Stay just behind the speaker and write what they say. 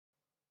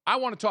I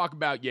want to talk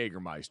about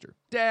Jägermeister.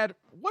 Dad,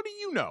 what do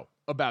you know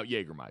about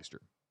Jägermeister?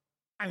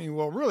 I mean,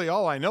 well, really,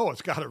 all I know,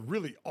 it's got a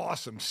really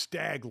awesome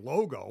stag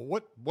logo.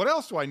 What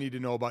else do I need to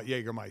know about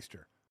Jägermeister?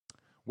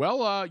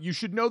 Well, you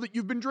should know that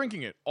you've been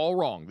drinking it all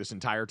wrong this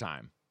entire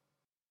time.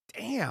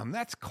 Damn,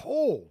 that's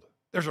cold.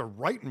 There's a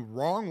right and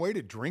wrong way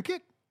to drink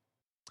it?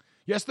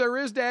 Yes, there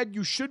is, Dad.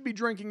 You should be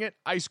drinking it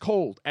ice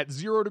cold at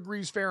 0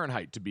 degrees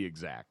Fahrenheit, to be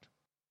exact.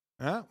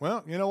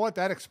 Well, you know what?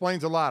 That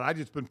explains a lot. I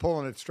just been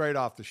pulling it straight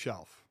off the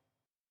shelf.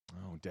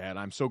 Oh, Dad,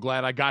 I'm so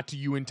glad I got to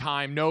you in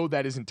time. No,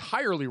 that is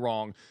entirely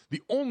wrong.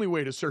 The only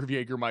way to serve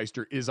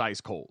Jägermeister is ice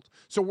cold.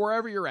 So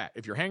wherever you're at,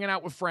 if you're hanging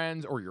out with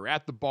friends or you're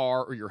at the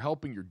bar or you're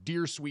helping your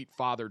dear sweet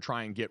father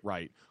try and get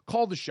right,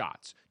 call the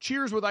shots.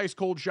 Cheers with ice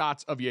cold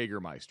shots of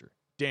Jägermeister.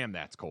 Damn,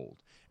 that's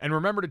cold. And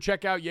remember to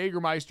check out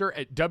Jägermeister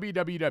at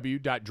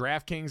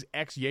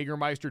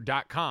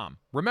www.draftkingsxjagermeister.com.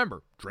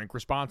 Remember, drink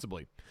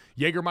responsibly.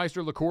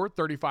 Jägermeister liqueur,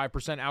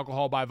 35%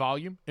 alcohol by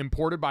volume,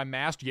 imported by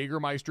Mast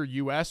Jägermeister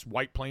US,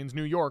 White Plains,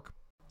 New York.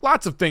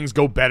 Lots of things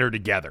go better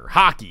together.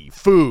 Hockey,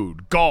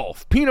 food,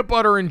 golf, peanut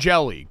butter and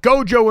jelly,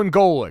 Gojo and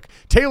Golic,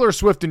 Taylor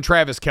Swift and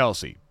Travis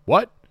Kelce.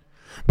 What?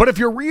 But if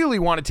you really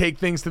want to take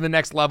things to the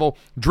next level,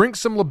 drink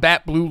some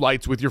Labatt Blue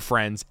Lights with your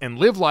friends and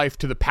live life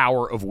to the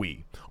power of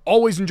we.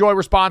 Always enjoy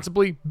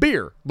responsibly.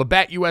 Beer,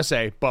 Labatt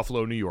USA,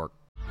 Buffalo, New York.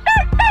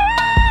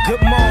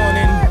 Good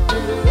morning.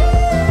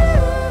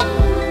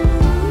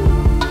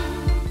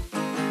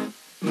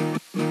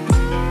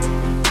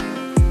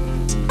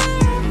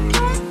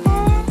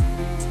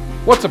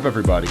 What's up,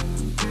 everybody?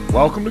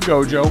 Welcome to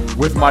Gojo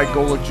with Mike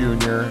Golic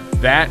Jr.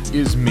 That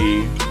is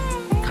me.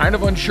 Kind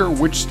of unsure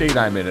which state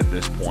I'm in at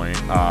this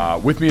point.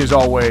 With me, as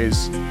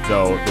always,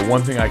 though, the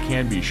one thing I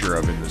can be sure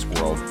of in this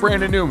world,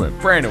 Brandon Newman.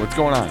 Brandon, what's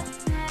going on?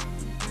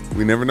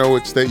 We never know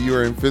what state you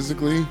are in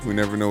physically. We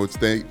never know what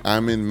state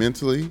I'm in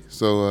mentally.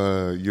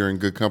 So you're in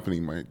good company,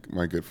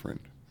 my good friend.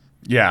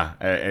 Yeah.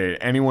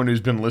 Anyone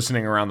who's been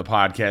listening around the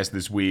podcast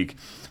this week,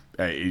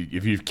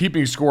 if you're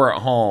keeping score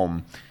at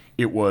home,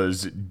 it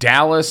was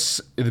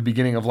Dallas at the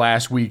beginning of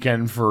last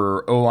weekend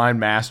for O-Line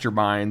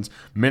Masterminds,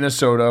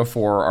 Minnesota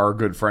for our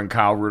good friend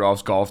Kyle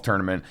Rudolph's golf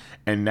tournament,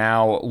 and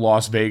now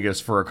Las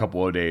Vegas for a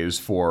couple of days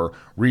for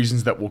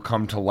reasons that will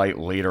come to light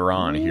later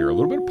on here. A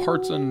little bit of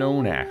parts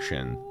unknown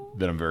action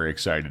that I'm very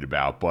excited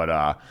about.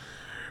 But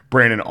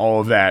Brandon,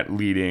 all of that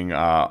leading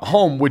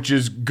home, which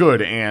is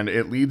good, and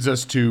it leads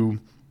us to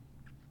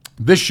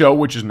this show,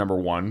 which is number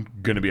one,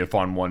 going to be a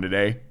fun one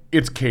today.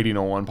 It's Katie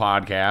Nolan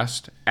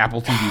podcast.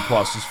 Apple TV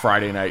Plus'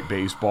 Friday Night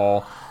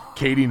Baseball.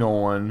 Katie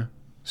Nolan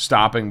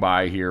stopping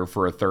by here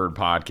for a third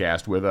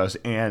podcast with us.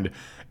 And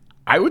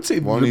I would say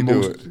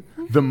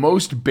the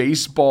most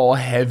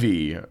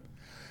baseball-heavy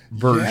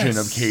version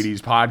of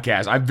Katie's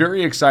podcast. I'm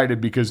very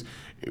excited because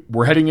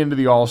we're heading into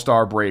the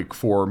All-Star break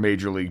for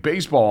Major League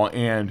Baseball,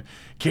 and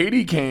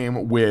Katie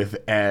came with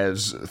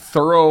as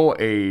thorough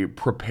a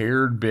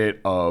prepared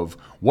bit of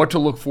what to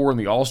look for in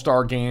the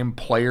All-Star game,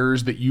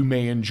 players that you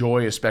may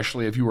enjoy,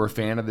 especially if you are a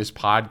fan of this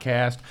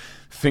podcast,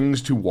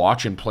 things to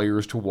watch and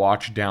players to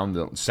watch down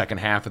the second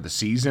half of the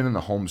season and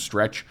the home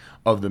stretch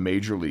of the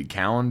Major League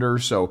calendar.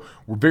 So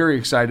we're very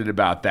excited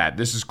about that.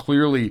 This is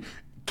clearly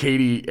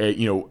Katie,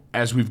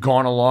 as we've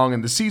gone along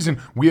in the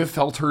season, we have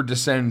felt her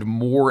descend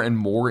more and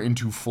more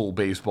into full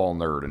baseball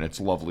nerd, and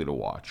it's lovely to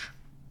watch.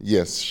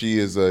 Yes, she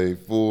is a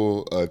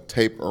full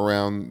tape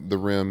around the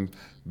rim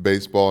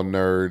baseball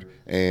nerd,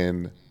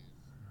 and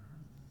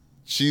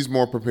she's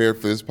more prepared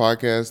for this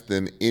podcast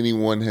than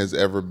anyone has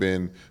ever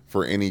been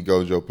for any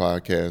Gojo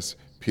podcast,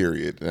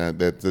 period.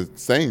 That's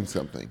saying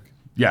something.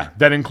 Yeah,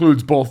 that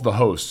includes both the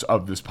hosts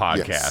of this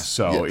podcast. Yes,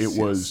 so it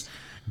was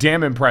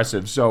damn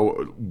impressive.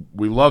 So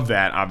we love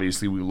that.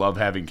 Obviously, we love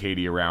having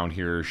Katie around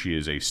here. She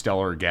is a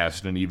stellar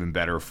guest, an even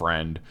better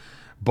friend.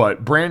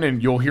 But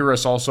Brandon, you'll hear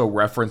us also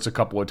reference a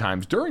couple of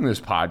times during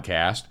this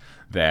podcast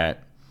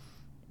that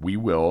we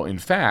will, in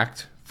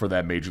fact, for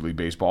that Major League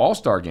Baseball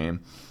All-Star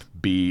game,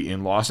 be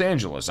in Los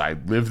Angeles. I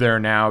live there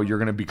now. You're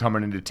going to be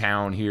coming into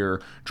town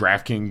here.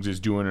 DraftKings is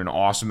doing an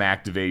awesome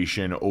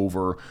activation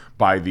over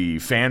by the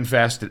Fan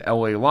Fest at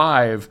LA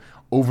Live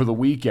over the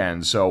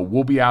weekend. So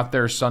we'll be out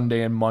there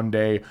Sunday and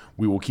Monday.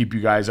 We will keep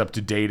you guys up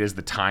to date as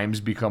the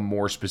times become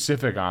more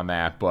specific on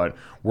that. But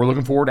we're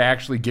looking forward to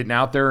actually getting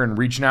out there and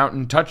reaching out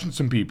and touching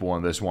some people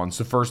on this one. It's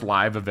the first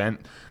live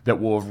event that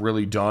we'll have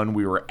really done.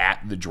 We were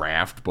at the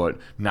draft, but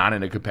not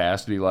in a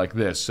capacity like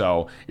this.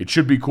 So it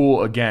should be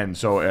cool again.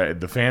 So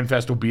the Fan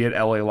Fest will be at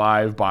LA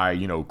Live by,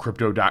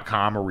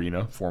 Crypto.com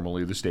Arena,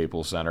 formerly the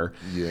Staples Center.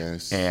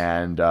 Yes.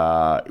 And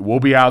we'll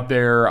be out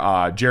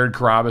there. Jared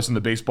Carabas and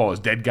the Baseball is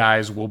Dead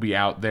guys will be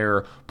out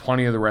there.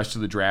 Plenty of the rest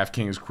of the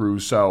DraftKings crew.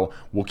 So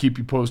we'll keep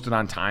you posted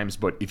on times.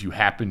 But if you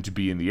happen to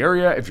be in the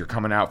area, if you're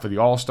coming out for the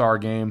All-Star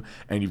game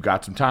and you've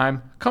got some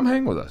time, come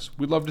hang with us.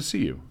 We'd love to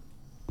see you.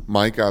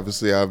 Mike,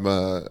 obviously, I'm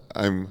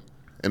an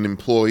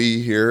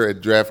employee here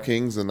at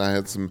DraftKings, and I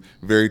had some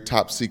very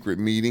top secret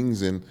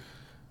meetings, and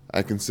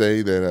I can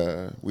say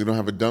that we don't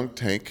have a dunk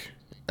tank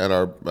at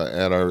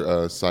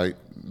our site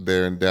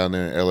there and down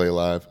there in LA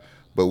Live,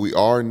 but we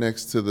are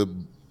next to the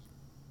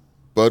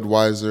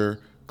Budweiser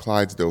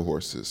Clydesdale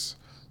horses.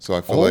 So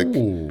I feel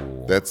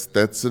like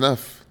that's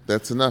enough.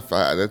 That's enough.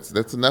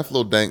 That's enough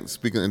little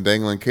speaking and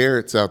dangling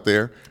carrots out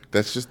there.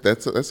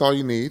 That's all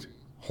you need.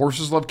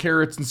 Horses love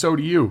carrots, and so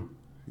do you.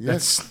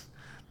 Yes.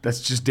 That's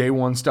just day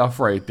one stuff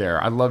right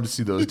there. I'd love to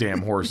see those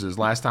damn horses.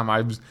 Last time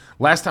I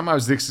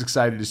was this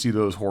excited to see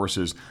those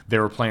horses, they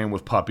were playing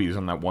with puppies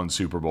on that one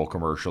Super Bowl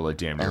commercial that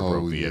damn near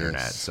broke the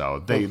internet.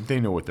 So they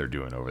know what they're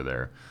doing over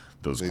there,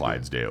 those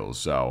Clydesdales.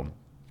 So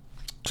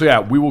yeah,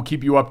 we will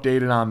keep you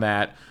updated on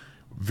that.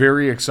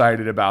 Very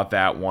excited about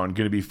that one.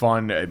 Going to be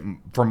fun.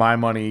 For my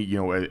money,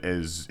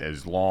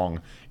 as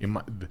long in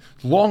my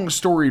long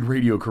storied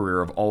radio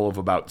career of all of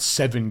about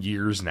 7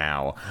 years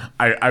now,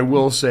 I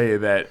will say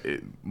that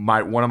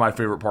one of my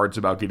favorite parts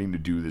about getting to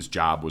do this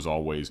job was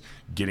always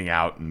getting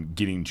out and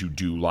getting to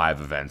do live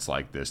events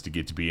like this, to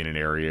get to be in an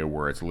area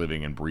where it's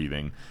living and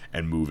breathing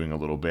and moving a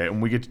little bit,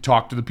 and we get to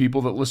talk to the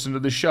people that listen to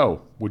the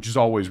show, which is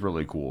always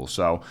really cool.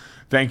 So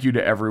thank you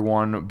to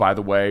everyone, by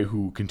the way,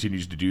 who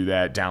continues to do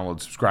that.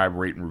 Download, subscribe,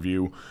 rate, and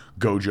review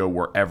Gojo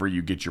wherever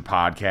you get your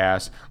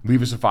podcast.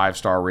 Leave us a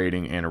 5-star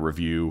rating and a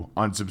review.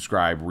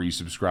 Unsubscribe,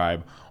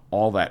 resubscribe,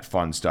 all that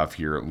fun stuff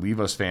here. Leave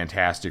us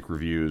fantastic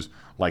reviews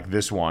like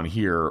this one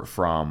here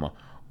from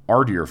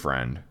our dear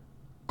friend,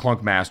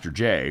 Clunkmaster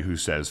J, who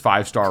says,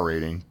 5-star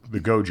rating, The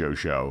Gojo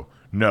Show.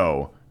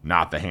 No,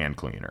 not the hand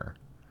cleaner.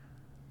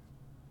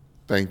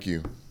 Thank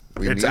you.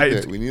 We need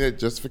that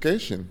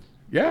justification.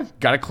 Yeah,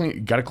 gotta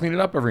clean it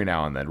up every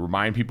now and then.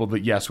 Remind people that,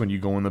 yes, when you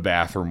go in the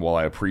bathroom, while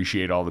I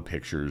appreciate all the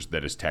pictures,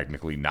 that is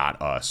technically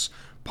not us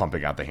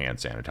pumping out the hand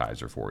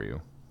sanitizer for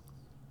you.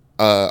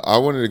 I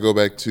wanted to go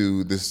back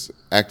to this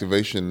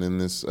activation in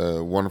this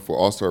wonderful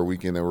All-Star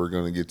weekend that we're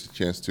going to get a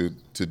chance to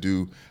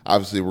do.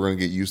 Obviously, we're going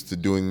to get used to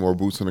doing more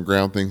boots on the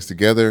ground things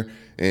together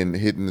and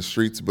hitting the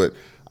streets. But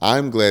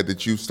I'm glad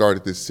that you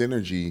started this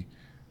synergy.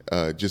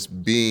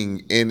 Just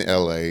being in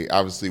LA,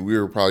 obviously we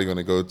were probably going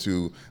to go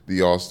to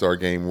the All-Star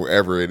game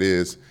wherever it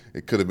is.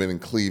 It could have been in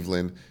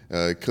Cleveland,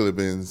 it could have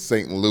been in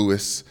St.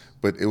 Louis,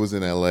 but it was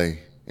in LA.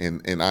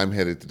 And I'm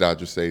headed to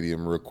Dodger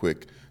Stadium real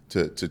quick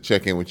to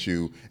check in with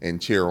you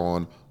and cheer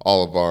on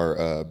all of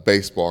our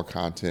baseball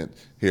content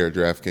here at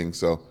DraftKings.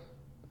 So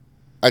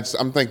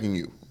I'm thanking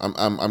you.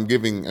 I'm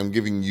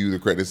giving you the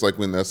credit. It's like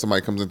when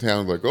somebody comes in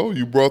town, like, oh,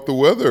 you brought the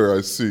weather. I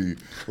see.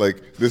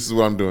 Like, this is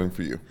what I'm doing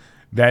for you.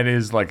 That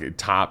is like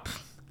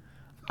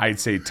I'd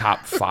say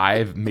top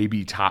 5,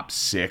 maybe top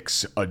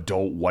 6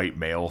 adult white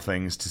male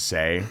things to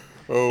say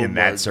in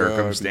that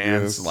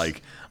circumstance. Yes.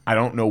 Like, I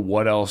don't know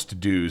what else to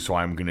do, so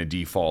I'm going to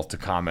default to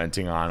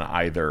commenting on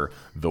either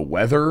the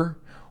weather,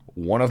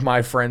 one of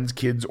my friends'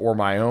 kids or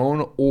my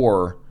own,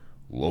 or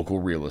local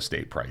real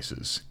estate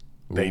prices.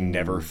 They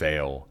never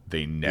fail.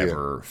 They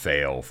never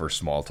fail for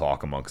small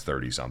talk amongst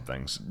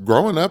 30-somethings.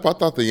 Growing up, I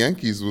thought the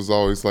Yankees was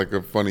always like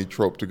a funny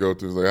trope to go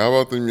to. It's like, how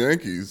about them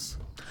Yankees?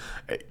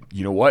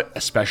 You know what?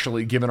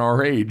 Especially given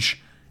our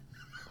age,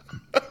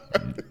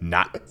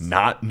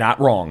 not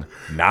wrong.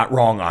 Not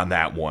wrong on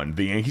that one.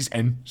 The Yankees,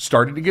 and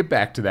starting to get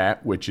back to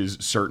that, which is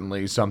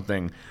certainly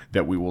something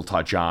that we will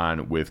touch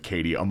on with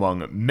Katie,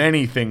 among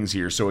many things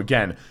here. So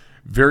again,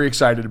 very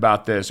excited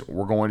about this.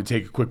 We're going to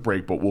take a quick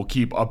break, but we'll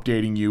keep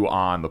updating you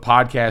on the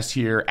podcast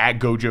here. At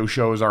Gojo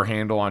Show is our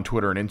handle on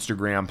Twitter and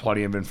Instagram.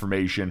 Plenty of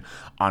information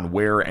on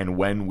where and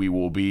when we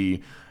will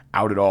be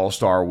out at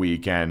All-Star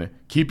Weekend.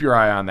 Keep your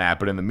eye on that.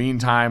 But in the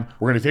meantime,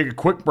 we're going to take a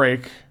quick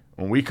break.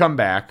 When we come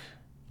back,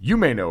 you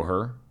may know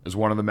her as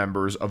one of the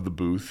members of the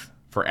booth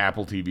for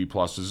Apple TV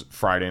Plus's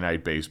Friday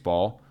Night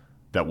Baseball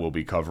that will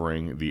be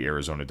covering the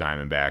Arizona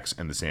Diamondbacks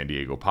and the San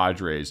Diego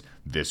Padres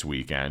this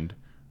weekend.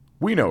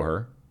 We know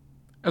her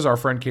as our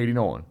friend Katie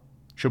Nolan.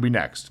 She'll be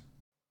next.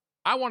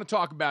 I want to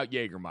talk about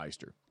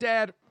Jägermeister.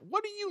 Dad,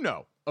 what do you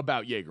know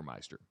about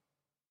Jägermeister?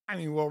 I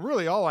mean, well,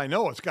 really, all I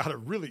know, it's got a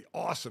really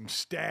awesome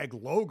stag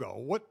logo.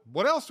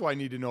 What else do I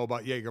need to know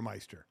about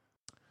Jägermeister?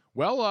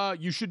 Well,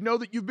 you should know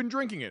that you've been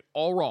drinking it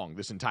all wrong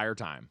this entire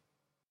time.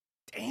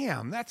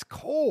 Damn, that's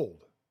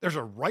cold. There's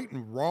a right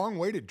and wrong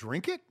way to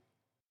drink it?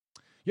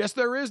 Yes,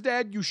 there is,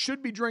 Dad. You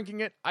should be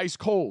drinking it ice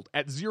cold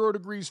at 0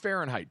 degrees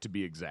Fahrenheit, to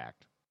be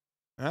exact.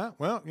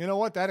 Well, you know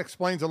what? That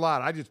explains a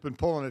lot. I just been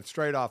pulling it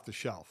straight off the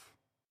shelf.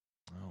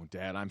 Oh,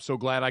 Dad, I'm so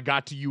glad I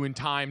got to you in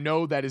time.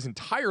 No, that is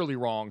entirely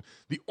wrong.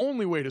 The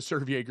only way to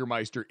serve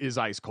Jägermeister is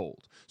ice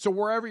cold. So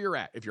wherever you're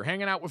at, if you're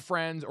hanging out with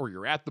friends or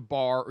you're at the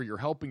bar or you're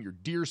helping your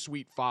dear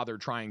sweet father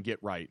try and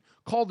get right,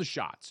 call the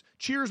shots.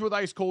 Cheers with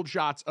ice cold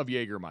shots of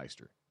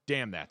Jägermeister.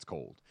 Damn, that's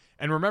cold.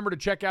 And remember to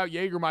check out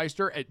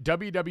Jägermeister at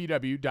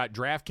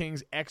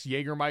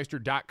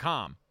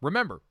www.draftkingsxjagermeister.com.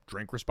 Remember,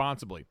 drink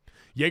responsibly.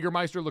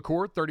 Jägermeister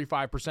liqueur,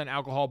 35%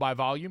 alcohol by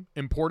volume,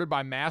 imported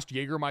by Mast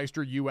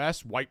Jägermeister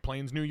US, White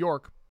Plains, New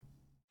York.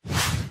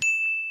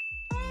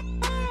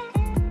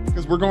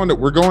 Because we're going to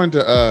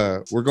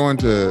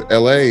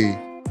LA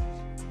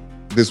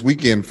this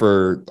weekend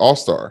for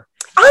All-Star.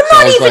 I'm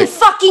not even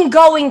fucking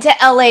going to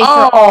LA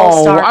for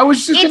All-Star. I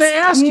was just going to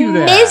ask you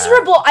that.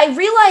 Miserable. I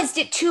realized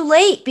it too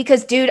late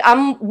because, dude,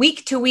 I'm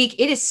week to week.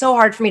 It is so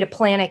hard for me to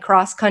plan a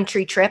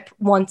cross-country trip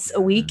once a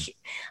week.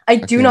 I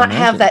do not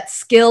have that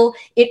skill.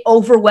 It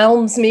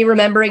overwhelms me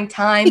remembering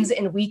times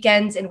and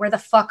weekends and where the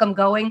fuck I'm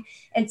going.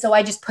 And so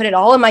I just put it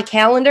all in my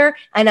calendar,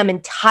 and I'm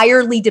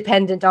entirely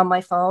dependent on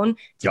my phone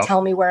to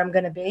tell me where I'm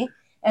going to be.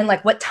 And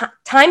like what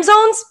time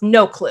zones?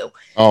 No clue.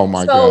 Oh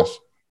my gosh.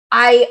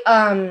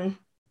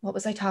 What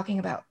was I talking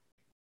about?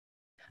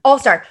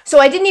 All-Star. So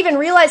I didn't even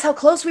realize how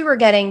close we were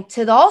getting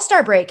to the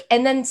All-Star break.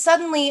 And then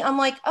suddenly I'm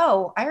like,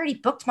 oh, I already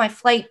booked my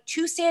flight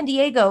to San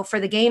Diego for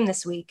the game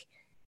this week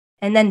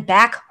and then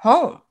back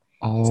home.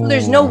 Oh. So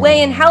there's no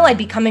way in hell I'd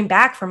be coming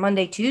back for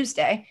Monday,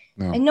 Tuesday.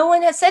 No. And no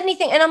one has said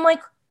anything. And I'm like,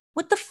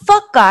 what the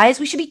fuck, guys?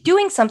 We should be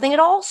doing something at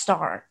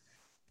All-Star.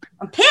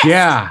 I'm pissed.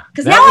 Yeah.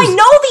 Because now I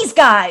know these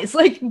guys,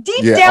 like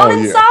deep down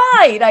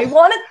inside. I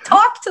want to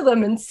talk to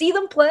them and see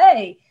them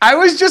play. I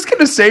was just going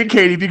to say,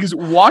 Katie, because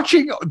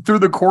watching through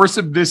the course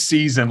of this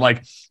season,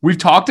 like we've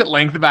talked at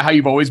length about how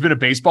you've always been a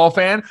baseball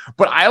fan,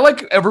 but I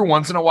like every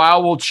once in a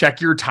while will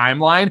check your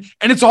timeline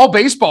and it's all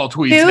baseball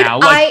tweets. Dude, now.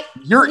 Like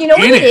you know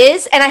what it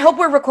is? And I hope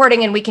we're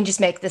recording and we can just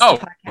make this a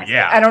podcast.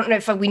 Yeah. I don't know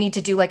if we need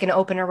to do like an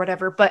open or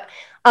whatever, but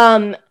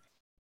I've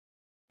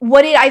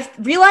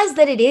realized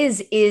that it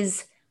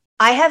is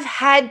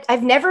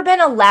I've never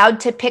been allowed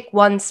to pick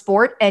one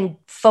sport and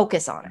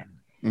focus on it.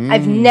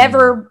 I've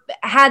never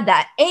had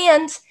that.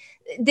 And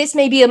this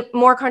may be a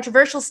more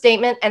controversial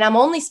statement, and I'm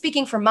only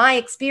speaking from my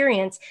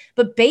experience,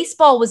 but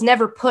baseball was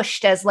never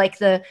pushed as like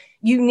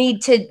you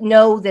need to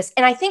know this.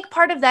 And I think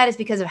part of that is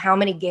because of how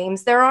many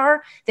games there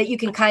are that you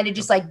can kind of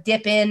just like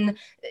dip in,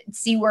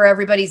 see where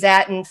everybody's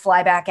at and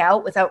fly back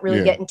out without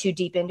really getting too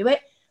deep into it.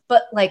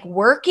 But like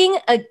working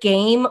a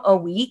game a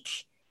week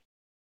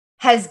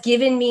has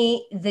given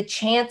me the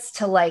chance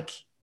to like,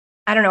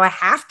 I don't know, I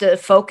have to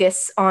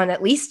focus on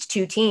at least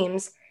two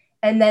teams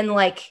and then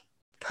like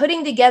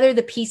putting together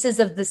the pieces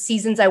of the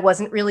seasons I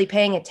wasn't really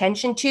paying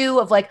attention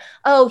to of like,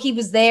 oh, he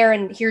was there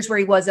and here's where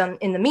he was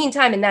in the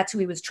meantime. And that's who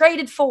he was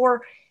traded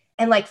for.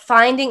 And like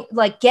finding,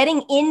 like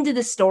getting into the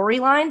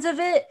storylines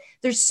of it.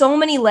 There's so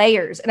many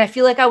layers. And I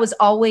feel like I was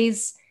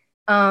always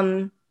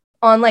on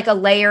like a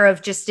layer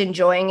of just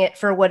enjoying it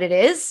for what it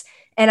is.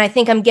 And I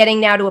think I'm getting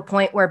now to a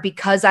point where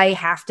because I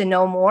have to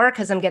know more,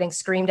 because I'm getting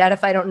screamed at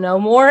if I don't know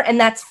more, and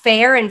that's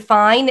fair and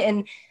fine,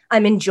 and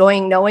I'm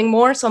enjoying knowing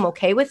more, so I'm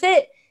okay with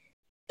it.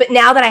 But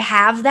now that I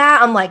have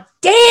that, I'm like,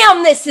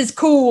 damn, this is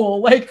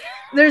cool. Like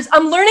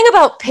I'm learning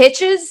about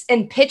pitches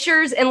and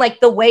pitchers and like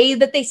the way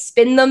that they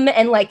spin them,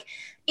 and like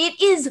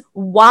it is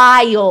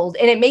wild,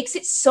 and it makes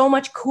it so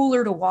much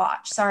cooler to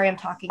watch. Sorry, I'm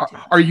talking too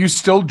much. Are you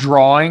still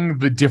drawing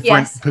the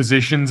different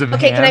positions of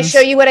hands? Okay, can I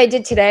show you what I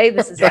did today?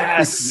 This is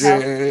yes.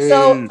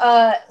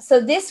 So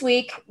this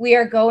week we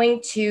are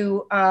going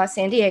to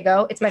San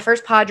Diego. It's my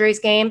first Padres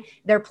game.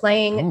 They're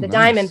playing the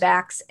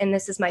Diamondbacks, and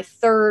this is my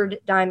third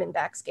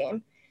Diamondbacks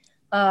game.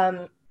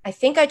 I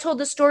think I told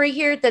the story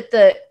here that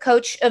the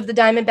coach of the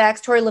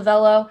Diamondbacks, Torey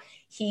Lovello,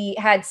 he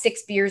had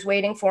 6 beers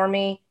waiting for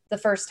me the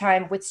first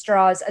time with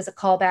straws as a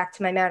callback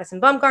to my Madison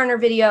Bumgarner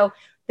video.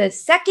 The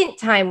second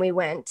time we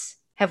went,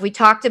 have we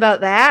talked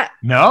about that?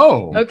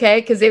 No. Okay,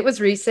 because it was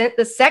recent.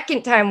 The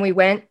second time we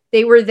went,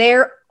 they were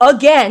there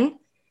again.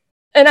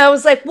 And I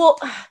was like, well,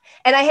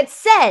 and I had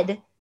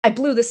said, I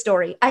blew the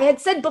story. I had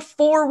said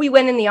before we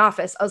went in the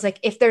office, I was like,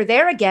 if they're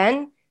there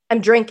again, I'm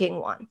drinking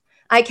one.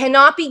 I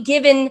cannot be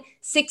given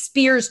 6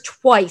 beers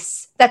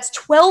twice. That's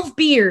 12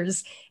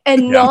 beers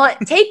and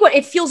not take one.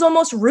 It feels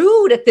almost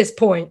rude at this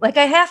point. Like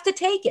I have to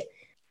take it.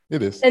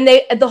 It is. And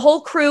the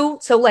whole crew,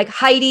 so like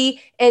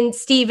Heidi and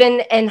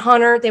Steven and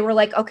Hunter, they were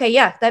like, okay,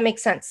 yeah, that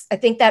makes sense. I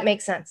think that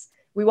makes sense.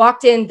 We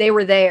walked in, they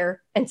were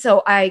there. And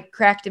so I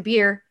cracked a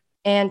beer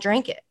and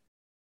drank it.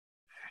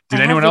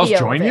 Did anyone else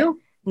join you?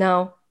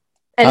 No.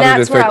 And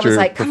that's where I was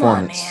like, come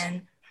on,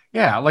 man.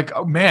 Yeah, like,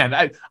 oh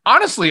man,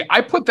 honestly, I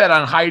put that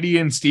on Heidi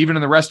and Steven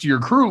and the rest of your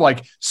crew.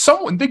 Like,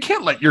 they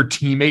can't let your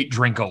teammate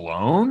drink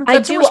alone.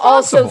 That's I do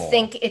also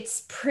think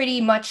it's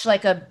pretty much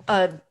like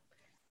a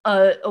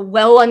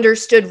well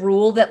understood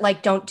rule that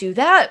like don't do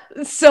that.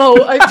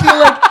 So I feel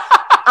like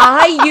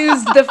I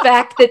used the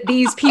fact that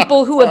these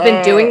people who have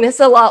been doing this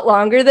a lot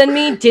longer than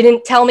me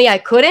didn't tell me I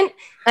couldn't.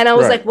 And I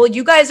was like, well,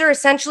 you guys are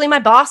essentially my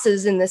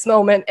bosses in this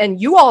moment,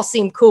 and you all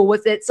seem cool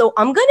with it, so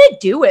I'm gonna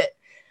do it.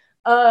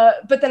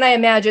 But then I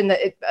imagine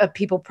that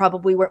people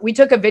probably weren't. We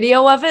took a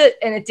video of it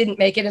and it didn't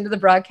make it into the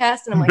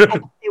broadcast. And I'm like,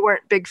 they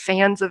weren't big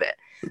fans of it.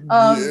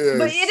 But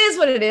it is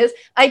what it is.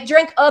 I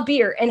drank a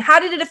beer. And how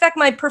did it affect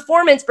my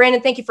performance?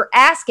 Brandon, thank you for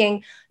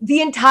asking.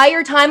 The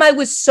entire time I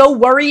was so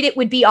worried it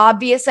would be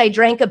obvious I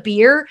drank a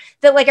beer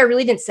that like I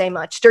really didn't say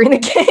much during the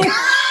game. Because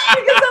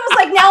I was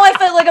like, now I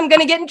feel like I'm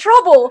going to get in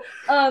trouble.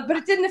 But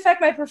it didn't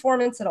affect my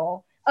performance at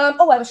all. I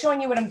was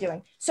showing you what I'm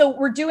doing. So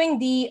we're doing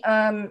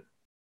the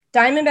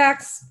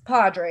Diamondbacks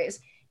Padres,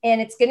 and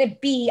it's going to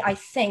be, I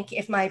think,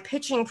 if my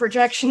pitching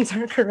projections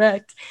are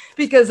correct,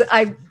 because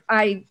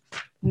I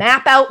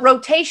map out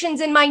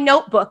rotations in my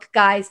notebook,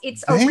 guys.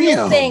 It's a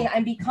real thing.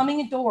 I'm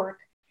becoming a dork.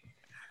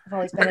 I've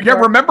always been a dork.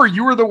 Remember,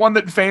 you were the one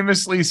that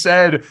famously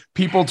said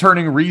people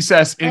turning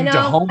recess into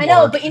homework. I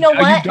know, but you know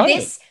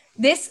what?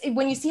 This,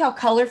 when you see how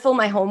colorful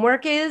my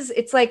homework is,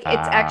 it's like, it's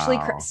actually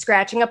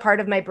scratching a part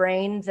of my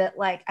brain that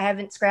like I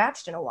haven't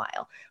scratched in a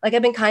while. Like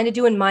I've been kind of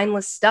doing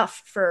mindless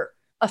stuff for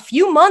a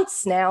few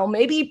months now,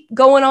 maybe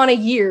going on a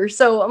year.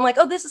 So I'm like,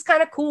 oh, this is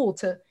kind of cool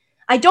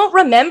I don't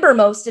remember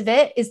most of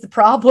it is the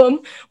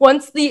problem.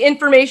 Once the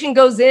information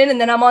goes in and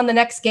then I'm on the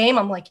next game,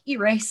 I'm like,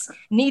 erase,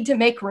 need to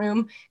make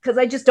room because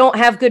I just don't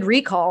have good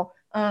recall.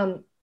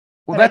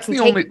 Well, that's the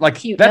only,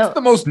 that's notes.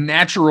 The most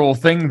natural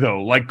thing,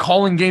 though. Like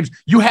calling games,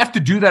 you have to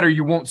do that or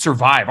you won't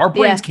survive. Our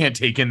brains can't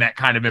take in that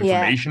kind of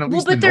information. At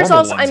least but there's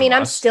also,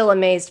 I'm still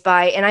amazed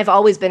by, and I've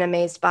always been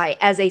amazed by,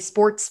 as a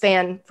sports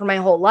fan for my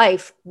whole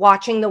life,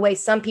 watching the way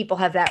some people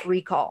have that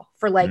recall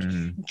for like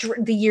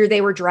the year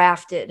they were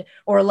drafted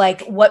or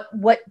like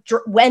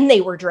when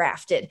they were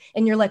drafted.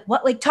 And you're like,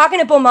 what? Like talking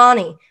to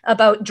Bomani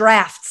about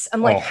drafts.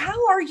 I'm like,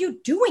 how are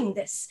you doing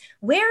this?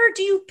 Where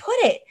do you put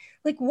it?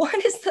 Like, what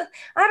is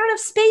I don't have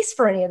space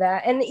for any of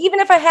that. And even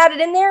if I had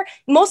it in there,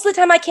 most of the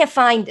time I can't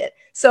find it.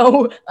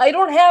 So I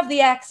don't have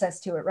the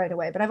access to it right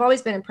away, but I've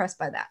always been impressed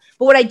by that.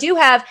 But what I do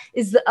have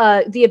is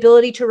the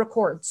ability to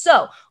record.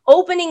 So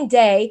opening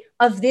day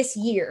of this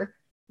year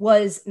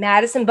was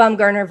Madison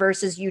Bumgarner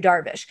versus Yu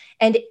Darvish.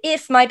 And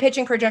if my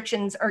pitching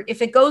projections or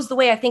if it goes the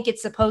way I think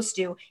it's supposed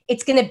to,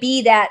 it's going to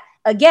be that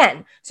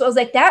again. So I was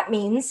like, that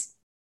means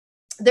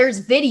there's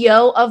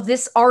video of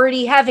this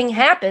already having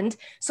happened.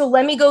 So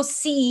let me go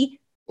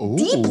see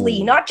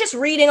deeply, not just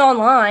reading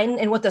online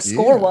and what the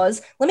score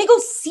was. Let me go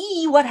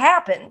see what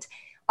happened.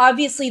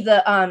 Obviously,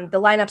 the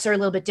lineups are a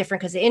little bit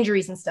different because of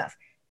injuries and stuff.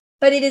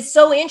 But it is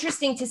so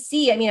interesting to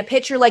see. I mean, a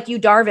pitcher like Yu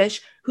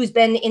Darvish, who's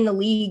been in the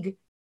league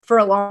for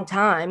a long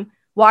time,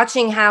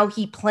 watching how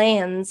he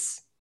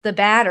plans the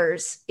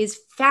batters is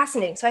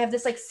fascinating. So I have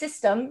this like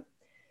system.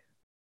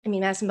 I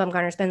mean, Madison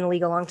Bumgarner's been in the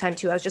league a long time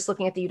too. I was just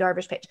looking at the Yu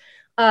Darvish page.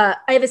 I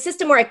have a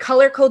system where I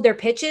color code their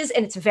pitches,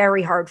 and it's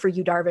very hard for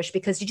Yu Darvish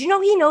because did you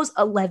know he knows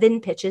 11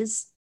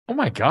 pitches? Oh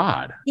my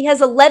God. He has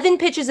 11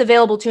 pitches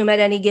available to him at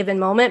any given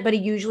moment, but he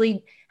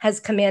usually has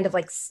command of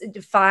like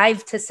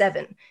 5 to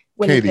 7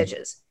 when he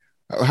pitches.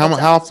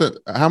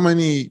 How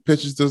many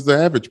pitches does the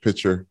average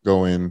pitcher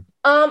go in?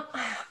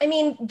 I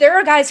mean, there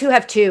are guys who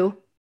have 2.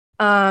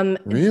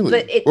 Really?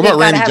 But what about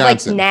Randy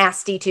Johnson? Like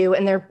nasty too,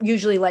 and they're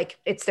usually like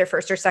it's their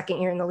first or second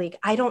year in the league.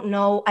 I don't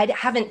know. I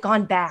haven't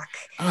gone back.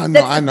 I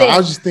know. I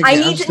was just thinking. I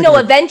need to know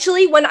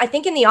eventually when I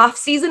think in the off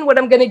season, what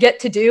I'm going to get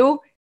to do.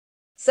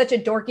 Such a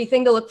dorky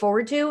thing to look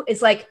forward to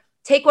is like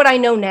take what I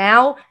know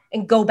now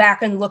and go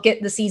back and look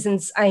at the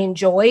seasons I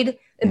enjoyed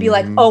and be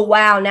like, oh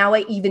wow, now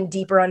I even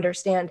deeper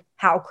understand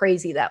how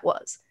crazy that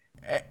was.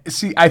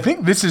 See, I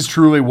think this is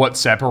truly what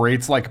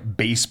separates like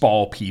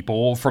baseball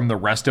people from the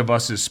rest of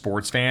us as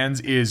sports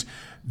fans is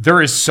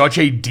there is such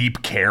a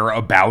deep care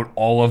about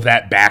all of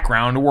that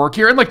background work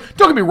here. And like,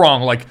 don't get me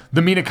wrong, like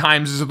the Mina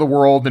Kimeses of the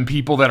world and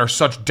people that are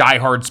such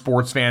diehard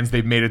sports fans,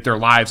 they've made it their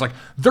lives. Like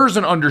there's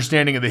an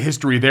understanding of the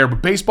history there,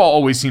 but baseball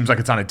always seems like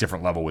it's on a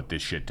different level with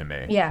this shit to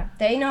me. Yeah,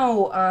 they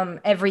know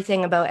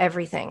everything about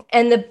everything.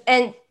 And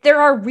there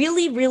are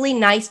really, really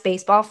nice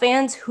baseball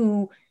fans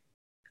who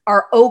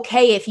are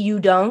okay if you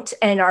don't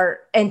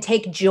and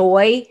take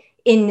joy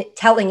in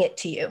telling it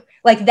to you.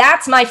 Like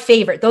that's my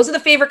favorite. Those are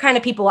the favorite kind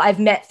of people I've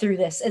met through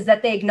this is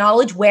that they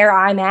acknowledge where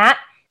I'm at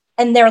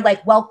and they're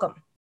like, welcome.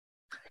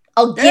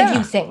 I'll give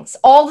you things.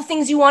 All the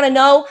things you want to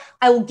know,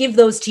 I will give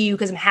those to you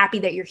because I'm happy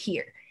that you're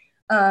here.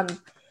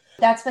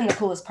 That's been the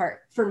coolest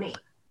part for me.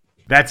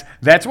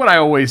 That's what I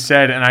always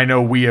said, and I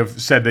know we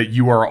have said that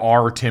you are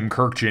our Tim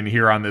Kirkjian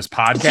here on this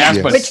podcast.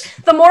 Yes. But which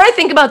the more I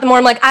think about it, the more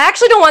I'm like, I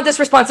actually don't want this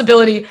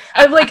responsibility.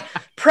 I've like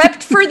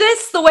prepped for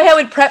this the way I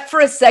would prep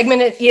for a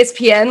segment at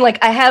ESPN.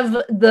 Like I have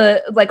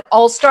the like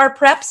All-Star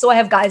prep, so I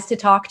have guys to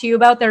talk to you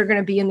about that are going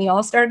to be in the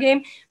All-Star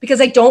game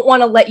because I don't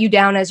want to let you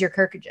down as your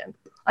Kirkjian.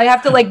 I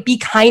have to like be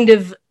kind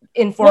of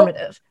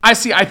informative. Well,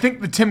 I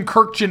think the Tim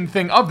Kirkjian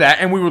thing of that,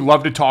 and we would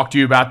love to talk to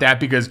you about that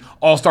because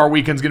All-Star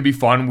Weekend's going to be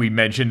fun. We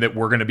mentioned that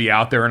we're going to be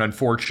out there, and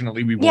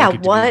unfortunately, we won't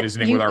get to be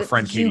visiting with our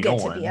friend Katie Nolan.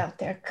 You get to be out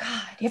there.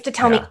 God, you have to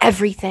tell me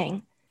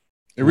everything.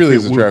 It really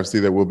is a travesty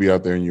that we'll be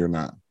out there and you're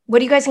not. What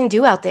are you guys going to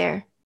do out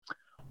there?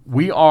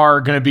 We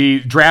are going to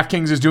be,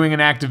 DraftKings is doing an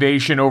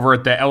activation over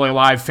at the LA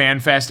Live Fan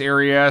Fest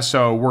area,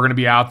 so we're going to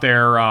be out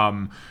there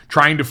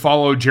trying to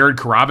follow Jared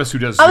Carrabis, who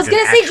does I was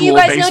going to say, do you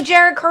guys know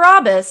Jared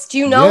Carrabis? Do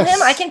you know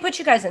him? I can put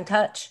you guys in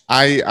touch.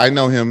 I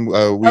know him.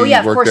 Of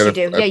course you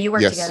do. You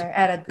work together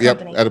at a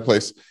company. Yep, at a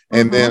place.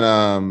 And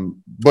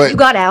then, but you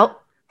got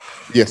out.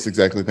 Yes,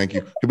 exactly. Thank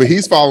you. But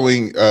he's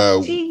following,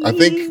 I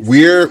think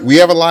we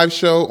have a live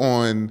show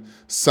on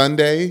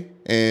Sunday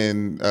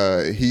and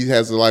he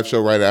has a live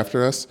show right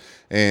after us,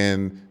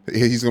 and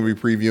he's going to be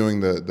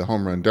previewing the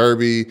home run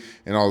derby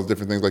and all those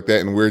different things like that.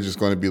 And we're just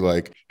going to be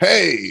like,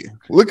 hey,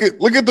 look at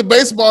the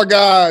baseball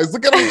guys.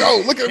 Look at them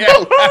go. Look at them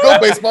go. Go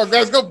baseball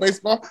guys. Go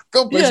baseball.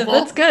 Go baseball. Yeah,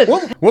 that's good.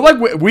 Well,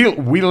 like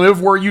we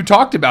live where you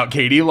talked about,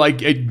 Katie.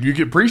 Like you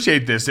can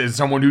appreciate this as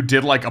someone who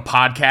did like a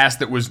podcast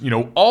that was,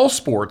 all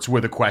sports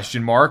with a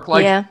question mark.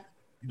 Like, yeah.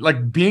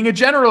 Like being a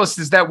generalist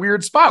is that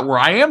weird spot where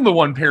I am the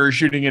one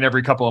parachuting in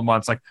every couple of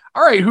months. Like,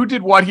 all right, who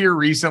did what here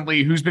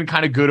recently? Who's been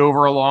kind of good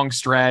over a long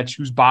stretch?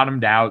 Who's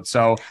bottomed out?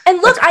 So, and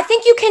look, I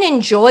think you can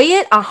enjoy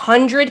it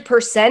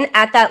 100%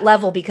 at that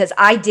level because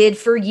I did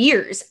for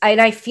years. And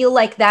I feel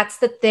like that's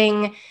the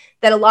thing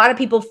that a lot of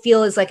people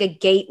feel is like a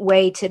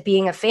gateway to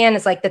being a fan,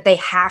 is like that they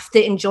have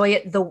to enjoy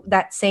it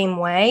that same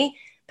way.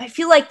 But I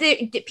feel like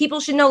people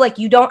should know, like,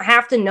 you don't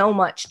have to know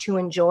much to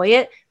enjoy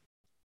it.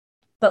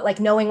 But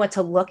like knowing what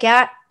to look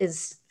at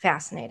is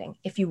fascinating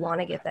if you want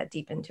to get that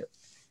deep into it.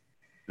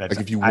 That's,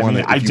 like if you want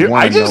to, I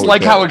just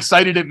like how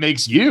excited it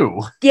makes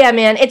you. Yeah,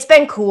 man, it's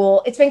been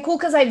cool. It's been cool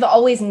because I've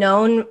always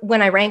known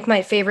when I rank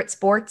my favorite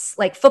sports,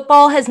 like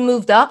football has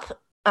moved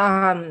up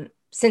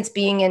since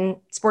being in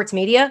sports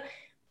media,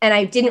 and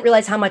I didn't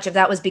realize how much of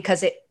that was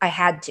because I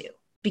had to.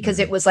 Because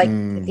it was like the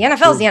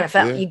NFL is the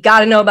NFL. Yeah. You got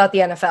to know about the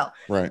NFL.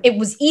 Right. It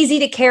was easy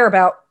to care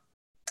about,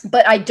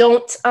 but I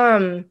don't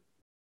know.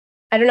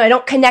 I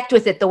don't connect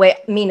with it the way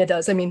Mina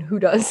does. I mean, who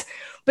does?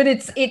 But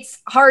it's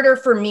harder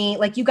for me.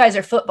 Like, you guys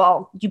are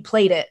football. You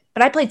played it,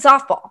 but I played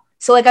softball.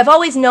 So like, I've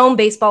always known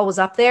baseball was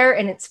up there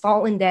and it's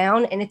fallen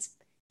down, and it's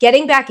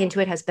getting back into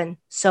it has been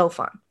so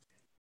fun.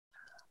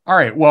 All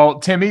right. Well,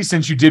 Timmy,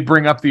 since you did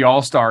bring up the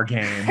All-Star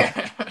game,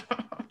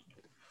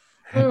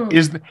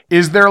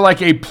 is there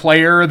like a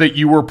player that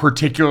you were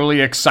particularly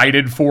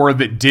excited for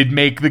that did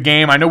make the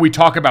game? I know we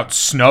talk about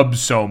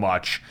snubs so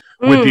much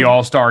with the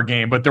All-Star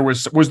game, but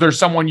was there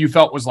someone you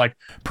felt was like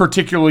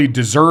particularly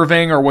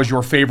deserving, or was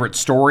your favorite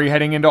story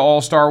heading into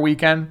All-Star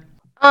weekend?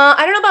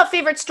 I don't know about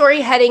favorite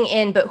story heading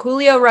in, but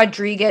Julio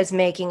Rodriguez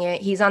making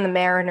it. He's on the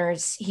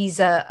Mariners. He's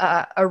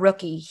a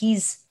rookie.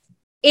 He's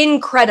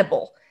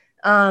incredible.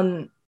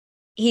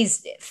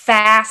 He's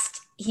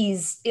fast.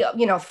 He's,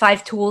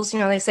 five tools.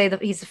 They say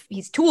that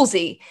he's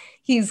toolsy.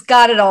 He's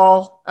got it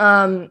all.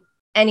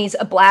 And he's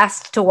a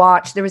blast to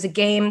watch. There was the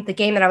game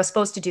that I was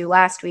supposed to do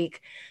last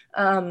week,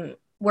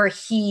 where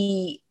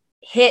he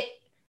hit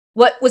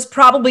what was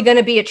probably going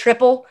to be a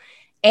triple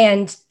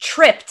and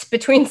tripped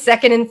between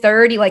second and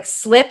third. He like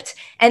slipped,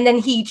 and then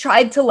he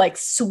tried to like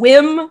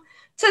swim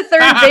to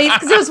third base,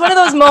 because it was one of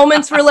those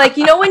moments where, like,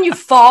 when you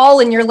fall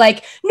and you're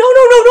like,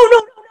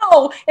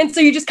 no. And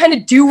so you just kind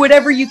of do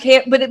whatever you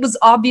can, but it was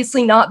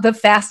obviously not the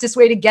fastest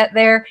way to get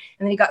there.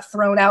 And then he got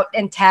thrown out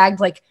and tagged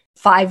like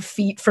 5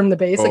 feet from the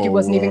base. Like, it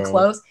wasn't even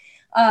close.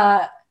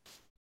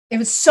 It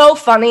was so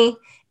funny.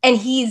 And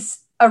he's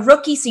a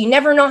rookie, so you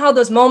never know how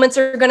those moments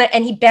are going to,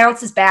 and he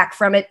bounces back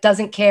from it,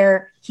 doesn't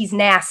care. He's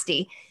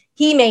nasty.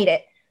 He made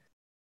it.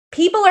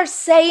 People are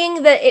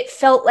saying that it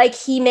felt like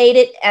he made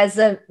it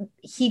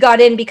he got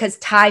in because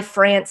Ty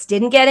France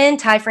didn't get in.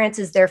 Ty France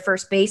is their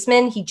first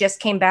baseman. He just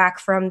came back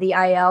from the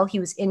IL. He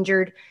was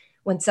injured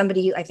when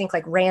somebody, I think,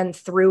 like ran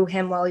through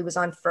him while he was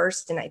on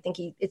first. And I think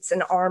it's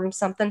an arm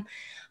something.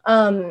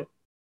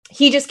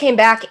 He just came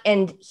back,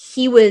 and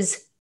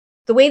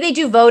the way they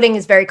do voting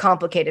is very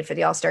complicated for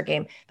the All-Star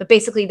game. But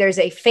basically there's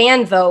a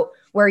fan vote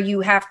where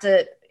you have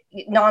to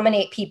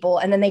nominate people,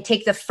 and then they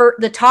take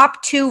the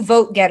top 2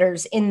 vote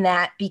getters in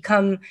that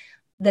become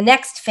the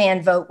next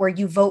fan vote, where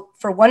you vote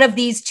for one of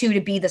these 2 to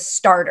be the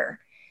starter.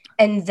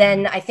 And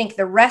then I think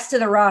the rest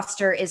of the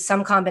roster is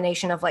some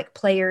combination of like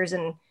players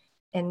and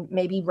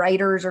maybe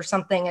writers or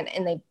something,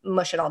 and they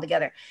mush it all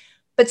together.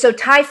 But so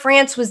Ty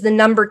France was the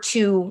number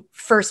 2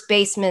 first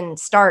baseman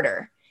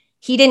starter.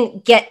 He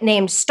didn't get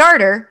named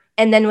starter.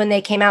 And then when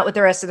they came out with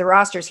the rest of the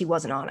rosters, he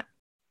wasn't on it.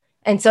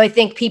 And so I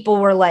think people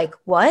were like,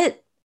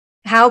 what?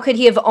 How could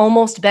he have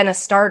almost been a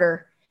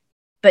starter,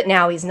 but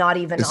now he's not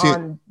even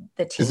on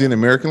the team? Is he in the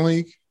American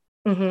League?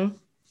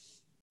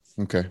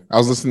 Mm-hmm. Okay. I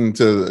was listening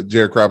to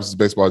Jared Krause's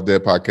Baseball is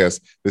Dead podcast.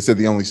 They said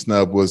the only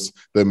snub was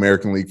the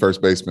American League first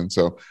baseman.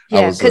 So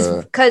yeah,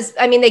 because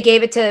they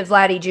gave it to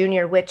Vladdy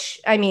Jr., which,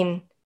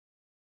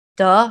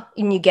 duh,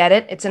 and you get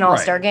it. It's an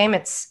All-Star game.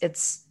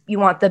 It's you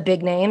want the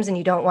big names, and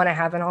you don't want to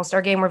have an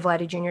All-Star game where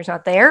Vladdy Jr. is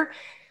not there.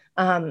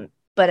 But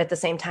at the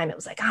same time, it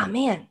was like, oh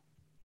man,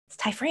 it's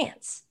Ty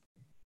France.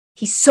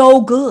 He's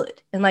so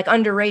good and like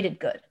underrated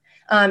good.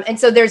 And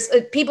so there's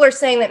people are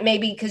saying that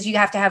maybe because you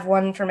have to have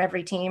one from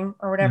every team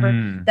or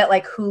whatever, that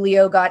like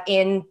Julio got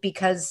in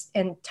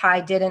and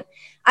Ty didn't.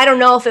 I don't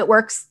know if it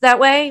works that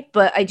way,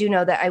 but I do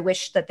know that I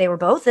wish that they were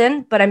both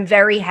in, but I'm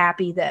very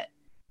happy that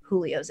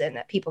Julio's in,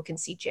 that people can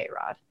see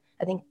J-Rod.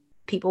 I think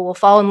people will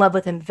fall in love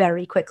with him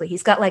very quickly.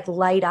 He's got like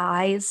light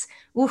eyes.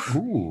 Oof.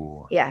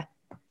 Ooh. Yeah.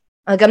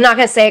 Like, I'm not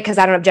going to say it because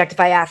I don't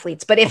objectify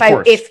athletes, but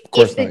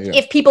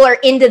if people are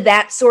into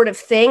that sort of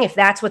thing, if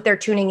that's what they're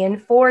tuning in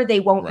for, they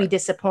won't be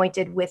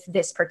disappointed with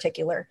this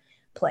particular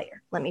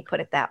player. Let me put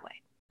it that way.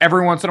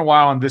 every once in a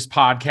while on this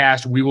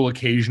podcast, we will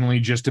occasionally,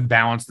 just to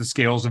balance the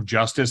scales of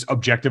justice,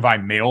 objectify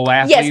male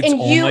athletes. Yes, and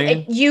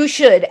only. you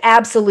should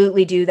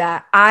absolutely do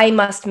that. I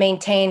must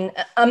maintain,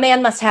 a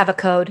man must have a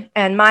code,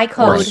 and my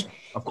code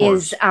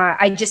is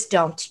I just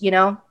don't,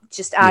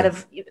 just out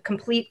of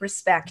complete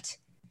respect.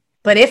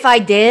 But if I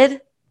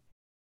did,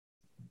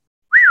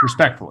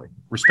 respectfully.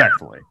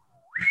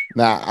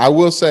 Now, I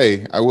will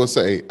say,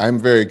 I'm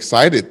very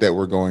excited that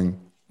we're going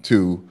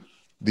to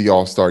the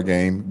All-Star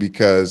game,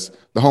 because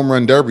the home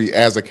run derby,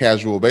 as a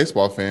casual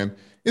baseball fan,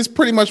 is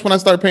pretty much when I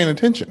start paying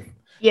attention.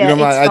 Yeah,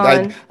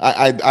 it's fun.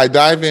 I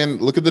dive in,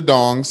 look at the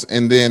dongs,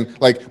 and then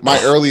like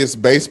my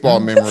earliest baseball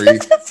memory.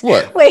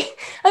 What? Wait,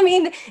 I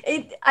mean,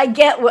 I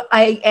get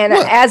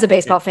as a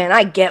baseball fan,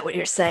 I get what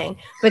you're saying.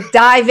 But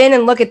dive in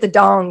and look at the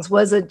dongs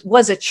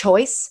was a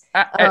choice.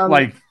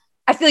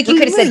 I feel like you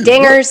could have said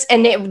dingers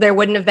and there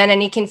wouldn't have been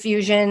any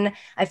confusion.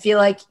 I feel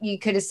like you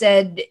could have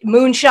said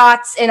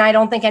moonshots and I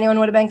don't think anyone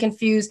would have been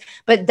confused.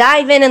 But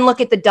dive in and look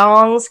at the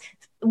dongs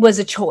was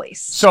a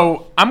choice.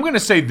 So I'm going to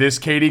say this,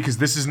 Katie, because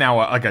this is now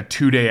like a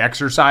 2-day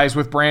exercise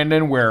with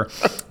Brandon, where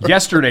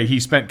yesterday he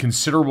spent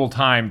considerable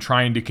time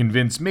trying to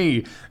convince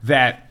me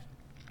that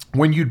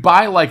when you'd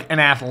buy like an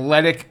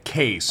athletic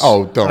case,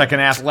 like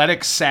an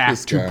athletic sack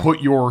to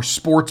put your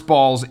sports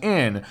balls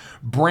in,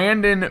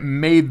 Brandon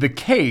made the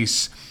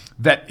case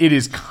that it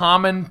is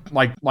common,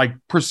 like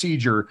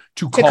procedure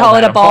to call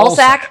it a ball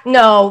sack.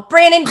 No,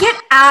 Brandon, get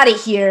out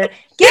of here.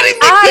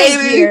 Get out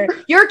of here.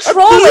 You're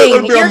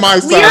trolling. You're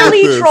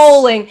clearly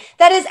trolling.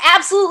 That is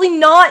absolutely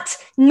not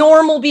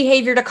normal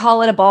behavior to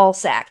call it a ball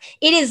sack.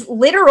 It is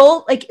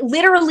literal. Like,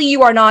 literally,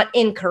 you are not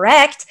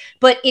incorrect,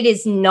 but it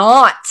is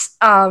not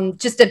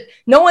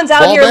no one's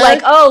out here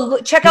like, oh,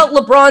 check out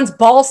LeBron's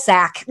ball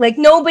sack. Like,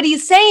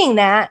 nobody's saying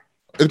that.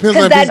 It depends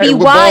on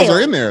what balls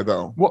are in there,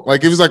 though.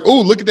 Like, if it's like,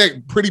 oh, look at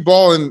that pretty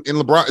ball in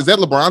LeBron. Is that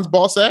LeBron's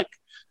ball sack?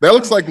 That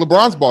looks like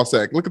LeBron's ball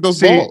sack. Look at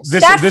those balls.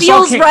 That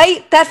feels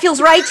right. That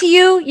feels right to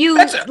you, you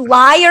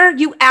liar.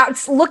 You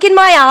look in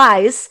my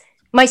eyes,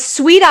 my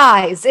sweet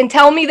eyes, and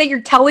tell me that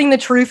you're telling the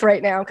truth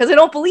right now, because I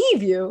don't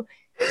believe you.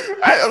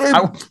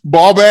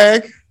 Ball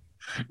bag?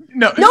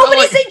 No,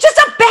 nobody's saying just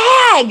a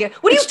bag.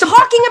 What are you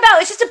talking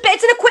about? It's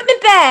an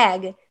equipment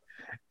bag.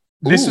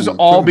 This is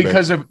all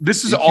because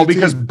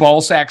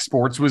Ballsack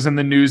Sports was in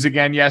the news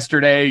again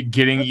yesterday,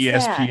 getting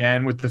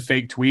ESPN with the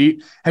fake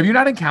tweet. Have you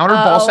not encountered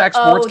Ballsack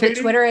Sports, Katie?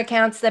 The Twitter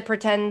accounts that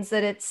pretends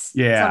that it's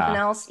something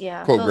else.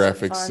 Yeah, quote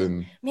graphics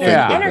and the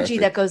energy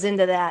that goes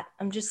into that.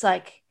 I'm just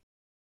like,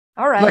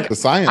 all right. Like the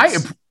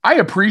science. I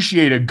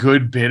appreciate a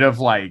good bit of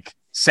like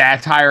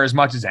satire as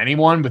much as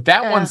anyone, but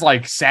that one's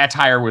like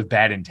satire with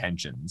bad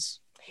intentions.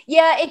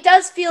 Yeah, it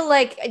does feel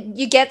like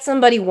you get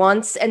somebody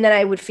once, and then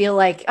I would feel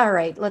like, all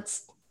right,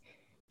 let's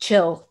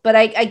chill. But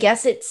I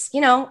guess it's,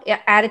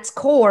 at its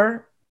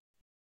core,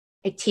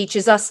 it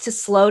teaches us to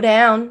slow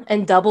down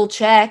and double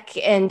check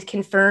and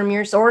confirm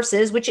your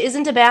sources, which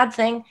isn't a bad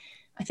thing.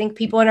 I think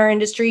people in our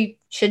industry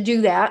should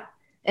do that.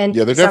 And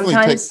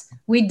sometimes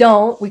we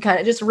don't. We kind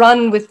of just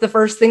run with the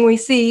first thing we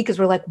see because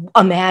we're like,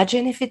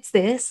 imagine if it's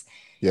this.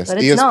 Yes,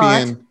 but it's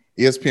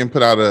ESPN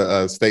put out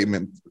a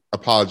statement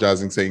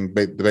apologizing, saying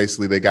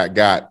basically they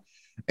got.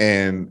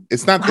 And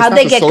it's not. How'd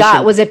they get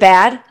got? Was it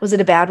bad? Was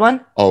it a bad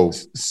one? Oh,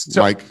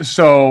 Mike.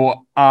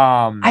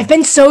 I've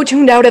been so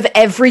tuned out of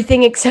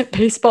everything except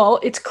baseball.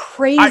 It's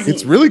crazy.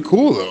 It's really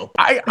cool though.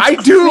 I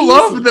do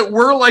love that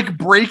we're like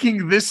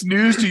breaking this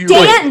news to you.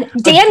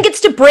 Dan gets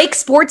to break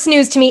sports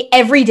news to me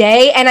every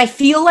day, and I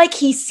feel like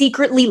he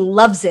secretly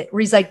loves it.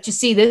 Where he's like, "Do you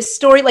see this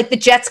story? Like the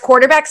Jets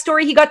quarterback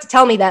story." He got to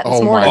tell me that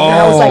this morning, and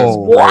I was like,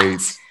 "What?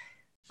 Right.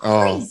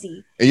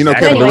 Crazy." And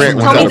Kevin Durant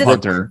went out of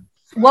Hunter.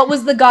 What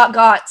was the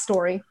got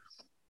story?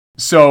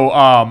 So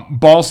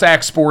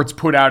Ballsack Sports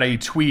put out a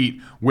tweet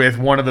with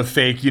one of the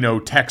fake,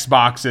 text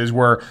boxes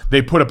where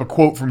they put up a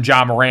quote from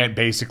Ja Morant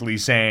basically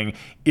saying,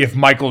 if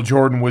Michael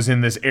Jordan was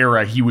in this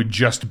era, he would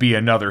just be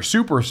another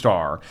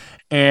superstar.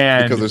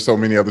 And because there's so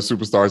many other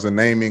superstars and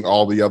naming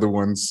all the other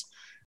ones.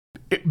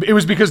 It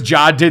was because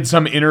Ja did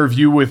some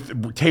interview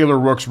with Taylor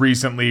Rooks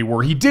recently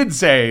where he did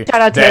say,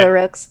 shout out Taylor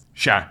Rooks.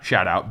 Shout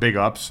out, big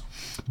ups.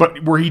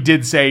 But where he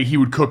did say he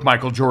would cook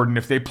Michael Jordan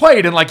if they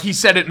played. And like he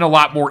said it in a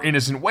lot more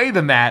innocent way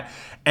than that.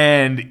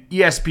 And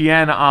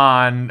ESPN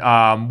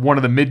on one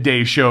of the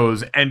midday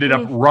shows ended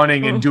up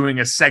running and doing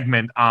a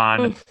segment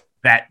on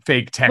that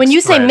fake text. When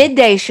you say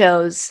midday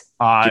shows,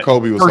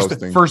 Jacoby was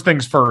hosting. First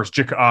things first,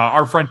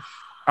 our friend,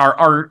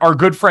 our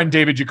good friend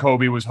David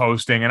Jacoby was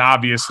hosting. And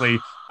obviously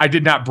I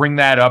did not bring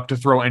that up to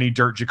throw any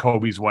dirt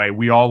Jacoby's way.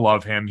 We all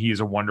love him. He is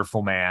a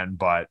wonderful man,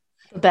 but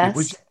the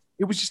best.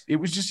 It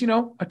was just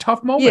a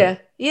tough moment.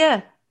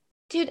 Yeah.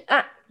 Dude,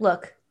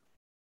 look,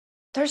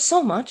 there's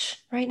so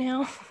much right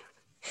now.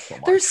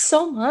 There's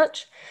so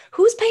much.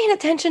 Who's paying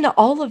attention to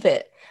all of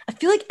it? I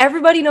feel like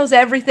everybody knows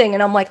everything,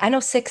 and I'm like, I know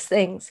 6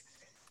 things.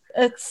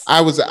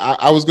 I was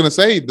going to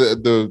say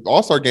the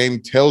All-Star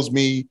game tells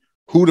me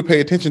who to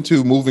pay attention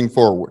to moving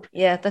forward.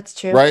 Yeah, that's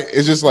true. Right?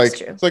 It's just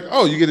like, it's like,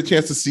 oh, you get a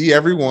chance to see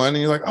everyone, and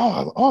you're like,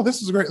 oh,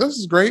 this is great. This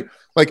is great.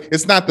 Like,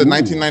 it's not the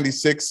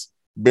 1996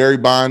 Barry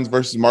Bonds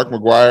versus Mark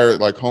McGwire,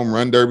 like home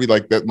run derby,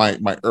 like that.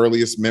 My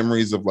earliest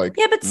memories of like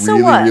but so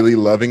really, what? really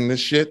loving this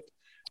shit.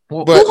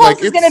 Well, but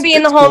Pujols is going to be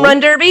in the home run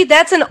derby.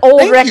 That's an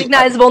old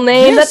recognizable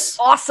name. Yes. That's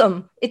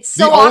awesome. It's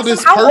so awesome.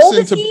 How old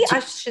is he? I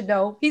should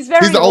know. He's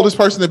the oldest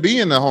person to be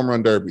in the home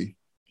run derby.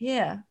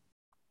 Yeah.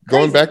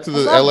 Going back to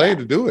the LA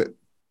to do it.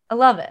 I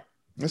love it.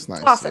 That's nice.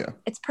 It's awesome. Yeah.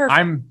 It's perfect.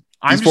 I'm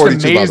just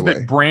amazed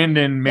that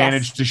Brandon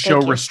managed to show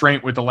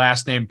restraint with the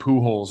last name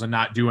Pujols and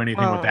not do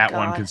anything with that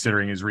one,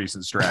 considering his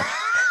recent stretch.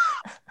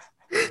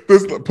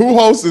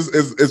 Pujols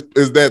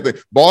is that thing.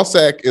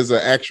 Ballsack is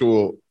an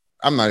actual.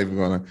 I'm not even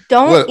gonna.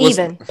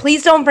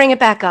 Please don't bring it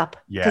back up.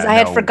 Because I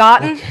had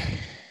forgotten.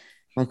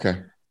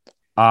 Okay.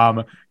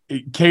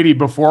 Katie,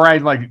 before I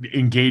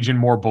engage in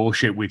more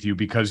bullshit with you,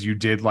 because you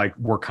did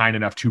were kind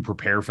enough to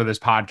prepare for this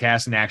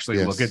podcast and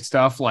actually look at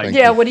stuff what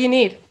do you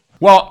need?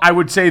 Well, I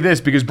would say this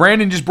because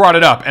Brandon just brought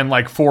it up,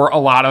 and for a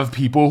lot of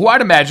people who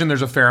I'd imagine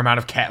there's a fair amount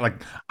of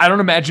I don't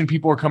imagine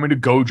people are coming to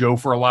Gojo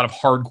for a lot of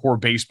hardcore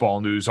baseball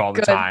news all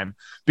the time,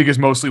 because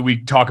mostly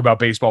we talk about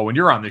baseball when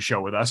you're on the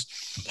show with us.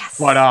 Yes.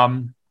 But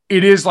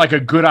it is a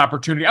good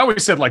opportunity. I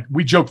always said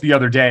we joked the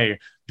other day,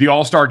 the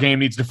All-Star game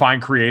needs to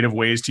find creative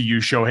ways to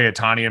use Shohei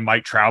Ohtani and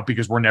Mike Trout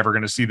because we're never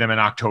going to see them in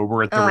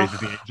October at the rate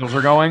that the Angels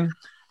are going.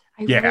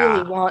 I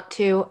really want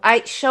to.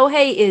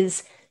 Shohei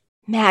is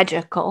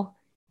magical.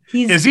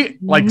 Is he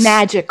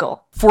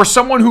magical for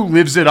someone who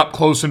lives it up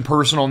close and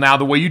personal now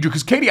the way you do?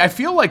 Because Katie, I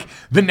feel like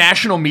the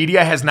national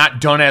media has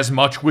not done as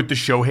much with the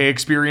Shohei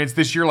experience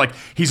this year.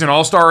 He's an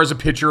all-star as a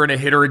pitcher and a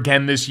hitter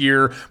again this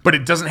year, but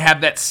it doesn't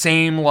have that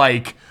same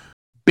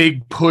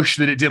big push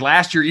that it did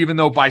last year, even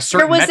though by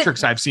certain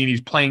metrics I've seen he's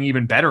playing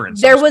even better.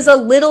 There was a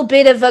little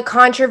bit of a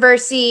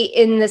controversy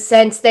in the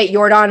sense that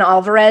Yordan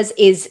Alvarez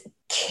is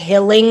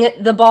killing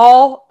the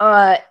ball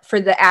for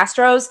the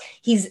Astros.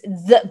 He's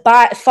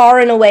by far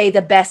and away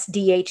the best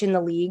DH in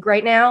the league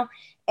right now,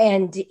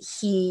 and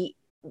he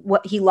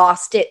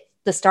lost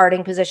the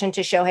starting position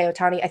to Shohei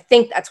Ohtani. I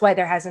think that's why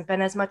there hasn't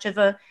been as much of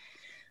a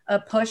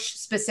push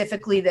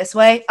specifically this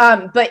way.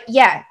 But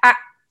yeah,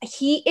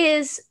 he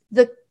is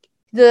the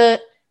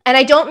and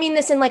I don't mean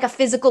this in a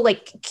physical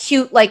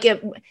cute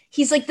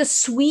he's the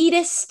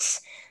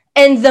sweetest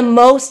and the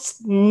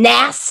most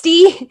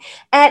nasty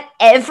at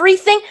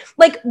everything.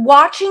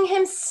 Watching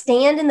him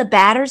stand in the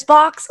batter's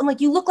box, I'm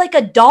you look like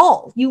a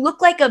doll. You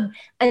look like an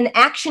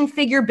action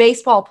figure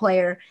baseball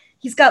player.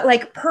 He's got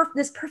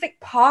this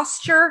perfect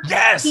posture.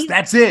 Yes,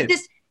 that's it.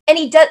 And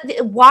he does,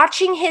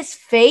 watching his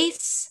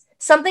face,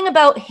 something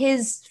about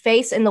his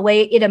face and the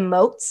way it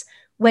emotes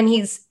when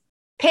he's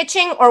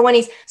pitching or when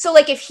he's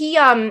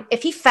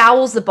if he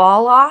fouls the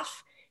ball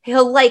off,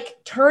 he'll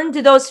turn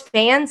to those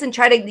fans and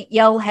try to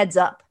yell heads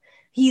up.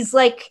 He's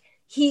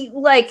you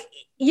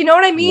know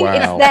what I mean? Wow.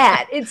 It's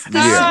that.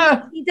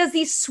 It's he does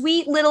these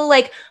sweet little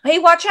hey,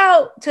 watch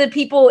out to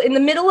people in the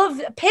middle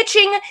of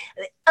pitching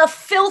a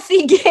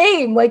filthy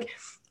game.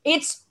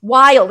 It's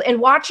wild. And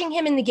watching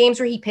him in the games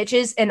where he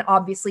pitches and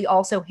obviously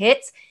also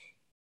hits,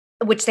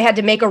 which they had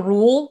to make a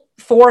rule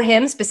for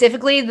him,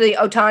 specifically the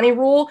Ohtani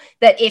rule,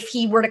 that if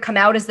he were to come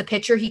out as the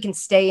pitcher, he can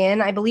stay in,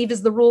 I believe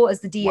is the rule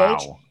as the DH.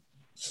 Wow.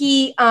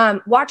 He,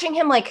 watching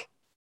him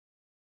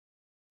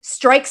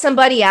strike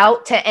somebody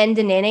out to end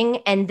an inning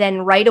and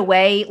then right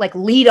away,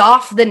 lead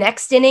off the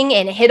next inning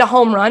and hit a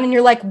home run. And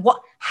you're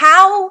what?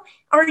 How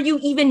are you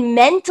even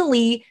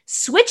mentally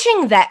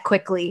switching that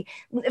quickly?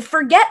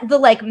 Forget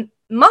the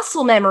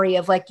muscle memory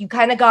of you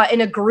kind of got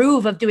in a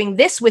groove of doing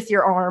this with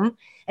your arm.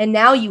 And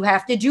now you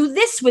have to do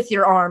this with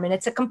your arm. And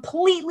it's a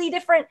completely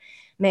different,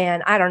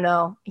 man. I don't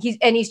know.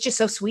 He's just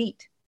so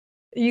sweet.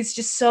 He's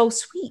just so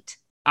sweet.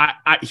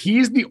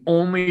 He's the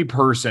only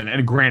person,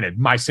 and granted,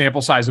 my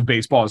sample size of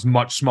baseball is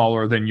much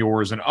smaller than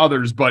yours and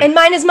others, and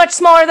mine is much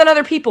smaller than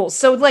other people's.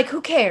 So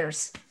who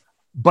cares?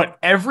 But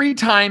every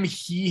time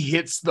he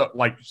hits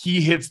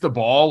the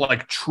ball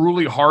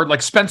truly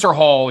hard, Spencer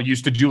Hall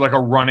used to do a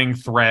running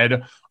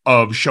thread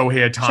of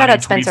Shohei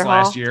Ohtani tweets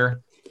last year.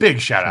 Big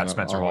shout out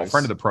Spencer Hall,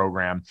 friend of the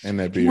program.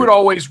 And he would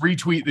always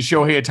retweet the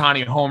Shohei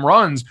Ohtani home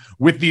runs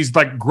with these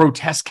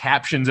grotesque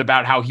captions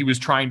about how he was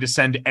trying to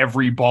send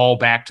every ball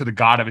back to the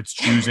god of its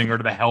choosing or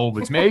to the hell of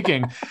its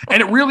making. And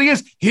it really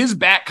is. His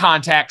bat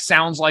contact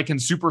sounds like in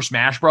Super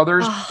Smash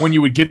Brothers when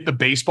you would get the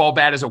baseball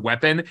bat as a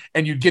weapon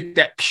and you'd get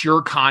that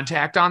pure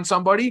contact on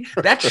somebody.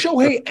 That's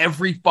Shohei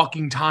every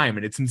fucking time,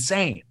 and it's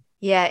insane.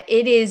 Yeah,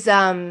 it is.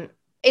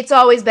 It's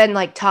always been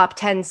top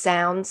 10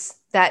 sounds,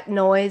 that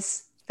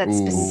noise. That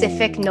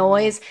specific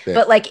noise,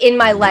 but in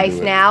my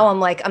life now,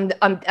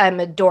 I'm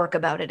a dork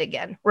about it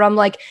again. Where I'm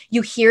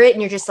you hear it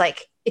and you're just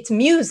it's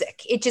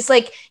music. It just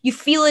you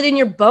feel it in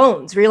your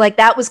bones. Where you're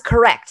that was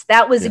correct.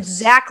 That was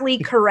exactly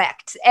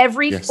correct.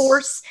 Every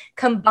force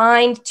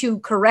combined to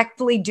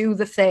correctly do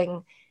the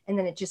thing, and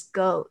then it just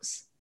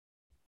goes.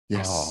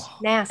 Yes,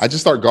 nasty. I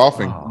just start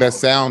golfing. That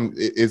sound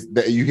is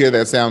that you hear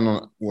that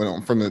sound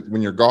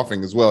when you're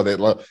golfing as well. That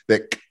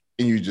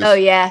and you just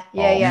you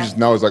just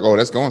know it's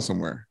that's going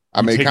somewhere.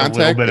 I made contact. A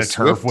little bit of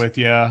turf with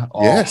you.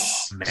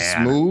 Yes,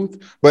 man.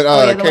 Smooth.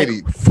 But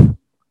Katie, from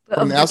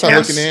the outside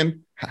looking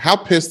in, How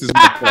pissed is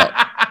Mike Trout?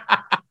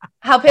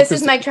 How pissed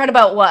is Mike Trout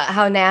about what?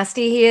 How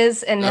nasty he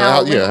is, and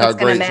how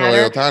great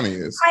Shohei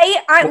Ohtani is.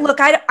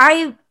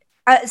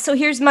 So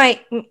here's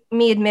me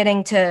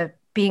admitting to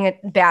being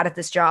bad at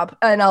this job,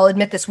 and I'll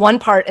admit this one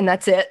part, and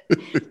that's it.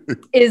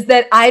 Is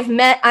that I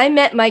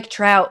met Mike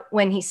Trout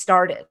when he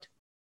started.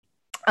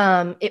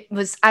 It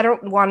was I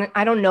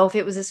don't know if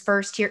it was his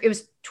first year. It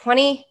was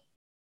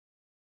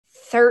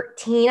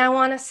 2013, I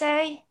want to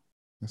say,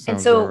 and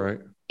so right.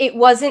 It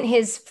wasn't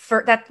his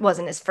first. That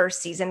wasn't his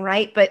first season,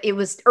 right? But it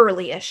was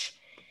early-ish,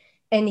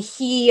 and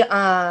he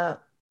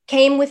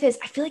came with his.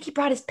 I feel like he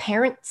brought his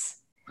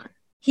parents.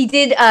 He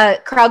did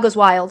Crowd Goes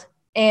Wild,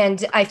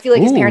 and I feel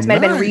like his parents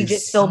might have been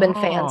Regis Philbin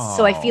fans,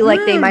 so I feel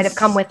like they might have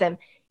come with him.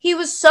 He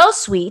was so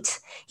sweet.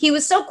 He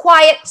was so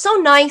quiet, so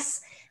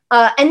nice,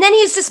 and then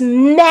he's this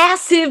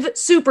massive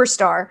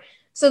superstar.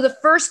 So the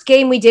first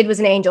game we did was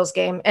an Angels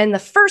game. And the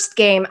first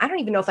game, I don't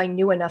even know if I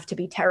knew enough to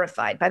be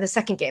terrified. By the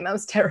second game, I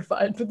was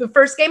terrified. But the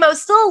first game, I was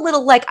still a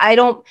little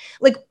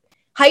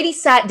Heidi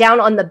sat down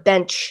on the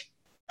bench.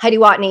 Heidi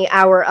Watney,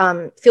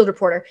 our field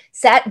reporter,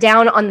 sat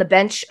down on the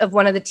bench of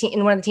one of the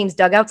team's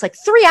dugouts like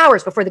 3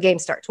 hours before the game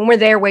starts when we're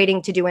there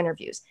waiting to do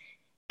interviews.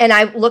 And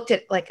I looked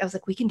at I was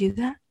like, we can do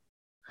that?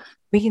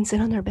 We can sit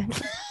on their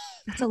bench?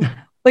 That's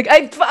allowed.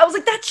 I was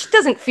like, that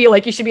doesn't feel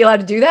like you should be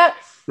allowed to do that.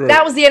 Right.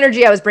 That was the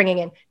energy I was bringing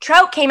in.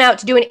 Trout came out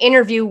to do an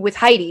interview with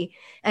Heidi,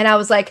 and I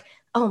was like,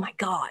 oh my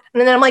God.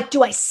 And then I'm like,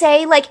 do I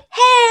say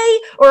hey,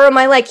 or am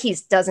I like,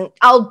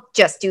 I'll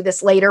just do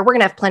this later. We're going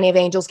to have plenty of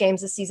Angels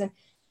games this season.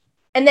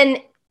 And then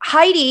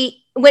Heidi,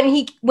 when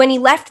he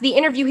left the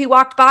interview, he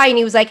walked by and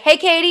he was like, hey,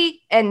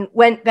 Katie, and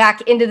went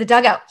back into the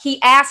dugout. He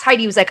asked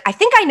Heidi, he was like, I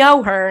think I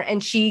know her.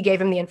 And she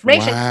gave him the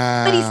information.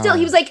 Wow. But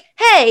he was like,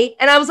 hey.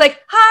 And I was like,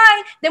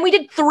 hi. Then we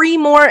did 3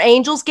 more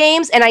Angels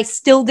games, and I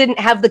still didn't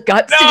have the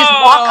guts to just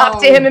walk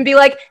up to him and be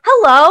like,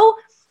 hello.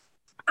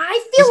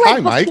 I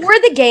feel before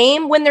the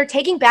game, when they're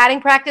taking batting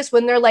practice,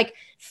 when they're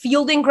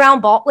fielding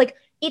ground ball,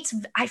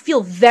 I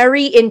feel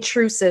very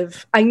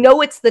intrusive. I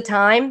know it's the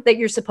time that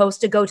you're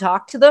supposed to go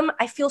talk to them.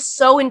 I feel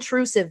so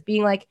intrusive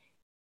being like,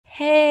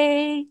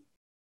 hey,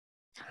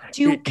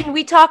 can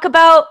we talk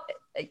about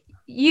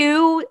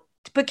you?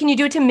 But can you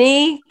do it to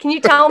me? Can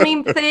you tell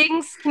me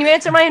things? Can you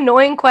answer my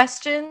annoying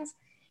questions?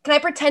 Can I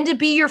pretend to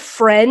be your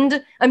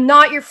friend? I'm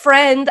not your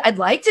friend. I'd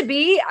like to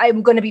be.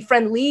 I'm going to be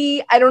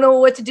friendly. I don't know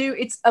what to do.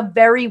 It's a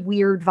very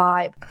weird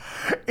vibe.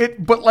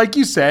 But like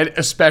you said,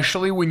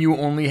 especially when you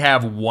only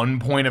have one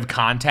point of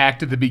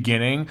contact at the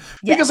beginning,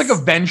 because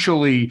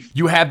eventually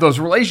you have those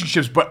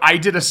relationships. But I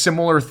did a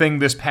similar thing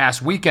this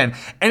past weekend,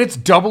 and it's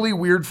doubly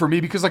weird for me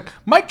because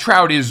Mike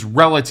Trout is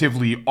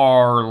relatively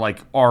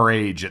our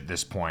age at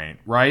this point,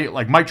 right?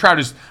 Mike Trout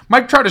is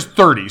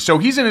 30, so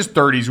he's in his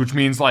 30s, which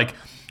means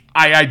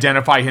I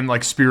identify him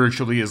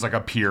spiritually as a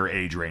peer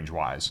age range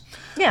wise.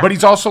 Yeah. But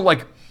he's also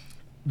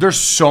there's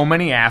so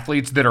many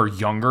athletes that are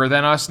younger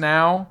than us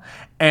now,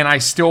 and I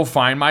still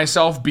find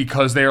myself,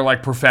 because they are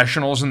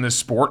professionals in this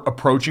sport,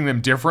 approaching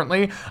them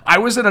differently. I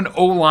was at an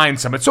O-line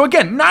summit. So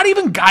again, not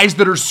even guys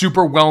that are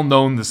super well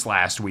known this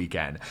last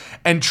weekend.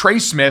 And Trey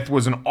Smith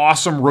was an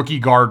awesome rookie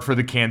guard for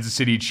the Kansas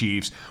City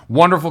Chiefs.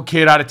 Wonderful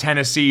kid out of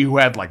Tennessee who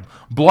had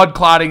blood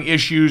clotting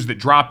issues that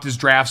dropped his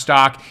draft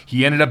stock.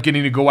 He ended up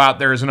getting to go out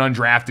there as an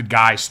undrafted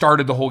guy,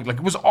 started the whole,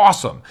 it was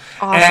awesome.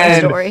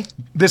 Awesome story.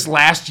 This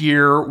last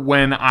year,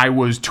 when I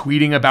was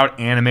tweeting about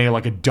anime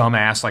like a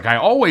dumbass, like I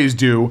always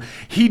do,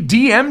 he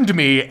DM'd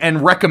me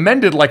and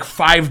recommended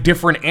 5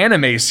 different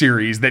anime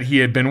series that he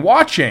had been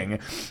watching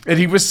that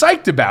he was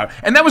psyched about.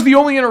 And that was the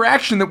only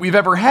interaction that we've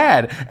ever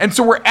had. And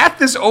so we're at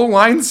this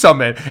O-line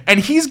summit, and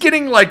he's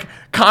getting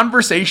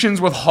conversations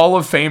with Hall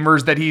of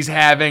Famers that he's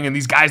having and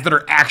these guys that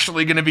are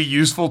actually going to be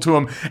useful to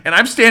him. And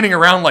I'm standing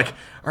around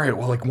all right,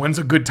 well, when's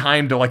a good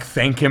time to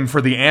thank him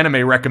for the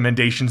anime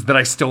recommendations that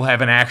I still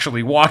haven't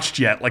actually watched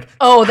yet? That's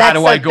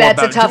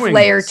a tough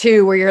layer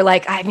too, where you're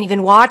I haven't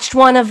even watched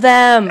one of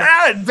them.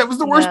 That was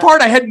the worst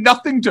part. I had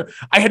nothing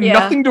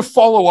to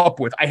follow up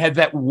with. I had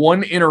that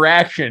one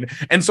interaction,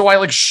 and so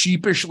I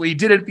sheepishly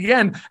did it at the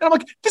end. And I'm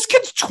like, this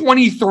kid's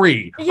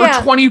 23 or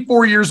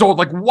 24 years old.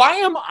 Why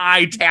am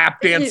I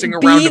tap dancing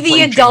around? Be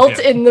the adult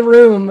in the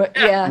room.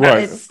 Yeah,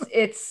 right.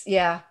 It's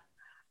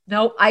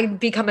No, I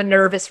become a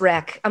nervous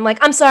wreck. I'm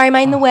I'm sorry, am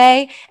I in the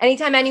way?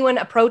 Anytime anyone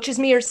approaches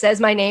me or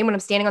says my name when I'm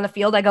standing on the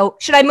field, I go,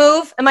 should I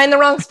move? Am I in the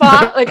wrong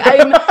spot?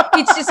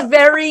 It's just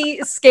very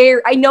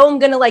scary. I know I'm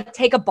going to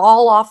take a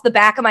ball off the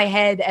back of my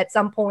head at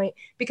some point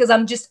because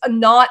I'm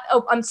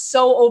I'm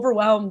so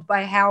overwhelmed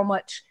by how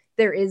much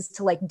there is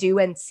to do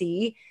and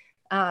see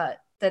that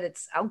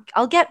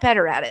I'll get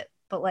better at it.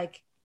 But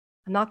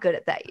I'm not good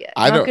at that yet.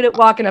 I'm not good at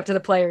walking up to the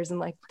players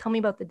and tell me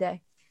about the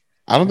day.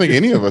 I don't think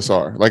any of us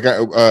are.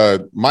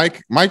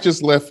 Mike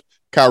just left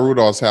Kyle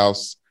Rudolph's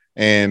house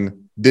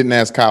and didn't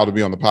ask Kyle to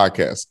be on the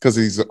podcast because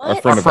he's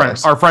a friend of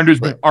ours. Our friend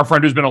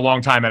who's been a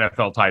long time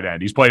NFL tight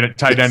end. He's played at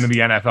tight end in the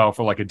NFL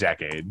for a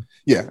decade.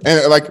 Yeah,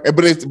 and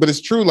but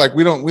it's true.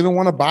 We don't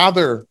want to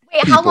bother.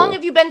 Wait, how long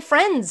have you been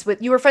friends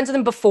with? You were friends with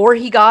him before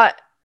he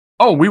got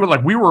Oh, we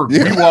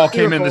all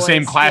came in the boys.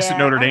 same class at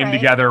Notre Dame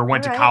together,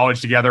 went to right.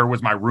 college together,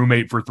 was my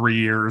roommate for 3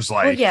 years.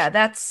 Like, well,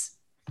 yeah,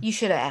 you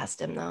should have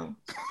asked him though.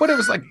 But it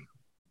was like,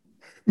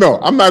 No,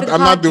 I'm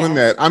not doing podcast.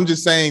 that. I'm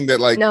just saying that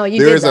like No, you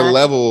there did is a that.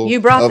 level. You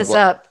brought of, this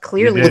up.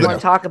 Clearly, You you did. want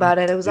to talk about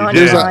it. It was You on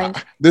did. your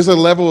mind. There's a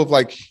level of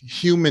like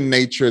human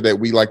nature that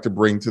we like to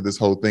bring to this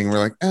whole thing. We're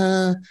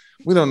like,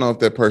 we don't know if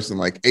that person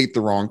like ate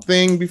the wrong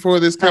thing before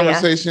this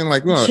conversation.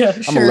 Like,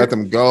 I'm gonna let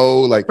them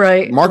go. Like,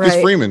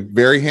 Marcus Freeman,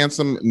 very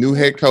handsome new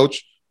head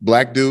coach,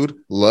 black dude,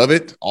 love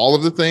it. All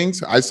of the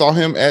things. I saw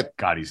him at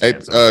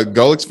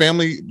Golick's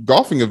family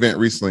golfing event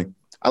recently.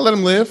 I let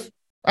him live.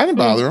 I didn't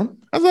bother him.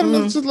 I let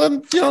him just let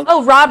him.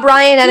 Oh, Rob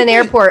Ryan at an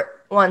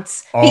airport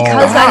once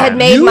because I had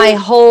made my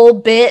whole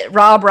bit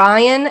Rob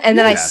Ryan, and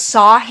then I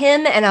saw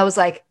him and I was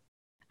like,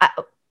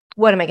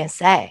 what am I gonna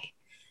say?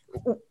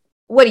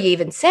 What do you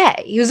even say?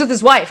 He was with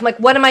his wife. I'm like,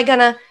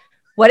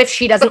 what if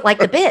she doesn't like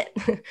the bit?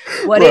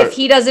 What if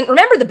he doesn't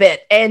remember the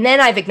bit? And then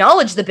I've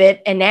acknowledged the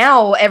bit, and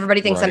now everybody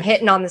thinks I'm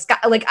hitting on this guy.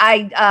 Like,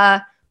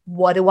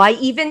 what do I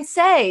even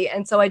say?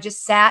 And so I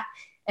just sat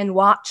and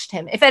watched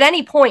him. If at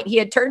any point he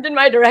had turned in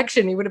my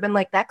direction, he would have been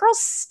like, that girl's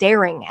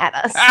staring at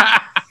us.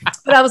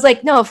 But I was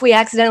like, no, if we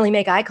accidentally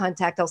make eye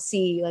contact, I'll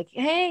see, like,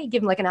 hey,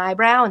 give him like an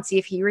eyebrow and see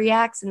if he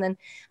reacts. And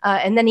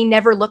then he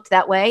never looked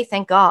that way,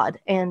 thank God.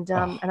 And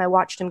I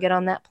watched him get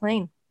on that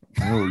plane.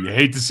 Oh, you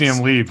hate to see him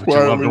leave, but you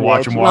love to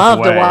watch him walk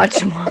away. Love to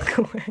watch him walk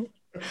away.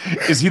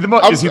 Is he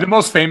the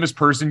most famous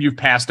person you've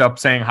passed up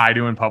saying hi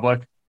to in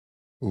public?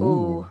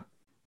 Ooh.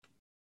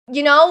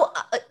 You know,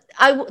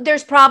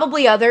 there's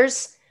probably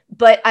others,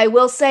 but I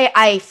will say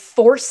I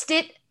forced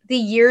it the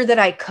year that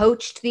I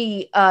coached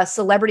the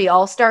Celebrity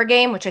All-Star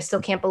game, which I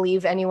still can't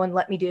believe anyone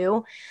let me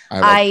do.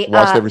 I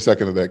watched every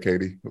second of that,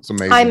 Katie. It's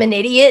amazing. I'm an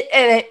idiot,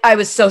 and I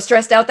was so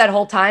stressed out that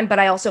whole time, but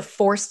I also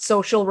forced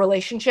social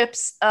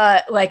relationships.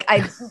 Like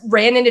I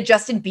ran into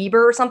Justin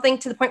Bieber or something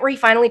to the point where he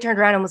finally turned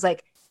around and was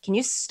like, can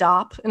you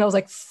stop? And I was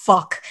like,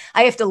 fuck,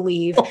 I have to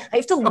leave. I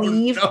have to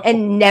leave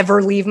and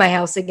never leave my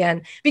house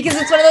again. Because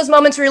it's one of those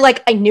moments where you're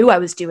like, I knew I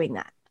was doing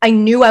that.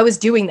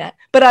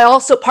 But I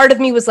also, part of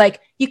me was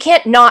like, you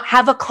can't not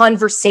have a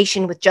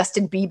conversation with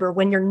Justin Bieber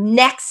when you're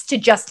next to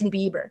Justin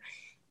Bieber.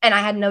 And I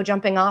had no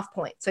jumping off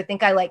point. So I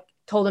think I like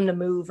told him to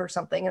move or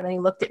something. And then he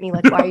looked at me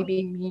like, why are you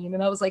being mean?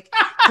 And I was like,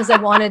 because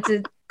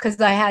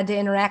I had to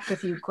interact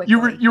with you quickly.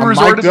 You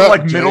resorted to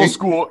like middle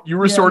school. You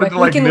resorted to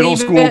like middle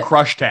school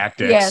crush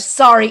tactics. Yeah,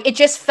 sorry. It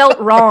just felt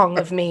wrong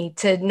of me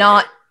to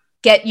not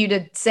get you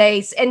to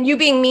say, and you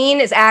being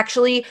mean is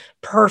actually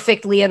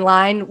perfectly in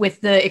line with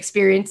the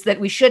experience that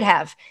we should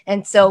have.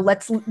 And so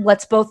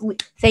let's both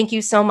thank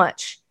you so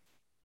much.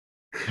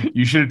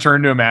 You should have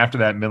turned to him after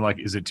that and been like,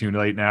 is it too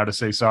late now to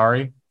say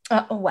sorry?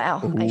 Oh, wow.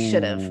 Ooh. I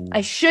should have.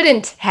 I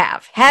shouldn't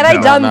have. Had I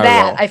done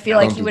that, I feel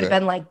like he would have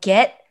been like,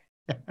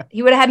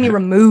 he would have had me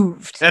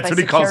removed. That's what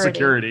he calls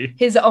security.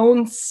 His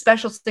own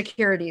special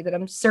security that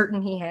I'm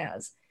certain he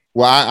has.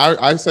 Well,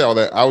 I say all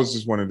that. I was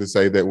just wanted to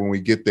say that when we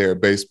get there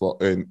at baseball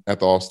and at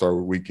the All-Star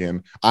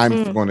weekend,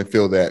 I'm going to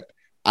feel that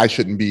I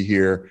shouldn't be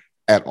here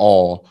at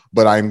all,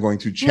 but I'm going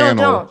to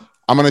channel.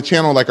 I'm going to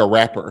channel like a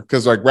rapper,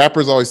 because like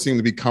rappers always seem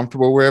to be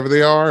comfortable wherever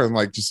they are and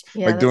like just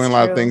like doing a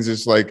lot of things.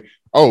 It's like,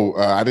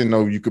 I didn't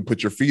know you could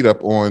put your feet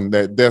up on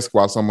that desk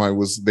while somebody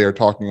was there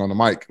talking on the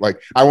mic.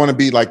 Like I want to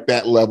be like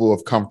that level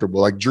of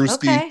comfortable, like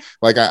Drewski.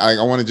 Like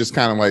I want to just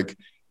kind of like,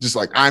 just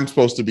like, I'm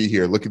supposed to be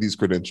here. Look at these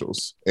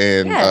credentials.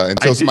 And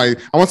until I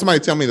want somebody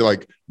to tell me to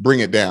like bring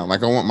it down.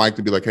 Like I want Mike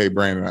to be like, hey,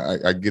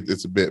 Brandon, I get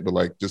this a bit, but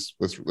like, just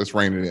let's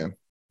rein it in.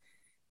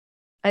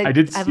 I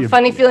have a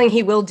funny feeling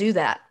he will do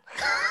that.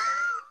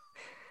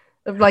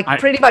 Like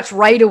pretty much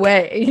right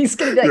away. He's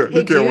going to be like,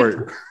 hey,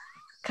 dude,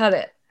 cut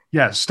it.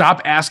 Yeah.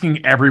 Stop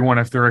asking everyone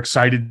if they're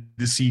excited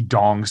to see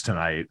dongs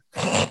tonight.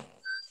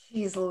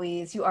 Jeez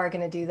Louise, you are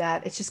going to do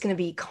that. It's just going to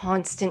be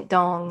constant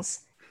dongs.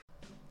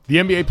 The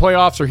NBA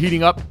playoffs are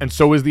heating up, and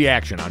so is the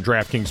action on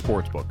DraftKings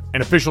Sportsbook,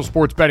 an official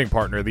sports betting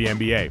partner of the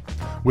NBA.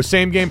 With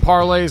same-game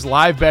parlays,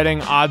 live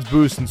betting, odds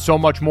boosts, and so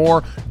much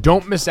more,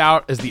 don't miss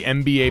out as the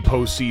NBA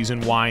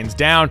postseason winds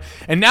down.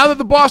 And now that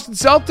the Boston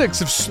Celtics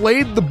have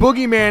slayed the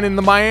boogeyman in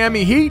the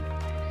Miami Heat,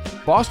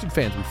 Boston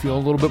fans, we feel a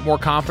little bit more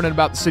confident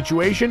about the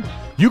situation.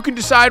 You can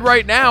decide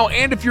right now,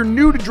 and if you're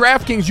new to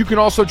DraftKings, you can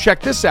also check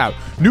this out.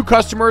 New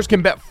customers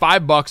can bet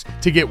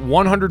 $5 to get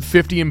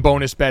 $150 in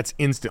bonus bets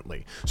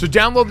instantly. So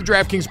download the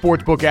DraftKings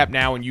Sportsbook app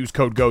now and use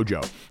code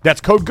GOJO.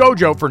 That's code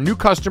GOJO for new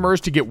customers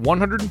to get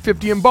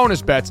 $150 in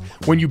bonus bets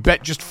when you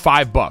bet just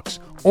 $5.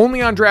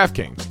 Only on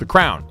DraftKings. The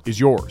crown is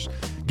yours.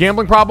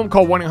 Gambling problem?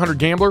 Call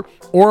 1-800-GAMBLER.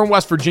 Or in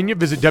West Virginia,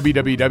 visit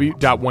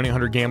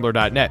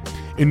www.1800gambler.net.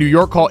 In New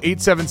York, call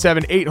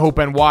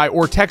 877-8-HOPE-NY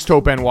or text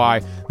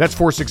HOPE-NY. That's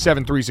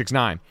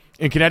 467-369.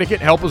 In Connecticut,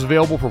 help is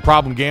available for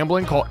problem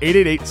gambling. Call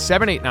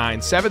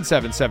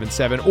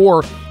 888-789-7777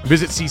 or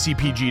visit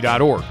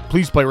ccpg.org.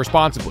 Please play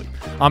responsibly.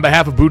 On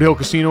behalf of Boot Hill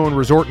Casino and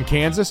Resort in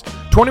Kansas,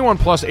 21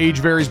 plus, age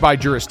varies by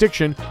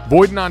jurisdiction,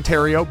 void in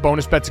Ontario,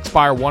 bonus bets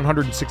expire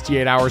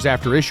 168 hours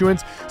after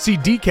issuance. See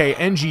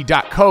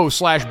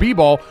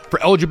dkng.co/bball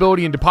for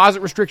eligibility and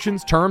deposit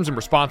restrictions, terms, and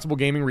responsible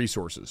gaming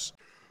resources.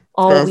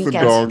 All That's the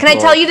weekends. dog Can I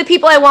talk. tell you the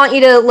people I want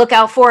you to look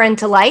out for and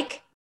to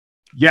like?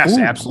 Yes,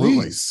 Ooh,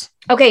 absolutely. please.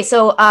 Okay,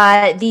 so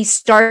the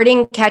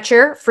starting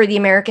catcher for the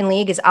American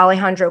League is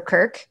Alejandro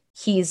Kirk.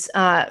 He's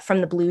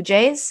from the Blue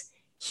Jays.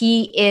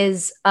 He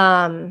is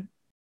awesome.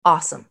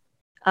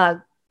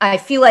 I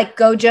feel like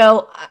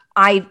Gojo,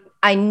 I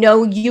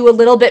know you a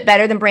little bit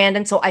better than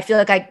Brandon, so I feel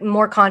like I'm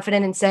more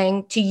confident in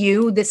saying to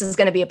you, this is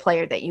going to be a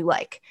player that you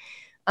like.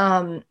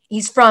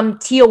 He's from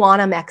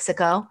Tijuana,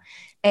 Mexico,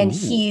 and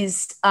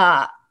he's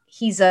a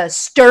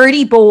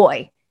sturdy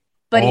boy,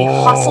 but he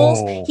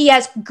hustles. He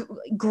has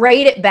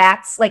great at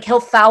bats. Like he'll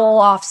foul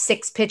off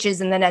 6 pitches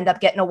and then end up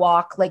getting a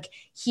walk. Like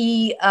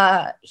he's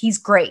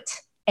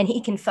great. And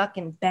he can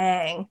fucking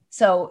bang.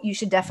 So you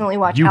should definitely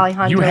watch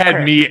Alejandro. You had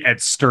Kirk. me at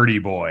sturdy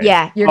boy.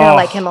 Yeah, you're gonna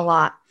like him a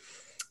lot.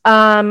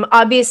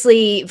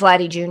 Obviously,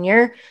 Vladdy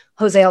Jr.,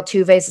 Jose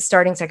Altuve is the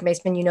starting second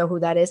baseman. You know who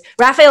that is.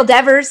 Rafael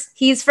Devers,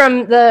 he's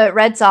from the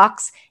Red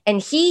Sox,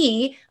 and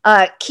he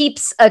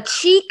keeps a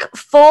cheek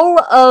full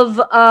of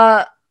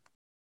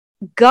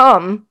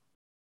gum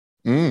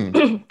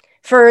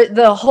for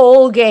the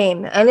whole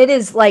game. And it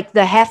is like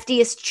the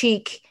heftiest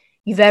cheek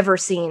you've ever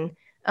seen.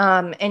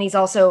 And he's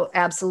also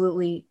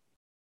absolutely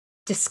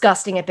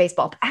disgusting at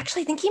baseball.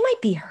 Actually, I think he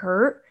might be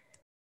hurt.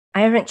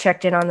 I haven't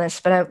checked in on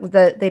this, but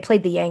they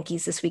played the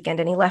Yankees this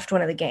weekend and he left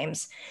one of the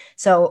games.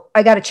 So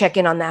I got to check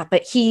in on that,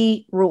 but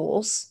he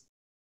rules.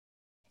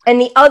 And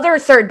the other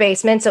third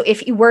baseman, so if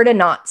he were to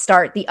not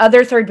start, the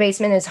other third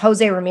baseman is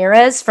Jose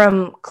Ramirez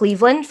from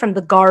Cleveland, from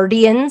the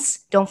Guardians.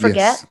 Don't forget.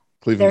 Yes,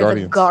 Cleveland They're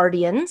Guardians. the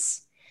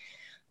Guardians.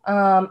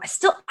 I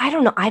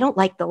don't know. I don't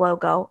like the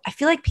logo. I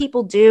feel like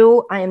people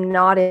do. I am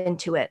not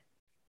into it.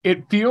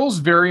 It feels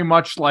very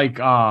much like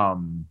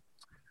one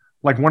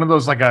of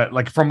those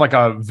like from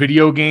a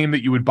video game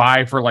that you would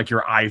buy for like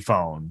your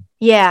iPhone.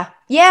 Yeah,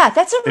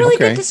 that's a really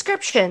Okay. good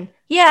description.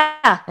 Yeah,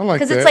 I like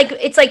because that.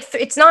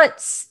 it's not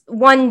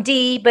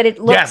 1D, but it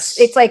looks Yes.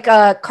 it's like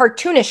a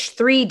cartoonish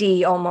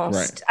 3D almost.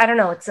 Right. I don't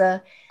know. It's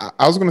a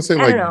I was gonna say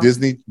I don't know.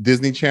 like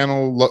Disney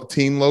Channel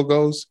team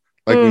logos,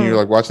 like when you're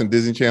like watching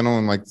Disney Channel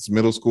and like this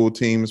middle school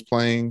team is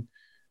playing,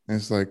 and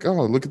it's like,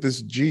 oh, look at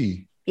this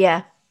G,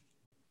 yeah.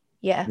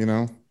 you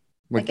know,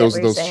 like get what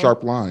you're those saying.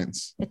 sharp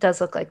lines. It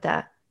does look like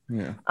that.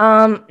 Yeah,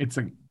 It's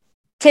a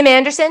Tim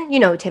Anderson, you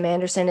know who Tim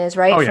Anderson is,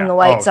 right? From the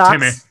White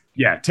Sox.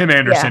 Tim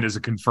Anderson Yeah. is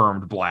a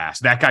confirmed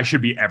blast. That guy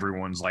should be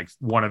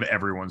one of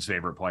everyone's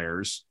favorite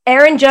players.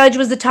 Aaron Judge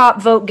was the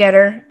top vote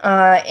getter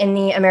in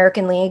the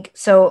American League,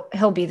 so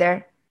he'll be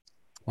there.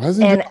 why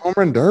isn't it home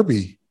run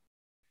derby?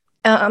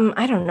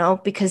 I don't know,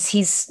 because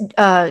he's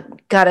got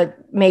to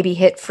maybe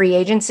hit free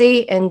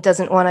agency and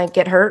doesn't want to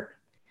get hurt.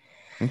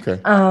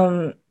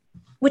 Okay,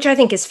 Which I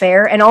think is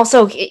fair. And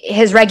also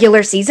his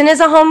regular season is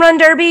a home run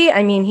derby.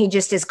 I mean, he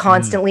just is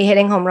constantly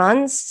hitting home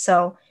runs.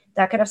 So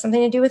that could have something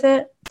to do with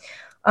it.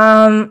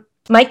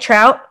 Mike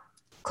Trout,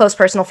 close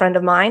personal friend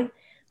of mine.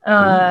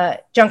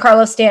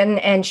 Giancarlo Stanton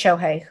and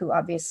Shohei, who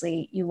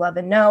obviously you love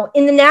and know.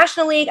 In the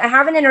National League, I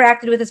haven't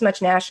interacted with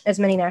as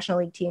many National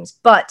League teams,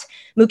 but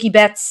Mookie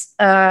Betts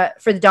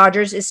for the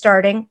Dodgers is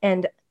starting.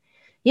 And,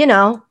 you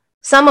know,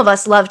 some of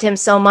us loved him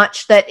so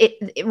much that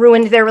it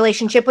ruined their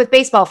relationship with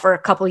baseball for a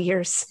couple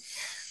years.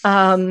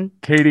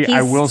 Katie,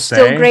 I will say,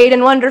 still great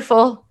and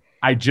wonderful.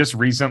 I just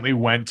recently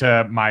went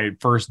to my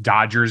first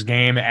Dodgers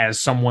game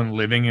as someone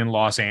living in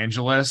Los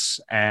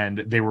Angeles,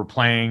 and they were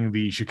playing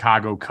the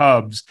Chicago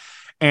Cubs.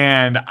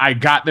 And I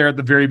got there at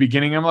the very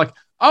beginning. I'm like,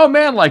 oh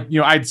man, like, you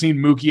know, I'd seen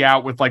Mookie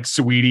out with like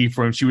Sweetie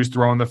from she was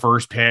throwing the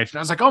first pitch. And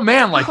I was like, oh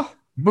man, like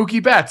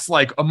Mookie Betts,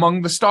 like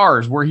among the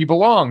stars where he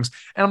belongs.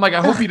 And I'm like,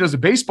 I hope he does a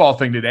baseball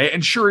thing today.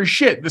 And sure as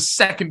shit, the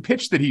second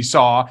pitch that he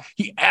saw,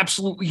 he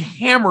absolutely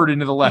hammered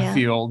into the left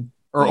field.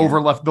 Or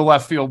over the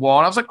left field wall.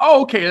 And I was like,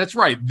 oh, okay, that's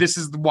right. This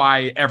is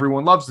why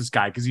everyone loves this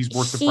guy, because he's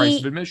worth the price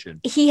of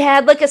admission. He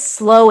had like a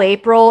slow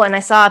April, and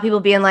I saw people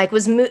being like,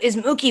 is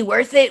Mookie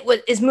worth it?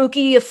 Is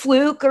Mookie a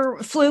fluke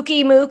or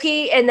fluky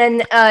Mookie? And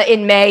then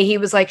in May, he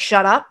was like,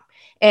 shut up,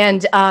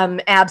 and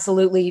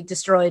absolutely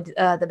destroyed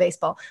the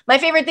baseball. My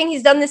favorite thing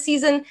he's done this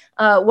season,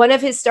 one of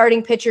his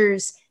starting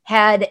pitchers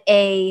had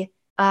a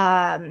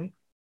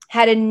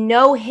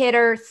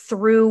no-hitter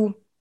through,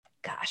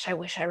 gosh, I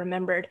wish I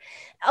remembered,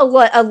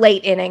 a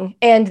late inning,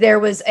 and there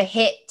was a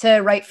hit to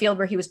right field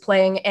where he was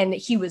playing, and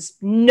he was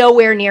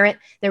nowhere near it.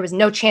 There was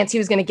no chance he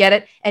was going to get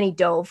it, and he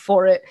dove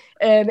for it,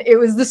 and it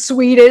was the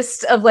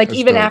sweetest of like. That's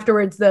even dope.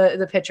 Afterwards,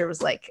 the pitcher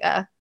was like,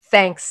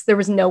 "Thanks." There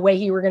was no way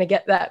he were going to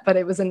get that, but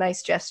it was a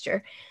nice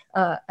gesture.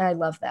 I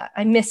love that.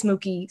 I miss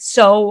Mookie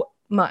so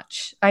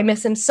much. I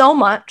miss him so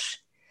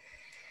much.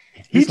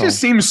 He just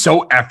seems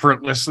so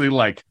effortlessly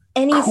like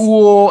and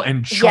cool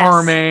and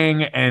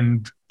charming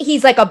and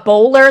He's like a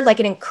bowler, like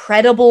an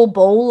incredible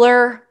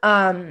bowler.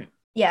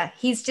 Yeah,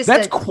 he's just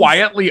that's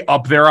quietly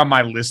up there on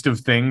my list of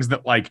things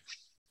that like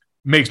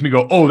makes me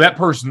go, oh, that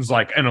person's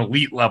like an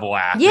elite level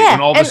athlete. Yeah,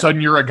 and all of a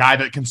sudden you're a guy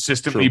that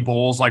consistently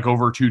bowls like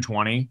over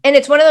 220. And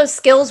it's one of those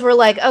skills where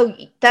like, oh,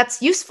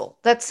 that's useful.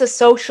 That's a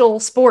social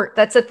sport.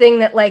 That's a thing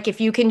that like,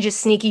 if you can just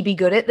sneaky be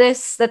good at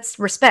this, that's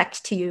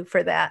respect to you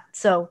for that.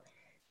 So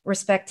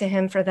respect to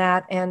him for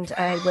that. And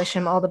I wish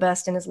him all the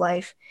best in his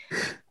life.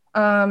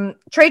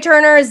 Trey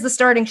Turner is the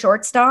starting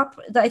shortstop.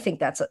 I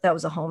think that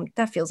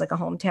feels like a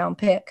hometown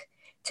pick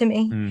to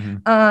me.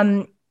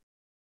 Mm-hmm.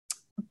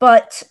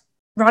 But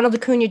Ronald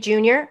Acuna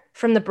Jr.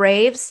 from the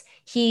Braves,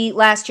 he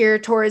last year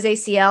tore his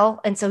ACL,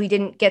 and so he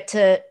didn't get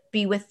to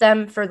be with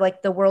them for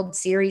like the World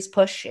Series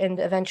push and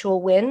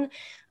eventual win.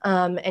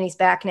 And he's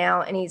back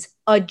now, and he's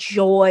a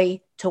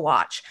joy to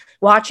watch.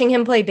 Watching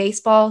him play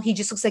baseball, he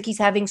just looks like he's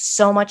having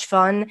so much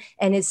fun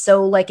and is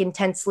so like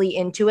intensely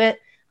into it.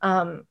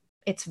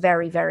 It's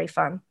very, very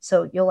fun.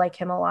 So you'll like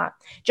him a lot.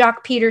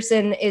 Jock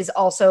Peterson is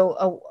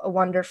also a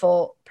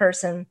wonderful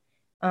person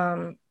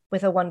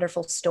with a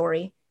wonderful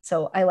story.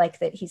 So I like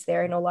that he's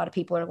there. I know a lot of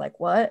people are like,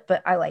 what?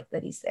 But I like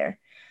that he's there.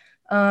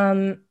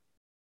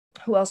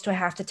 Who else do I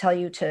have to tell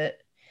you to?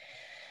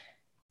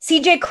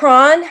 CJ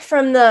Cron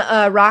from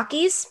the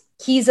Rockies.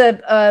 He's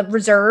a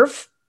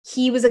reserve.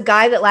 He was a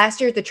guy that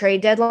last year at the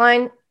trade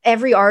deadline,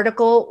 every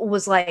article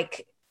was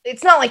like,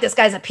 it's not like this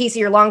guy's a piece of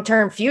your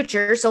long-term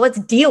future, so let's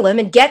deal him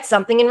and get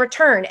something in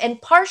return.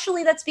 And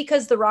partially that's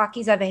because the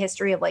Rockies have a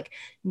history of like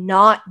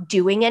not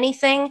doing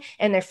anything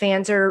and their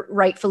fans are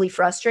rightfully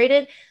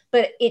frustrated.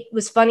 But it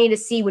was funny to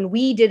see when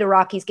we did a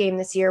Rockies game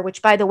this year,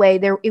 which by the way,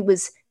 there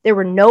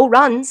were no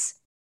runs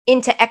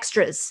into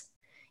extras.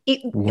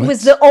 It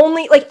was the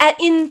only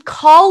in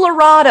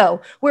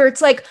Colorado where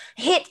it's like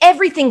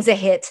everything's a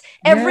hit.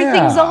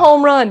 Everything's a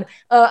home run.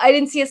 I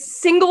didn't see a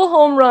single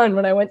home run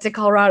when I went to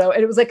Colorado,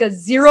 and it was like a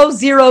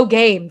 0-0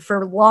 game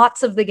for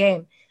lots of the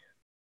game.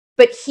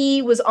 But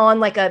he was on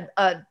like I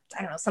don't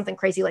know, something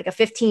crazy, like a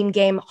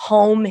 15-game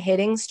home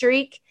hitting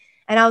streak.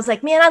 And I was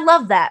like, man, I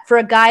love that for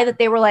a guy that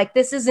they were like,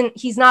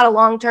 he's not a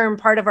long-term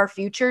part of our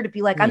future, to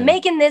be like, I'm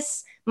making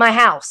this my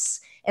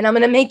house and I'm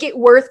going to make it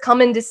worth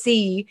coming to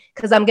see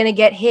because I'm going to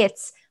get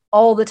hits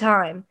all the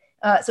time.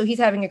 So he's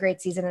having a great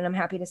season and I'm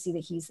happy to see that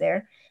he's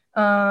there.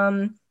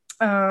 Who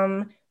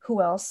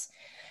else?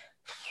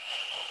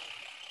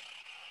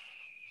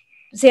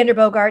 Xander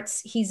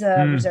Bogaerts, he's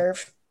a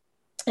reserve.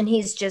 And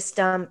he's just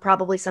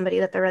probably somebody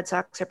that the Red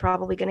Sox are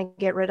probably going to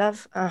get rid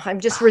of.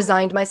 I'm just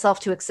resigned myself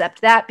to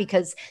accept that,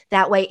 because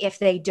that way, if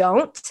they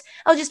don't,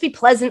 I'll just be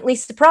pleasantly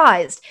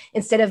surprised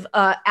instead of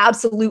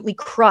absolutely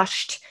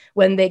crushed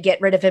when they get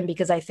rid of him,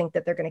 because I think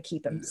that they're going to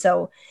keep him.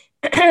 So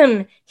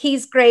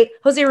he's great.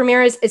 Jose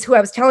Ramirez is who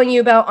I was telling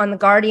you about on the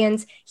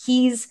Guardians.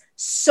 He's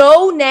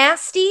so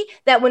nasty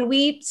that when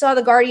we saw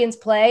the Guardians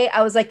play,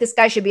 I was like, this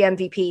guy should be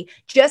MVP,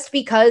 just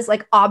because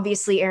like,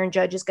 obviously Aaron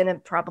Judge is going to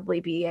probably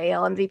be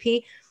AL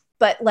MVP,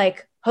 but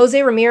like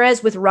Jose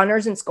Ramirez with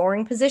runners in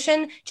scoring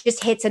position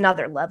just hits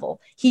another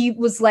level. He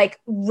was like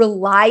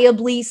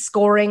reliably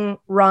scoring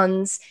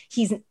runs.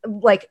 He's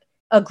like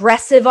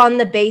aggressive on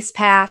the base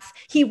path.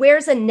 He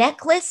wears a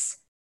necklace,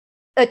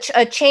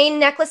 a chain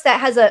necklace that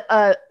has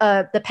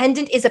the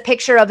pendant is a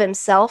picture of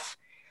himself.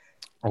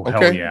 Oh,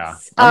 hell yeah.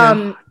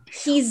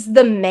 He's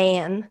the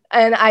man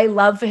and I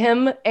love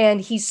him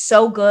and he's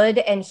so good.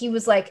 And he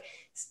was like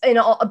in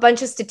a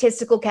bunch of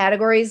statistical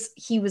categories,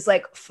 he was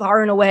like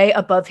far and away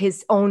above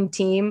his own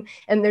team.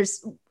 And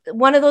there's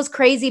one of those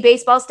crazy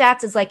baseball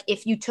stats is like,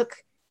 if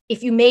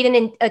you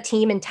made a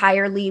team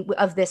entirely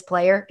of this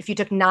player, if you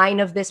took 9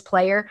 of this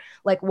player,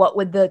 like what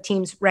would the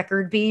team's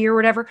record be or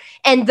whatever?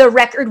 And the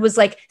record was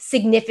like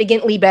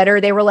significantly better.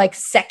 They were like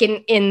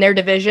second in their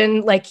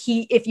division. Like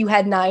if you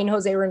had 9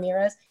 Jose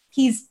Ramirez,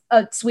 he's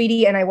a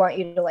sweetie, and I want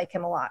you to like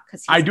him a lot.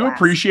 Because I do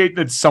appreciate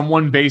that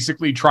someone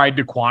basically tried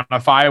to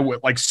quantify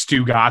what like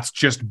Stu Gatz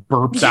just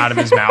burps out of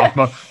his mouth.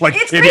 Like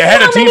it's if you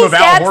had a team of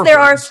Al Horfords, there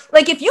are,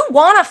 like if you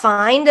want to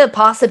find a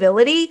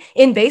possibility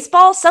in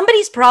baseball,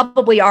 somebody's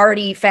probably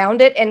already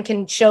found it and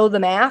can show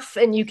the math,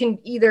 and you can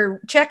either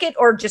check it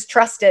or just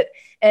trust it.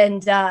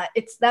 And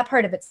it's that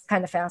part of it's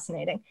kind of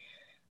fascinating.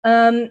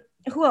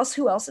 Who else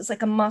is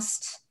like a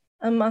must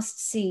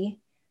see?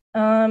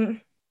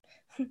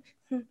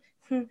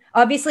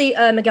 Obviously,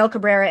 Miguel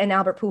Cabrera and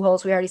Albert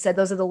Pujols, we already said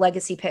those are the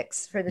legacy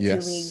picks for the two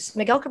leagues.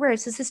 Miguel Cabrera,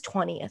 this is his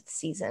 20th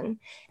season.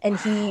 And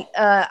he,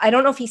 I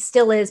don't know if he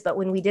still is, but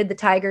when we did the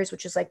Tigers,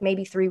 which is like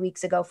maybe 4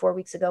 weeks ago,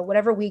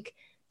 whatever week,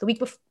 the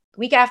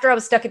week after I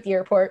was stuck at the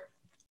airport,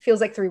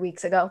 feels like 3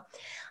 weeks ago.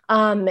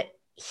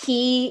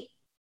 He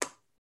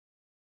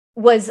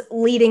was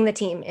leading the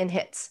team in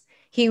hits.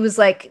 He was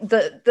like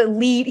the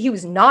lead. He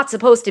was not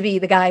supposed to be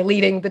the guy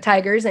leading the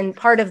Tigers. And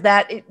part of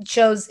that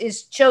shows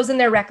in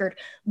their record,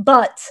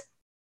 but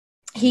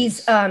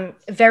he's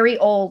very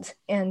old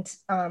and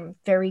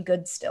very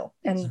good still.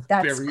 And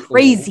that's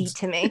crazy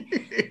to me.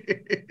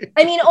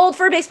 I mean, old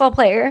for a baseball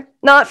player,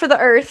 not for the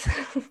earth.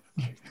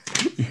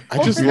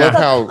 I just love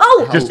how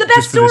the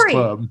best story.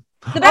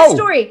 The best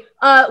story.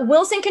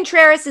 Wilson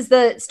Contreras is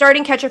the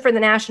starting catcher for the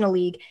National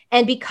League.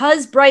 And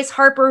because Bryce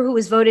Harper, who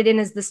was voted in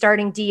as the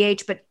starting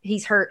DH, but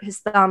he's hurt, his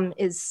thumb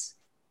is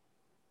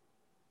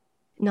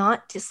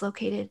not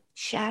dislocated,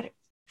 shattered,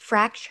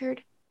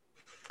 fractured.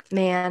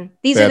 Man,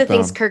 these are the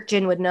things Kirk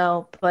Jin would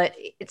know, but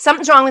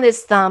something's wrong with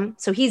his thumb,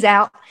 so he's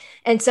out.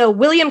 And so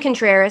William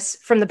Contreras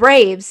from the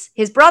Braves,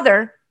 his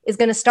brother, is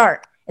going to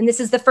start. And this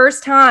is the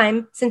first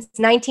time since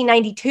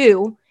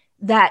 1992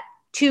 that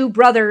two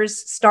brothers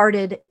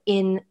started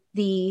in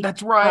the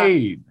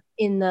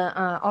in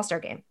the All-Star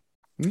game.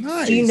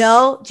 Nice. Do you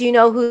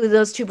know who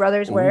those two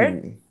brothers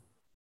were?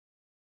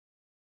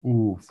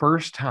 Ooh,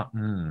 first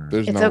time.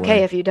 It's no okay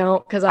way if you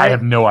don't, because I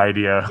have no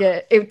idea.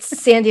 Yeah, it's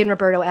Sandy and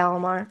Roberto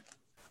Alomar.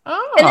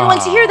 Oh. And then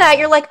once you hear that,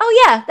 you're like,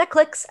 oh yeah, that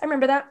clicks. I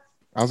remember that.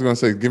 I was going to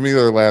say, give me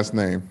their last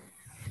name.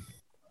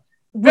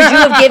 Would you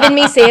have given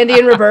me Sandy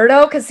and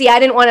Roberto? Because see, I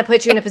didn't want to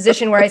put you in a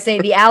position where I say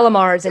the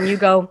Alomars and you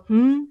go,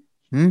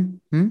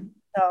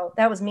 So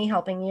that was me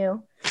helping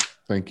you.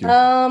 Thank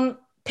you.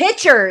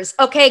 Pitchers.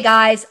 Okay,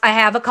 guys, I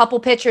have a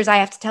couple pitchers I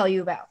have to tell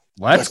you about.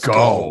 Let's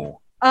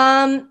go.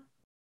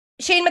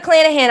 Shane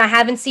McClanahan, I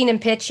haven't seen him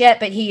pitch yet,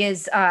 but he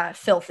is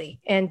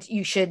filthy. And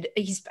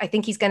I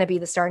think he's going to be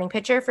the starting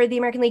pitcher for the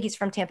American League. He's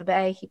from Tampa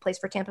Bay. He plays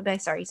for Tampa Bay.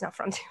 Sorry, he's not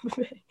from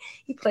Tampa Bay.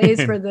 He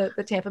plays for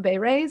the Tampa Bay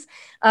Rays.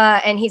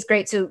 And he's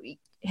great. So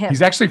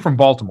he's actually from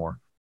Baltimore.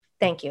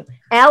 Thank you.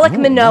 Alek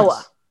Manoah.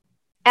 Nice.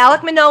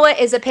 Alek Manoah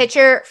is a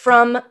pitcher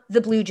from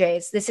the Blue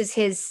Jays. This is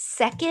his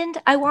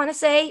second, I want to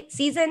say,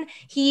 season.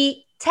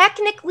 He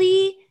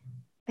technically...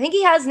 I think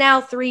he has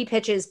now 3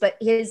 pitches, but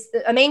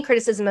a main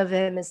criticism of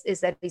him is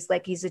that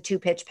he's a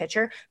 2-pitch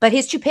pitcher. But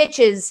his 2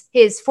 pitches,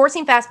 his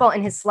four-seam fastball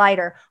and his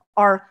slider,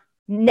 are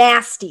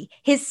nasty.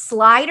 His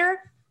slider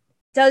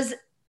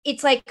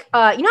it's like,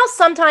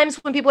 sometimes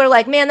when people are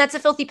like, man, that's a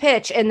filthy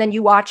pitch. And then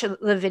you watch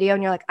the video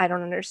and you're like, I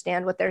don't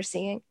understand what they're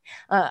seeing.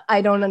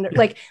 I don't I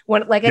said,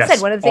 one of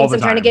the things I'm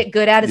trying to get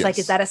good at is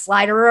is that a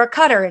slider or a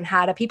cutter? And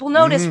how do people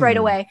notice right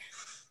away?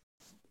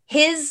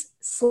 His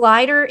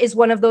slider is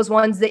one of those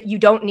ones that you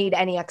don't need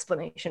any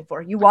explanation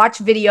for. You watch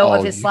video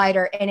of his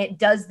slider and it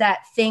does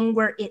that thing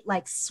where it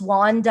like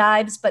swan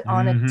dives, but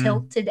on a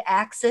tilted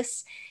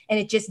axis, and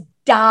it just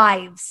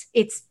dives.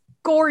 It's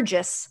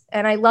gorgeous.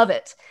 And I love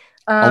it.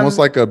 Almost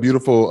like a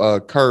beautiful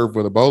curve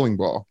with a bowling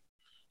ball.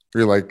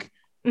 You're like,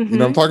 you know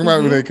what I'm talking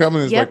about? When they come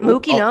in, it's like,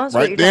 Mookie knows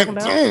what you're talking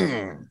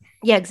about.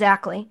 Yeah,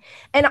 exactly.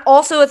 And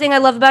also a thing I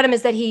love about him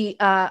is that he,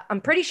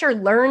 I'm pretty sure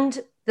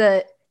learned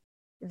the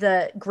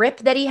grip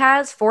that he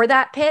has for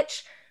that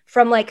pitch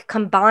from like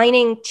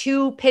combining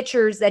 2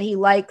 pitchers that he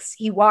likes.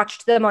 He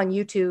watched them on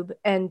YouTube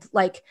and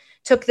like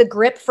took the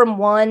grip from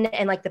one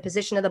and like the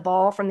position of the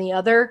ball from the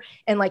other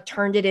and like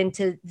turned it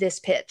into this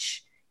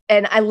pitch.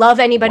 And I love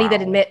anybody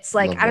that admits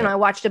like, I don't know, I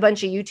watched a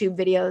bunch of YouTube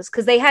videos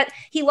because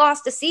he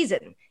lost a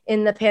season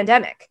in the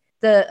pandemic,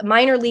 the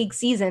minor league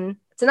season.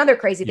 It's another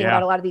crazy thing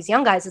about a lot of these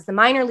young guys is the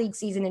minor league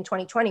season in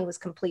 2020 was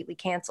completely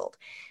canceled.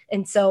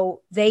 And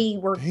so they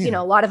were,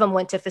 a lot of them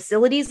went to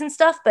facilities and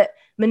stuff, but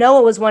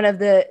Manoah was one of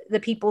the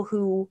people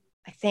who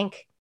I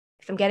think,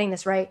 if I'm getting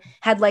this right,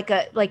 had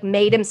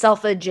made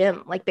himself a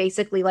gym, like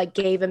basically like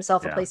gave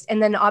himself a place.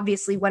 And then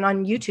obviously went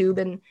on YouTube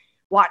and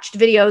watched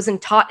videos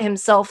and taught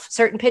himself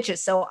certain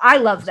pitches. So I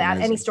love that.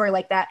 Amazing. Any story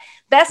like that.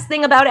 Best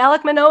thing about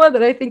Alek Manoah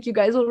that I think you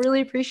guys will really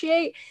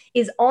appreciate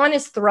is on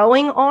his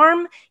throwing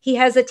arm, he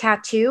has a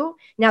tattoo.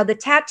 Now the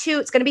tattoo,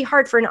 it's going to be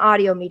hard for an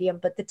audio medium,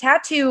 but the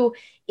tattoo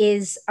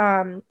is,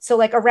 so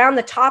like around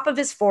the top of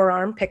his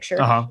forearm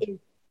picture,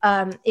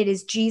 it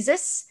is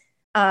Jesus,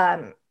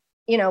 on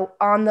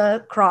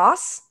the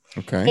cross.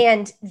 Okay.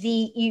 And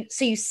you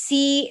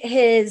see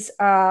his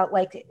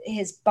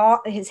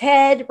his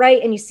head,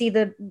 right? And you see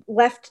the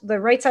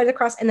right side of the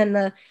cross, and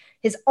then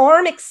his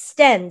arm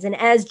extends, and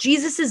as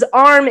Jesus's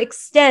arm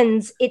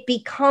extends, it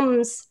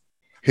becomes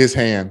his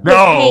hand. His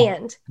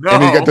hand. No.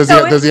 And does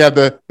he have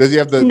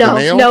the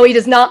nail? No, he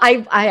does not.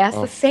 I asked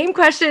the same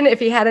question if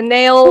he had a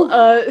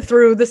nail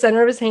through the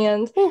center of his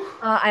hand.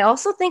 I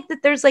also think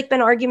that there's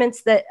been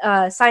arguments that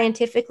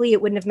scientifically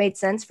it wouldn't have made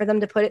sense for them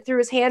to put it through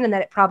his hand and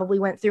that it probably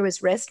went through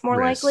his wrist more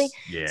likely.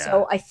 Yeah.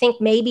 So I think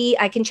maybe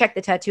I can check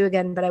the tattoo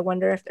again, but I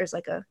wonder if there's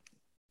a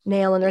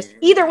nail in the wrist.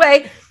 Either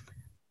way,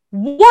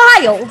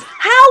 wild.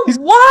 How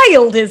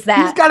wild is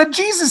that? He's got a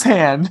Jesus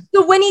hand.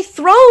 So when he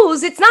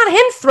throws, it's not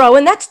him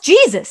throwing, that's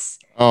Jesus.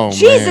 Oh,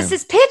 Jesus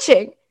is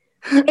pitching.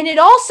 And it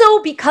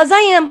also, because I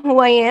am who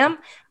I am,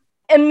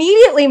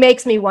 immediately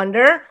makes me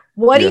wonder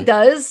what he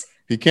does.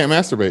 He can't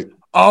masturbate.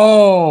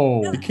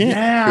 Oh, he can't.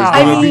 Yeah. It's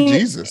going to be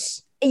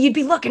Jesus. You'd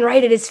be looking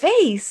right at his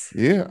face.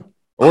 Yeah.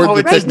 Or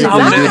the technique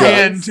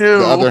hand too.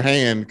 The other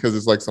hand because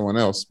it's like someone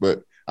else.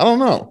 But I don't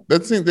know.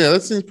 That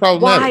seems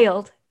problematic.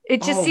 Wild.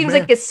 It just seems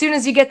like as soon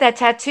as you get that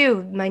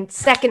tattoo, my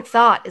second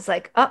thought is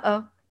like,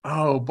 uh-oh.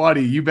 Oh,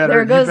 buddy, you better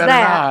there goes that.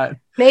 Not.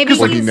 Maybe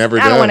he never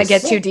does. I don't want to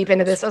get too deep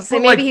into this. I'll say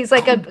maybe he's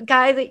like a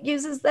guy that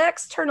uses the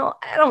external.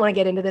 I don't want to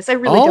get into this. I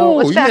really don't.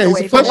 Let's back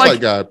away he's a fleshlight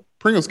guy.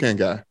 Pringles can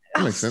guy.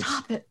 That makes sense.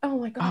 Stop it. Oh,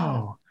 my God.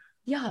 Oh.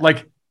 Yeah.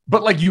 Like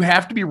But like, you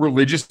have to be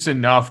religious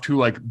enough to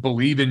like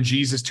believe in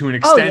Jesus to an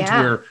extent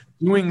where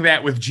doing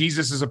that with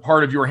Jesus is a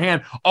part of your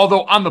hand.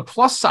 Although on the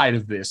plus side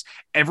of this,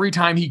 every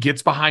time he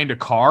gets behind a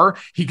car,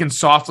 he can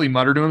softly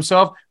mutter to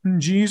himself,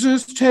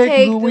 Jesus,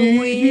 take the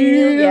wheel.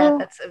 Yeah,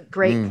 that's a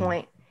great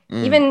point.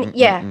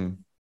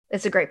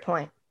 It's a great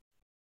point.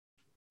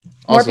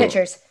 More Also,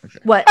 pictures. Okay.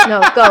 What?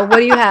 No, go. What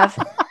do you have?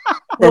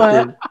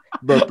 What?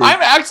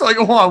 I'm actually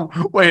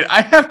wait,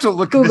 I have to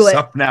look Google this it.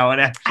 up now.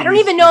 And I don't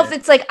even know if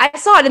it's like, I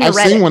saw it in the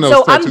Reddit.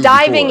 So I'm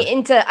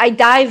diving I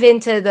dive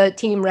into the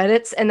team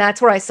Reddits, and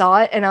that's where I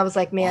saw it. And I was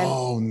like, man,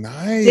 oh,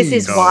 nice. This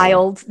is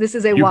wild. This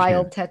is a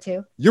wild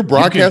tattoo. You're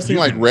broadcasting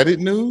like Reddit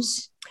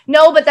news?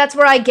 No, but that's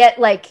where I get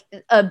like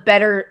a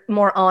better,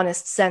 more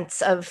honest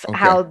sense of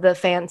how the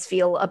fans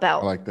feel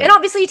about. Like and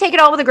obviously you take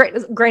it all with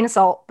a grain of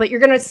salt, but you're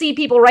going to see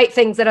people write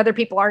things that other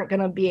people aren't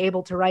going to be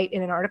able to write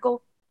in an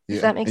article. Yeah.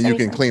 Does that make sense? And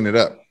you can clean it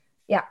up.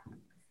 Yeah.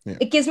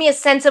 It gives me a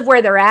sense of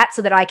where they're at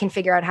so that I can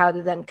figure out how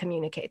to then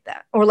communicate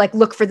that, or like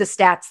look for the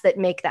stats that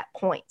make that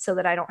point so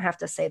that I don't have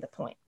to say the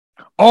point.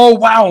 Oh,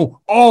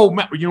 wow. Oh,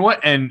 you know what?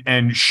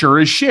 And sure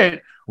as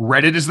shit,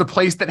 Reddit is the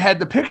place that had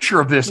the picture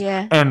of this.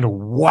 Yeah. And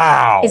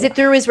wow. Is it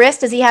through his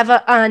wrist? Does he have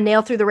a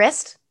nail through the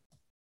wrist?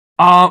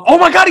 Oh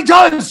my God, he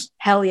does.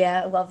 Hell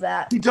yeah. I love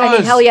that. He does. I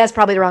mean, hell yeah is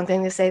probably the wrong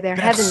thing to say there.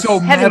 That's so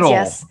metal.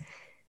 Yes.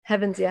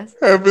 Heavens, yes.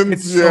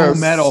 Heavens, yes.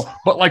 So metal.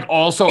 But like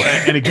also,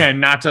 and again,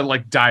 not to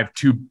like dive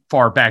too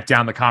far back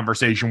down the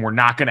conversation we're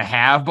not going to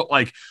have, but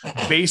like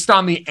based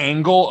on the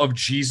angle of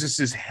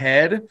Jesus's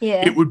head,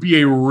 it would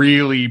be a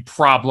really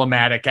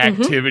problematic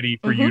activity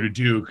for you to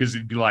do, because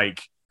it'd be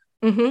like,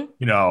 you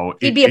know,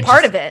 he'd be a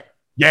part of it.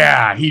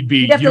 Yeah, he'd be.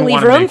 You'd have to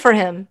leave room for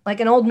him,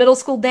 like an old middle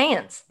school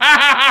dance.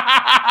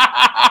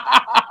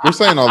 We're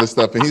saying all this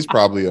stuff, and he's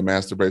probably a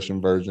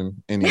masturbation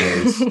virgin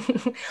anyways.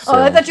 So.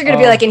 I thought you were going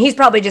to be like, and he's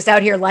probably just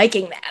out here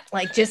liking that.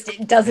 Like,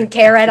 just doesn't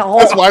care at all.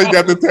 That's why he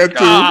got the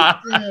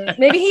tattoo.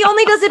 Maybe he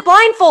only does it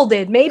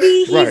blindfolded.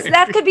 Maybe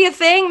that could be a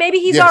thing. Maybe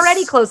he's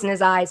already closing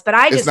his eyes, but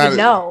I just would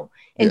know.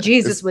 And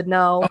Jesus would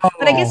know.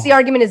 But I guess the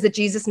argument is that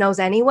Jesus knows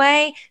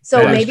anyway.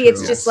 So maybe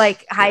it's just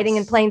like hiding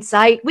in plain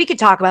sight. We could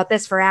talk about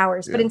this for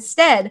hours. But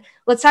instead,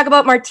 let's talk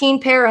about Martin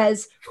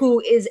Perez,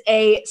 who is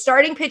a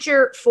starting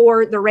pitcher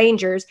for the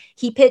Rangers.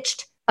 He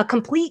pitched a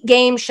complete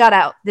game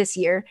shutout this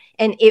year.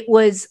 And it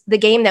was the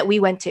game that we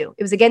went to.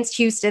 It was against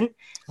Houston,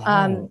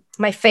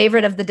 my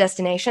favorite of the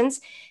destinations.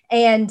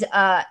 And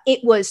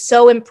it was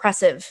so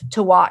impressive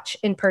to watch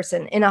in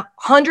person. In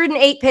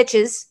 108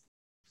 pitches,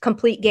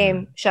 complete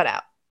game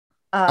shutout.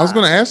 I was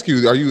going to ask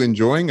you, are you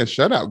enjoying a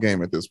shutout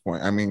game at this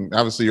point? I mean,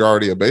 obviously you're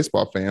already a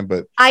baseball fan,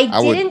 but I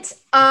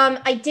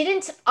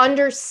didn't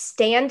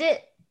understand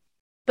it,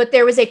 but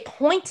there was a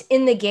point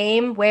in the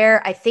game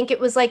where I think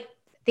it was,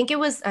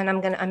 and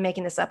I'm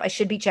making this up. I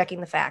should be checking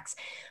the facts,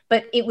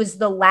 but it was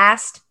the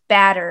last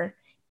batter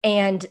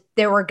and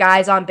there were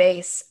guys on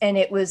base and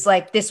it was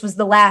like, this was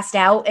the last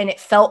out. And it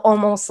felt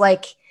almost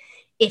like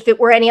if it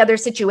were any other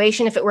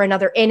situation, if it were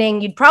another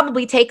inning, you'd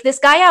probably take this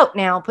guy out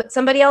now, put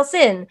somebody else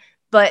in.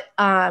 But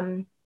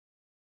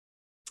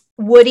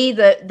Woody,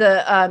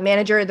 the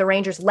manager of the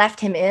Rangers, left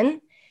him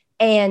in,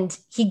 and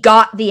he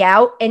got the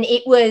out. And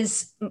it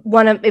was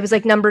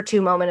like number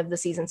 2 moment of the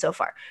season so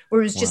far,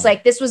 where it was just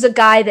like, this was a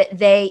guy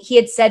that he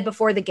had said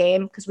before the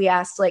game, because we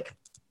asked like,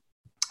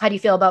 how do you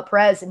feel about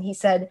Perez? And he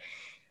said,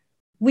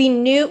 we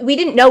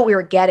didn't know what we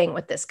were getting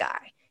with this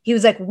guy. He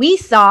was like, we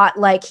thought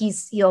like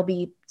he'll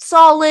be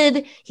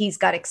solid, he's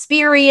got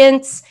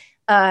experience,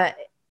 and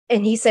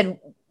he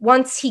said,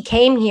 once he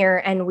came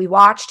here and we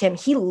watched him,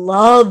 he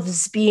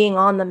loves being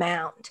on the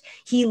mound.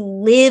 He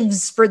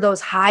lives for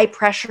those high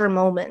pressure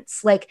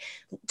moments, like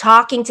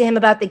talking to him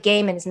about the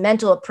game and his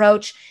mental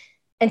approach.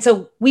 And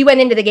so we went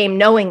into the game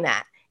knowing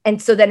that.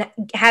 And so then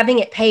having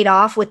it paid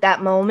off with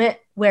that moment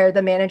where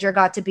the manager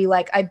got to be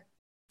like,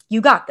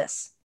 you got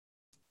this.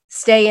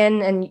 Stay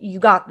in and you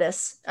got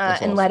this.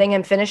 And letting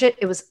him finish it.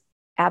 It was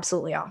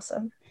absolutely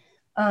awesome.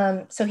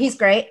 So he's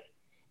great.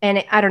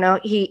 And I don't know,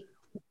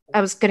 I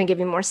was going to give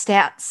you more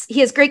stats. He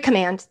has great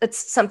command. That's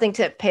something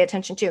to pay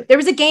attention to. There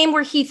was a game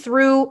where he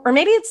threw, or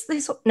maybe it's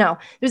this. No,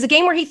 there was a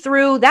game where he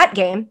threw that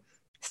game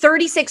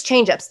 36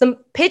 changeups. The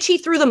pitch he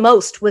threw the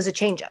most was a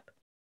changeup.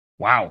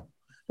 Wow.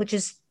 Which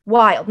is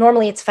wild.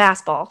 Normally it's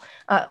fastball.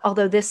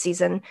 Although this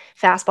season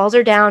fastballs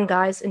are down,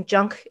 guys, and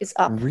junk is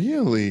up.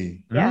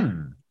 Really? Yeah.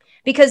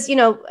 Because,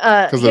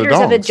 hitters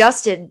have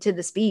adjusted to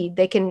the speed.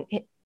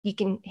 You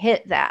can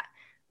hit that.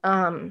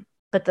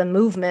 But the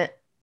movement.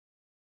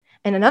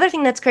 And another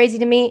thing that's crazy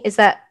to me is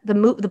that the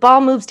ball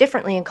moves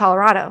differently in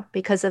Colorado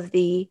because of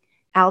the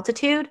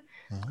altitude.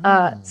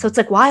 So it's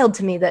like wild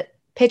to me that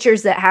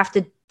pitchers that have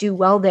to do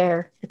well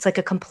there, it's like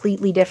a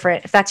completely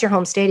different, if that's your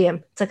home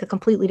stadium, it's like a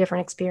completely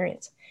different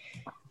experience,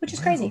 which is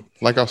crazy.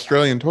 Like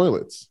Australian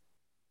toilets.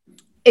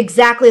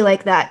 Exactly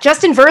like that.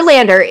 Justin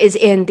Verlander is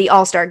in the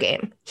All-Star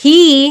game.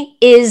 He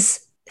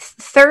is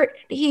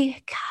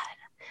 30. God,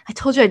 I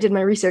told you I did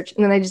my research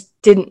and then I just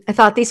didn't. I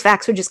thought these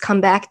facts would just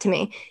come back to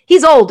me.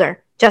 He's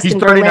older.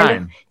 Justin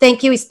Verlander.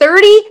 Thank you. He's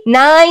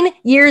 39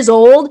 years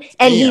old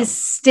and he's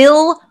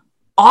still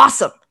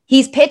awesome.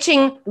 He's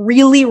pitching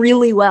really,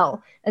 really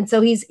well. And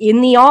so he's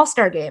in the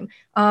All-Star game.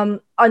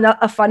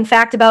 A fun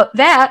fact about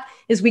that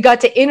is we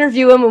got to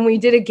interview him when we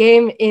did a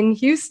game in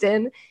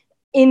Houston.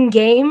 In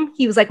game,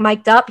 he was like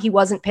mic'd up. He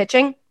wasn't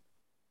pitching.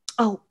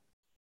 Oh,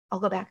 I'll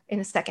go back in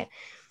a second.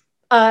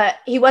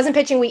 He wasn't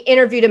pitching. We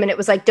interviewed him and it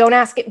was like, don't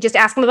ask it, just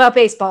ask him about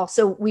baseball.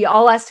 So we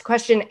all asked a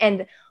question,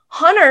 and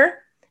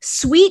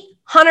sweet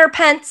Hunter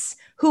Pence,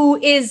 who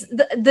is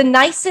the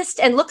nicest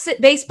and looks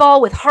at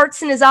baseball with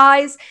hearts in his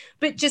eyes,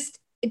 but just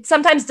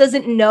sometimes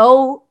doesn't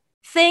know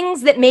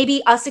things that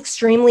maybe us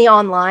extremely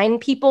online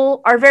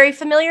people are very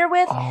familiar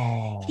with.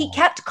 Oh. He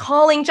kept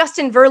calling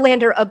Justin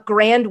Verlander a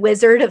grand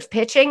wizard of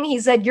pitching. He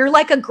said, "You're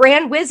like a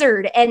grand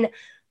wizard." And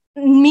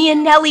me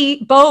and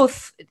Nelly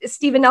both,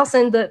 Steven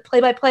Nelson, the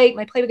play-by-play,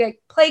 my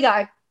play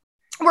guy,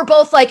 we're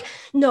both like,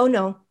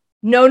 no.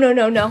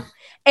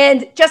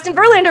 And Justin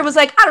Verlander was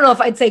like, I don't know if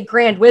I'd say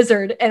grand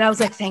wizard. And I was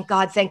like, thank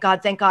God.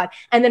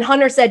 And then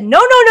Hunter said,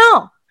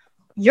 no.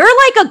 You're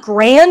like a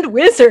grand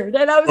wizard.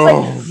 And I was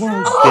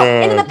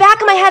and in the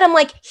back of my head, I'm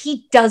like,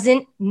 he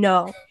doesn't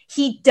know.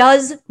 He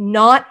does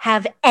not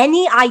have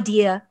any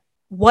idea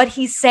what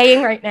he's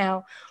saying right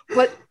now.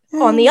 But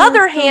on the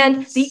other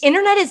hand, the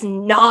internet is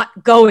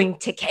not going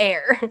to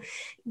care.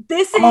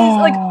 This is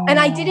and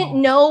I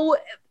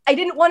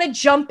didn't want to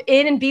jump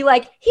in and be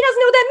like, he doesn't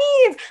know what that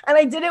means. And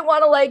I didn't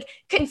want to like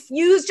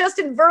confuse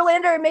Justin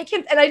Verlander and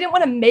I didn't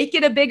want to make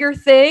it a bigger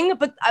thing.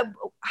 But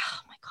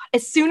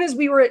as soon as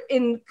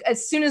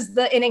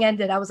the inning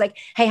ended, I was like,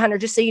 hey, Hunter,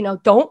 just so you know,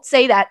 don't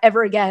say that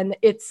ever again.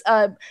 It's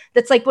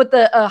that's like what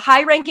the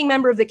high-ranking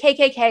member of the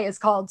KKK is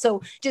called.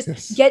 So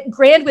just get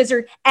grand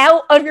wizard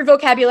out of your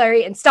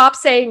vocabulary and stop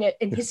saying it.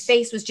 And his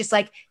face was just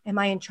like, am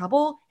I in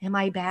trouble? Am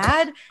I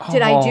bad?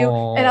 Did I do?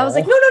 And I was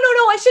like, no,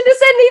 I shouldn't have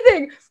said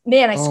anything.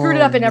 Man, I screwed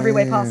it up in every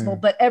way possible.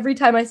 But every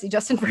time I see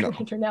Justin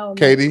Verlander now, I'm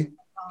Katie, like,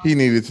 he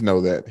needed to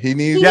know that. He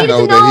needed to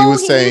know that he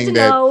was saying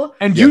that.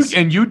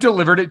 And you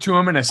delivered it to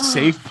him in a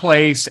safe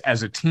place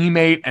as a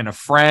teammate and a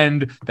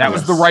friend. That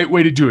was the right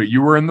way to do it.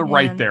 You were in the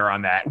right there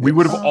on that. We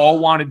would have all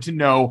wanted to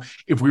know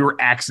if we were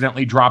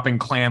accidentally dropping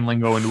clan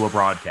lingo into a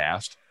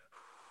broadcast.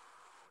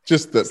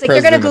 Just the it's like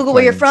they're going to Google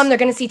where you're from. They're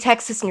going to see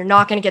Texas, and you're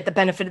not going to get the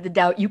benefit of the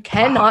doubt. You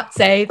cannot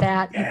say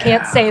that. You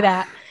can't say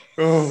that.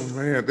 Oh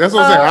man, that's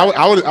what I'm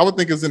saying. I would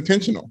think it's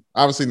intentional.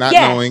 Obviously, not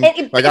knowing.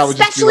 Like I would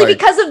especially just be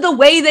because of the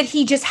way that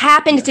he just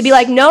happened to be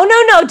like, no,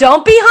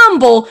 don't be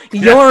humble.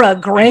 You're a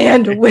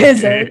grand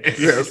wizard.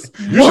 Yes,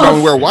 you should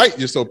only wear white.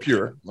 You're so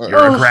pure.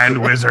 You're a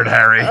grand wizard,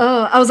 Harry.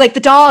 I was like, the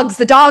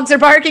dogs are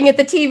barking at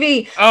the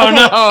TV. Oh okay.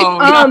 No,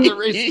 not the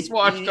racist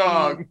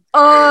watchdog.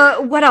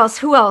 What else?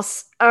 Who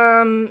else?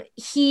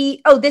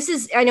 This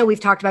is, I know we've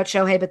talked about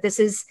Shohei, but this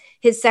is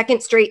his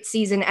second straight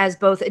season as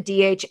both a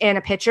DH and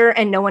a pitcher,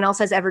 and no one else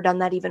has ever done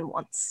that even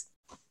once.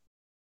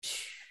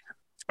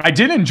 I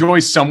did enjoy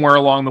somewhere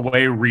along the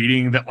way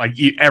reading that like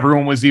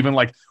everyone was even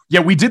like,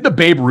 yeah, we did the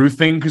Babe Ruth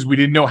thing because we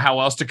didn't know how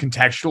else to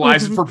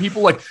contextualize it for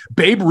people. Like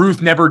Babe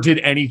Ruth never did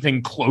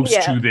anything close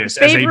to this.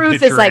 Babe as a Ruth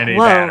pitcher is like, and a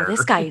whoa, batter.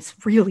 This guy is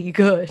really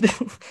good.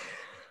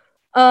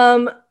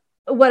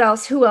 What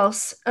else? Who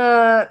else?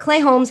 Clay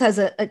Holmes has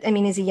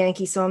he's a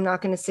Yankee, so I'm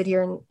not going to sit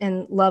here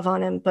and love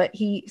on him, but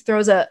he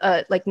throws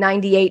a like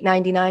 98,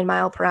 99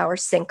 mile per hour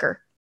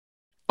sinker.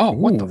 Oh,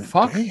 what the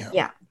fuck? Damn.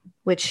 Yeah.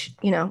 Which,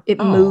 it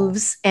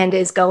moves and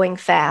is going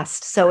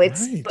fast. So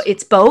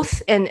it's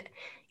both, and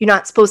you're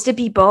not supposed to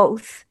be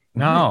both.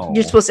 No.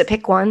 You're supposed to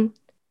pick one.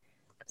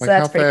 So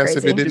that's pretty crazy.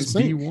 If it didn't just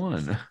be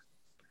one.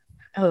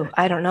 Oh,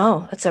 I don't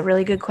know. That's a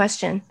really good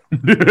question.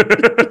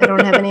 I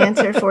don't have an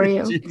answer for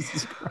you.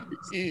 Jesus Christ.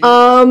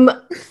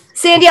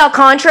 Sandy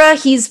Alcantara,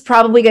 he's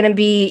probably going to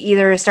be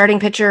either a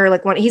starting pitcher or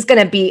like one. He's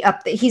going to be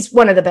he's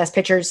one of the best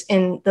pitchers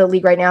in the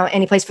league right now,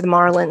 and he plays for the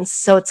Marlins.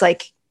 So it's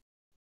like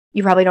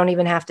you probably don't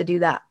even have to do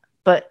that,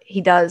 but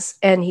he does,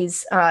 and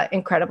he's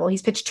incredible.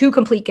 He's pitched 2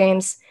 complete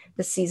games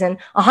this season,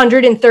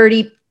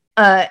 130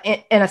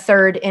 and a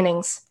third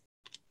innings.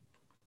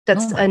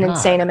 That's an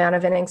insane amount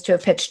of innings to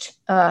have pitched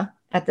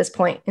at this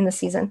point in the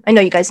season. I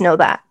know you guys know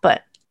that,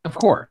 but of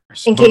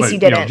course, in case you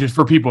didn't, just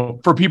for people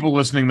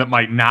listening that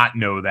might not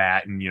know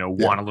that and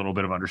want a little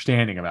bit of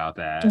understanding about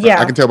that. Yeah,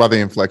 I can tell by the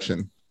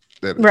inflection.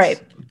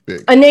 Right.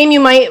 Big. A name you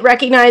might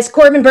recognize: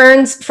 Corbin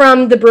Burns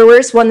from the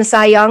Brewers won the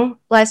Cy Young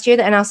last year,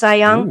 the NL Cy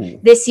Young. Ooh.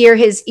 This year,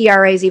 his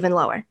ERA is even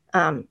lower.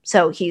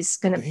 So he's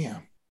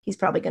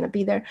probably going to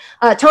be there.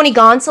 Tony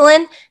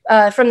Gonsolin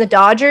from the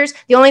Dodgers.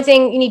 The only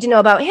thing you need to know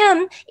about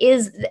him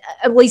is,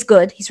 he's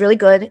good. He's really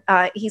good.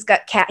 He's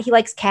got he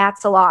likes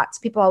cats a lot. So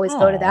people always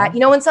go to that.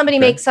 When somebody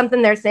makes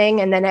something their thing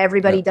and then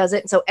everybody does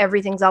it. And so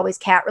everything's always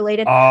cat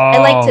related. I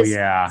like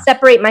to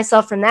separate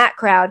myself from that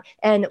crowd.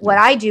 And what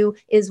I do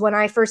is when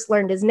I first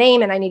learned his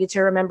name and I needed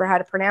to remember how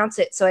to pronounce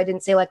it, so I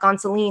didn't say like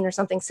Gonsolin or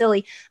something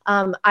silly.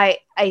 Do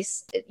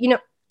you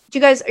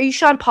guys, are you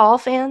Sean Paul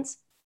fans?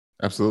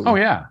 Absolutely. Oh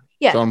yeah.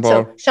 Yeah,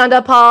 so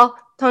Shonda Paul,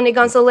 Tony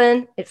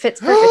Gonsolin, it fits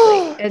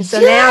perfectly. And so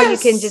now you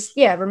can just,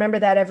 remember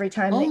that every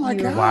time that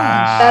you,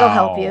 that'll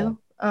help you.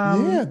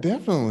 Yeah,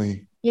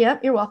 definitely.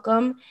 Yep, you're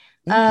welcome.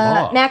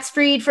 Max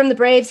Fried from the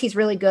Braves, he's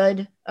really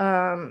good.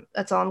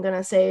 That's all I'm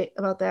gonna say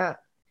about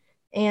that.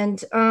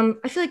 And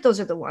I feel like those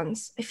are the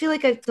ones. I feel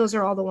like those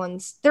are all the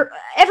ones.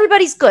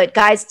 Everybody's good,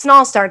 guys. It's an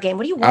all-star game.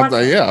 What do you want?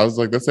 I was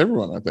like, that's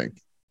everyone, I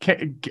think.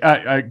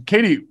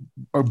 Katie,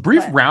 a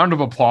brief round of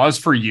applause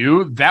for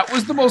you. That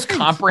was the most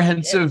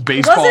comprehensive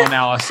baseball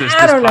analysis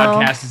this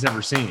podcast has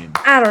ever seen.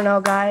 I don't know,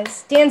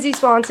 guys. Dansby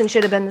Swanson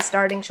should have been the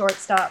starting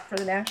shortstop for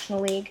the National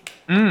League.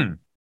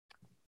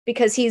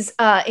 Because he's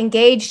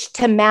engaged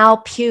to Mal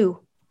Pugh.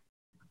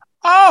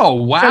 Oh,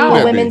 wow. From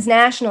the women's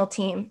national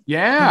team.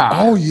 Yeah.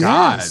 Oh,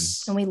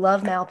 yes. And we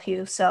love Mal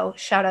Pugh. So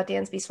shout out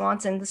Dansby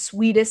Swanson, the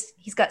sweetest.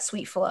 He's got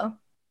sweet flow.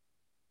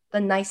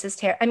 The nicest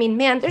hair. I mean,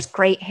 man, there's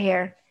great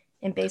hair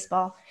in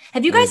baseball.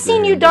 Have you guys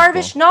seen Yu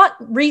Darvish? Not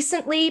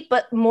recently,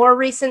 but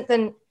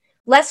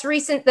less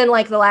recent than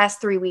like the last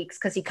 3 weeks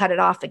because he cut it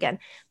off again.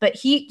 But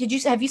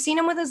have you seen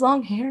him with his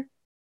long hair?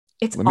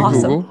 It's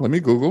awesome. Let me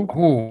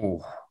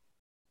Google.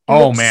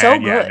 Oh man, so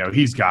yeah, no,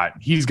 he's got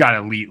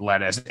elite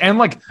lettuce. And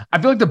like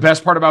I feel like the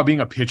best part about being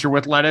a pitcher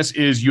with lettuce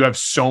is you have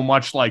so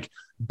much like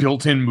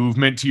built-in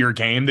movement to your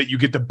game that you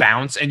get the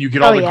bounce and you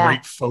get all the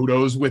great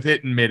photos with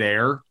it in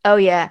midair. Oh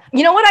yeah.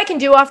 You know what I can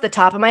do off the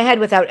top of my head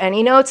without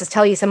any notes is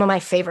tell you some of my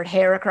favorite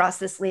hair across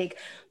this league.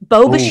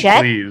 Bo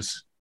Bichette.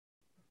 Please.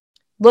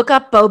 Look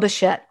up Bo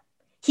Bichette.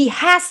 He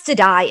has to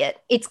dye it.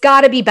 It's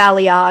got to be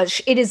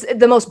balayage. It is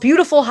the most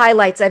beautiful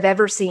highlights I've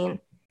ever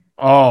seen.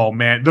 Oh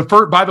man.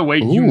 By the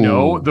way,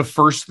 the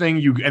first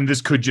thing and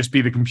this could just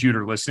be the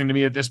computer listening to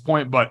me at this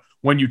point, but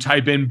when you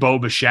type in Bo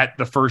Bichette,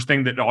 the first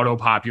thing that auto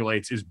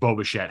populates is Bo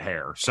Bichette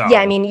hair. So yeah,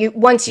 I mean,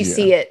 once you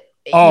see it,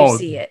 you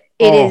see it.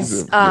 It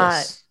is,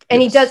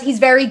 and he's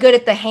very good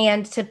at the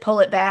hand to pull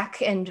it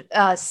back and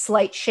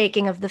slight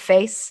shaking of the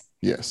face.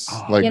 Yes.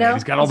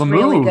 He's got all the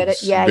moves. Really good at,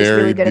 he's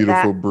really good at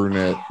that. Very beautiful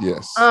brunette.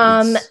 Yes.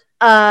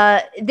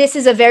 This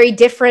is a very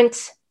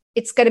different,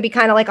 it's going to be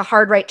kind of like a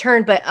hard right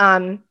turn, but,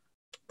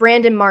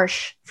 Brandon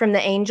Marsh from the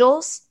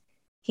Angels.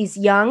 He's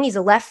young. He's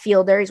a left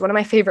fielder. He's one of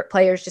my favorite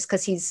players just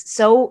because he's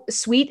so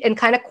sweet and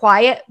kind of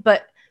quiet,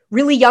 but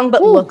really young,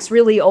 but looks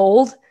really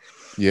old.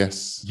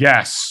 Yes.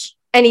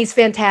 And he's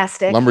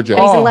fantastic. Lumberjack.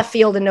 And he's in left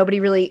field and nobody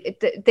really,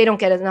 they don't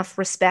get enough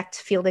respect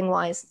fielding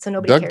wise. So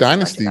nobody Duck cares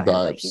Dynasty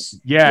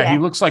vibes. He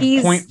looks like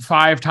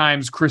 0.5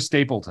 times Chris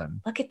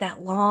Stapleton. Look at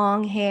that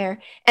long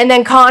hair. And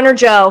then Connor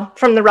Joe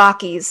from the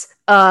Rockies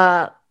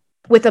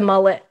with a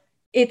mullet.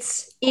 It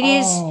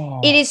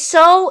is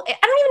so, I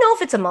don't even know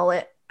if it's a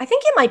mullet. I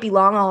think it might be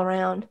long all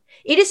around.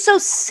 It is so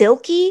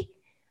silky.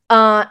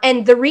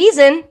 And the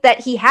reason that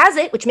he has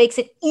it, which makes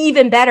it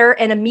even better,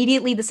 and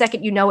immediately the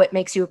second you know it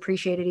makes you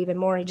appreciate it even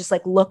more. He just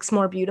like looks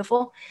more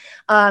beautiful.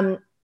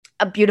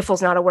 Beautiful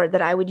is not a word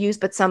that I would use,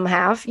 but some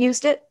have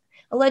used it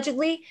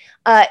allegedly,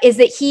 is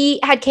that he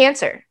had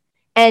cancer.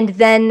 And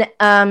then,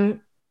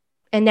 and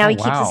now he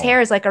keeps his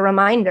hair as like a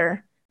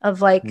reminder of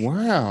like,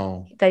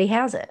 that he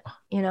has it.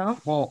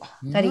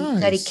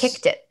 That he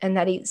kicked it and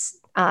that he's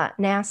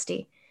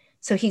nasty.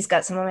 So he's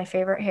got some of my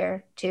favorite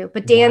hair too.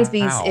 But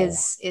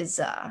Dansby's is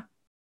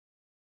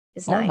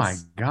nice. Oh my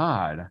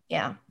God.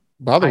 Yeah.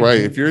 By the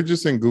way, if you're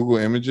just in Google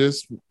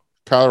Images,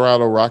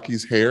 Colorado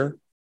Rockies hair,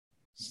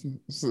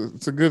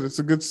 it's a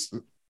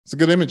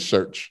good image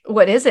search.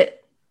 What is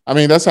it? I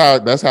mean, that's how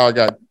I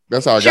got.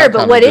 Sure,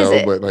 but what is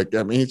it? But like,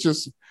 I mean, it's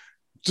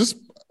just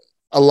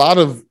a lot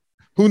of.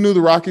 Who knew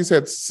the Rockies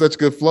had such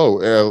good flow,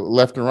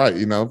 left and right,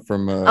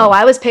 from...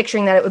 I was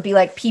picturing that it would be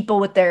like people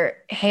with their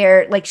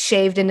hair, like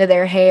shaved into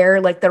their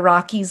hair, like the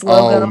Rockies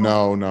logo.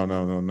 Oh,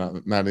 no,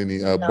 not any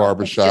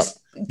barbershop.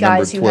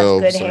 Guys who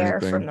have good hair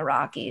from the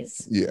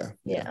Rockies.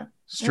 Yeah.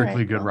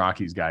 Strictly good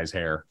Rockies guys'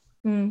 hair.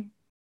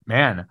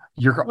 Man,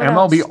 your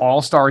MLB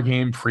All-Star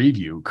Game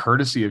preview,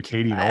 courtesy of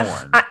Katie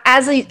Nolan.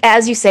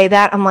 As you say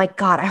that, I'm like,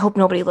 God, I hope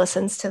nobody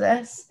listens to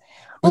this.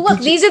 Well,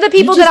 look, these are the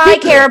people that I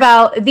care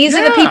about. These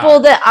are the people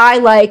that I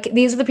like.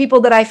 These are the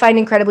people that I find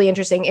incredibly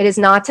interesting. It is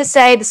not to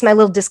say, this is my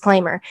little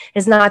disclaimer, it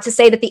is not to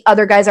say that the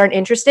other guys aren't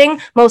interesting.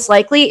 Most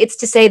likely, it's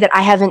to say that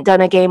I haven't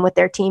done a game with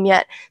their team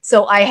yet.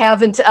 So I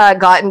haven't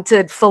gotten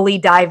to fully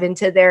dive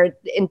into their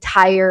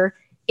entire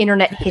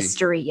internet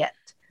history yet.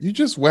 You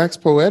just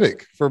waxed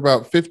poetic for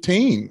about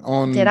 15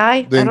 on Did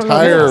I? the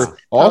entire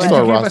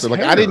All-Star roster.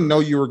 Like, I didn't know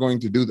you were going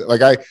to do that.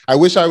 Like, I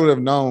wish I would have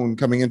known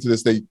coming into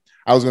this that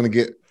I was going to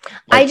get.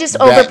 I just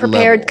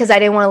over-prepared because I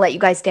didn't want to let you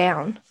guys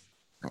down.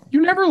 You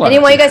never let I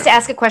didn't want you guys to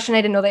ask a question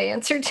I didn't know the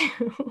answer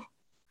to.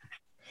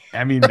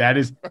 I mean, that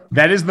is the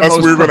That's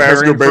most. We're going to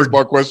ask you a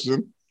baseball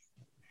question.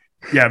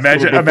 Yeah,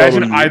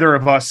 imagine either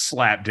of us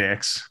slap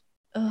dicks.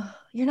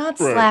 You're not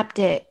slap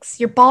dicks.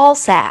 You're ball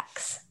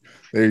sacks.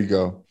 There you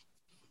go.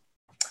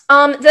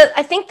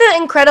 I think the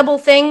incredible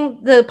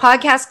thing, the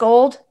podcast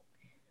gold.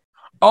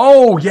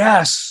 Oh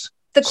yes.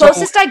 The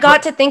closest I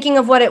got to thinking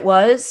of what it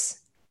was.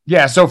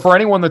 Yeah, so for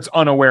anyone that's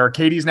unaware,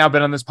 Katie's now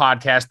been on this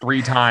podcast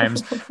 3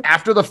 times.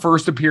 After the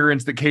first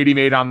appearance that Katie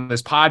made on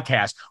this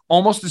podcast,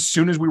 almost as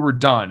soon as we were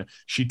done,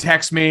 she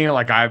texted me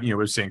like I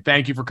was saying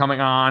thank you for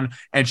coming on,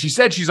 and she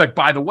said, she's like,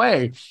 by the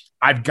way,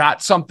 I've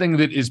got something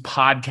that is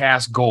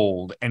podcast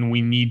gold, and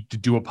we need to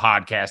do a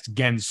podcast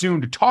again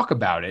soon to talk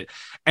about it.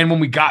 And when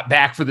we got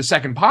back for the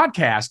second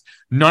podcast,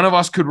 none of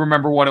us could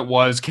remember what it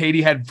was.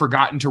 Katie had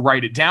forgotten to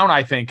write it down,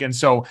 I think. And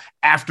so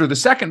after the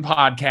second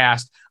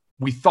podcast,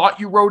 we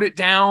thought you wrote it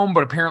down,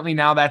 but apparently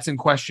now that's in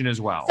question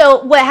as well.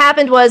 So what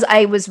happened was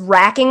I was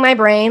racking my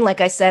brain,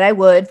 like I said I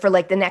would, for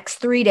like the next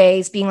 3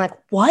 days, being like,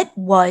 what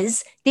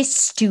was this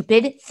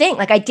stupid thing?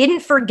 Like I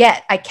didn't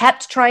forget. I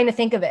kept trying to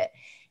think of it.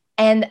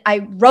 And I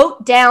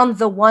wrote down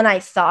the one I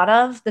thought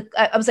of.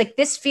 I was like,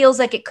 this feels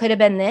like it could have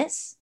been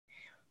this.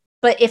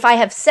 But if I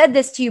have said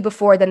this to you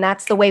before, then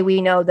that's the way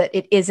we know that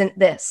it isn't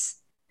this.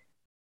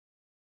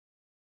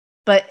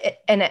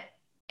 But,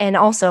 and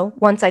also,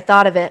 once I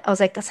thought of it, I was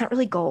like, that's not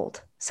really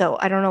gold. So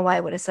I don't know why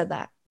I would have said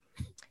that.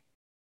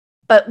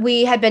 But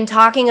we had been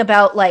talking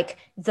about like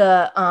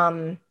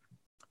the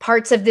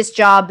parts of this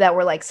job that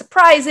were like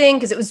surprising,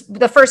 because it was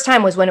the first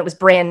time was when it was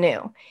brand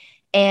new.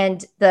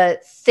 And the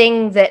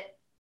thing that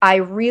I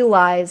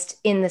realized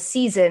in the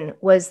season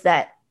was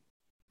that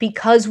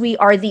because we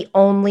are the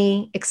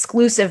only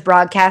exclusive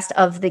broadcast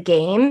of the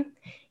game,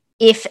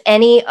 if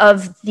any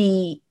of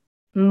the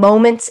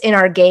moments in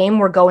our game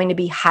were going to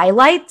be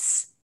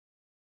highlights,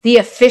 the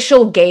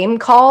official game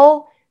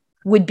call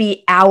would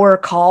be our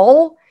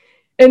call.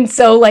 And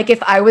so like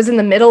if I was in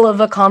the middle of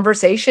a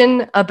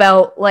conversation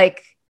about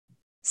like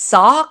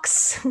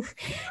socks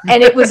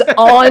and it was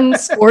on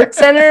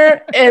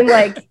SportsCenter and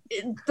like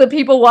the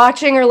people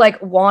watching are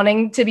like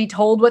wanting to be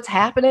told what's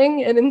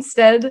happening, and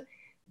instead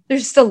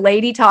there's just a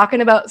lady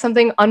talking about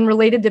something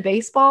unrelated to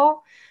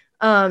baseball,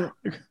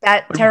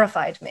 that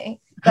terrified me.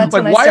 That's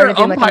like, when I started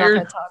doing like, I'm not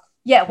gonna talk.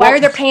 Yeah, why are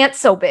their pants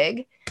so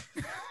big?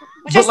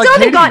 Which I still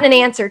haven't gotten an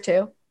answer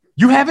to.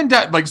 You haven't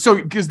done like, so,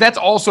 because that's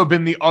also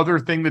been the other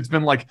thing that's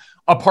been like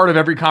a part of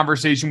every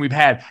conversation we've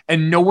had,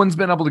 and no one's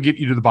been able to get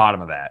you to the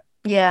bottom of that.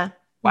 Yeah.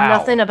 Wow.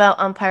 Nothing about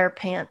umpire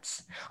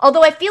pants.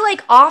 Although I feel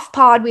like off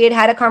pod, we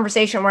had a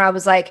conversation where I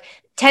was like,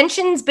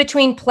 tensions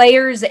between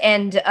players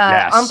and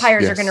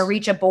umpires are going to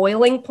reach a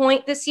boiling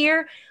point this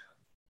year.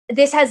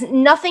 This has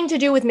nothing to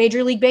do with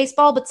Major League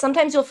Baseball, but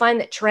sometimes you'll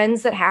find that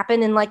trends that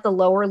happen in like the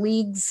lower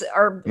leagues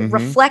are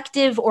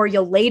reflective, or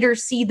you'll later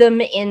see them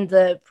in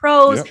the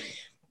pros. Yep.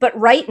 But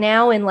right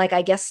now in like,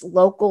 I guess,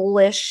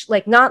 local-ish,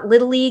 like not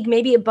Little League,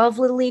 maybe above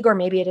Little League, or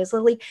maybe it is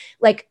Little League,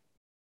 like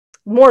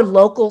more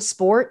local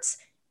sports,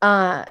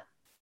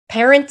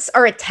 parents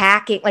are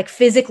attacking, like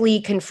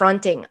physically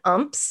confronting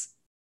umps,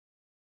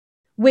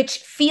 which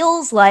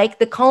feels like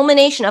the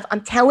culmination of,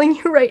 I'm telling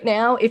you right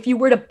now, if you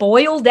were to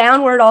boil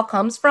down where it all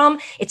comes from,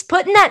 it's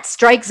putting that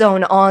strike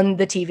zone on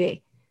the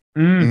TV.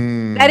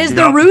 That is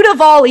the root of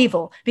all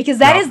evil, because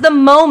that is the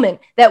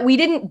moment that we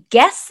didn't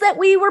guess that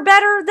we were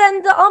better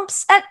than the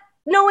umps at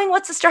knowing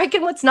what's a strike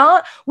and what's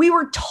not. We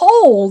were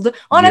told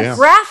on a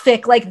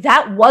graphic like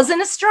that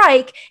wasn't a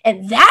strike,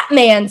 and that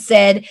man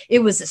said it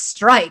was a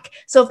strike.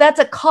 So if that's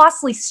a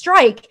costly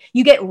strike,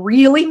 you get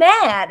really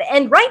mad,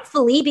 and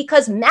rightfully,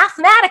 because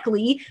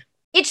mathematically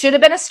it should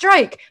have been a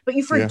strike. But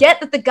you forget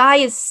that the guy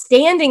is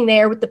standing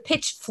there with the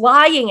pitch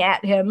flying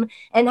at him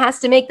and has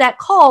to make that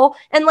call,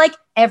 and like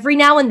every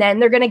now and then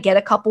they're going to get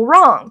a couple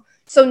wrong.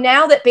 So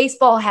now that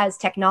baseball has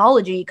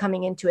technology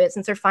coming into it,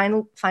 since they're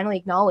finally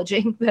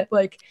acknowledging that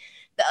like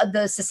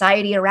the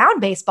society around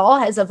baseball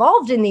has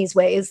evolved in these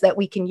ways that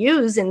we can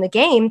use in the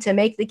game to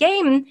make the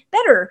game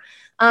better.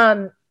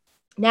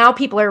 Now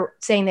people are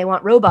saying they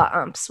want robot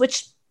umps,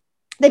 which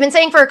they've been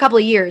saying for a couple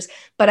of years,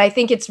 but I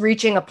think it's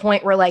reaching a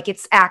point where like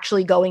it's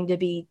actually going to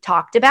be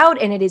talked about,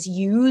 and it is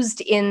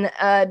used in,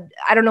 I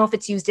don't know if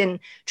it's used in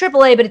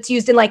AAA, but it's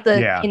used in like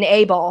in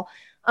A-ball.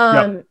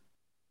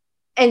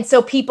 And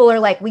so people are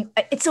like,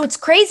 it's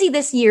crazy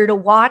this year to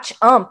watch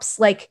umps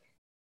like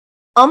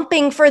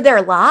umping for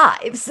their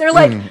lives. They're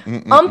like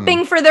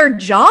umping for their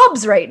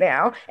jobs right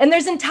now. And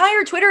there's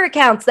entire Twitter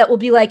accounts that will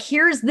be like,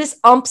 here's this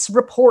ump's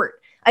report.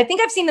 I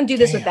think I've seen them do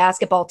this with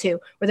basketball too,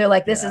 where they're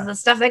like, this is the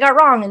stuff they got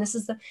wrong. And this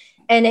is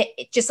and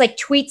it just like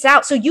tweets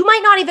out. So you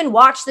might not even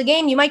watch the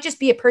game. You might just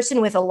be a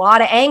person with a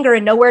lot of anger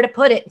and nowhere to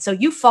put it. And so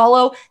you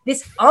follow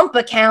this ump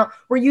account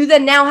where you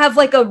then now have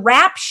like a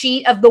rap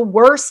sheet of the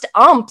worst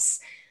umps.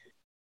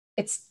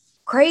 It's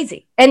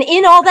crazy. And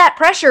in all that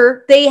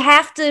pressure, they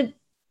have to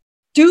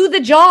do the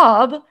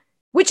job,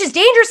 which is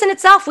dangerous in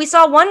itself. We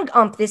saw one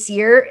ump this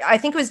year. I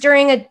think it was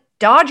during a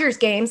Dodgers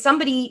game.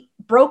 Somebody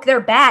broke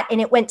their bat and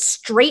it went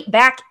straight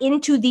back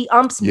into the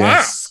ump's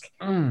mask.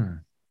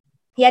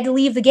 He had to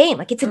leave the game.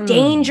 Like, it's a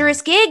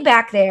dangerous gig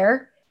back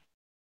there.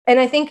 And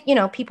I think,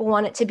 people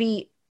want it to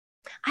be,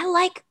 I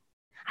like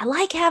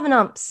having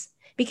umps,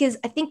 because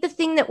I think the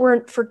thing that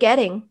we're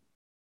forgetting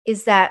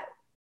is that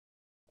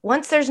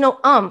once there's no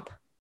ump,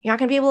 you're not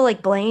going to be able to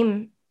like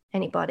blame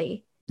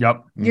anybody.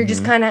 Yep. You're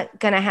just kind of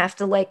going to have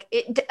to like,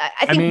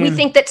 we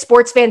think that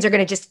sports fans are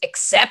going to just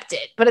accept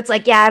it, but it's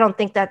like, I don't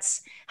think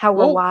that's how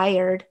we're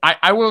wired.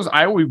 I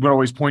would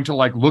always point to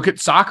like, look at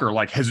soccer.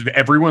 Like, has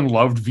everyone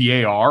loved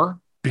VAR?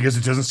 Because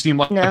it doesn't seem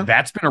like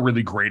that's been a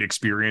really great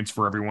experience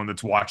for everyone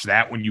that's watched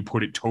that, when you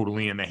put it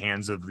totally in the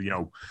hands of,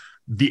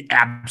 the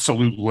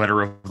absolute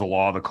letter of the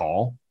law of the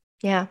call.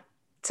 Yeah.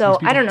 So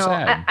I don't know.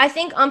 I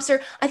think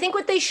I think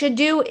what they should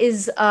do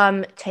is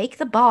take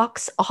the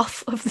box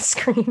off of the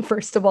screen.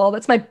 First of all,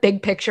 that's my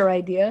big picture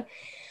idea.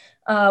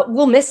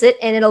 We'll miss it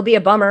and it'll be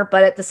a bummer,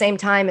 but at the same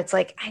time, it's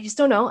like I just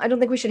don't know. I don't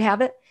think we should have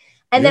it.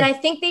 And then I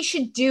think they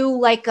should do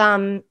like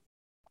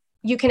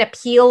you can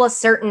appeal a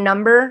certain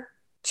number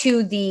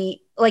to the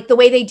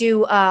way they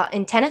do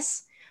in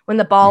tennis when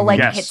the ball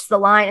hits the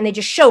line and they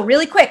just show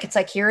really quick. It's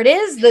like here it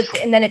is,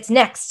 and then it's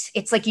next.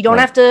 It's like you don't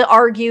have to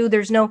argue.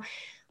 There's no.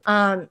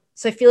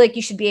 So I feel like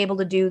you should be able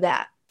to do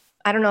that.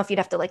 I don't know if you'd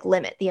have to like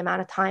limit the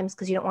amount of times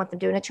because you don't want them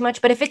doing it too much.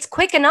 But if it's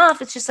quick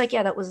enough, it's just like,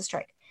 yeah, that was a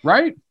strike.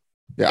 Right.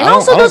 Yeah, and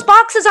also those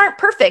boxes aren't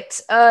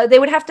perfect. They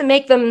would have to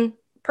make them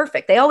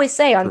perfect. They always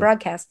say on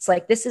broadcasts,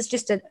 like this is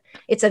just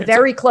it's a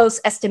very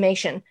close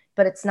estimation,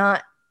 but it's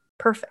not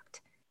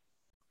perfect.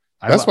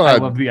 I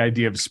love the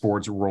idea of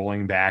sports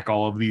rolling back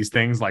all of these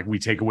things. Like we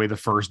take away the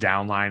first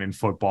down line in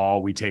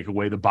football, we take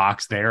away the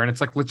box there, and it's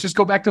like let's just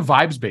go back to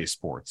vibes-based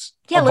sports.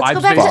 Yeah, let's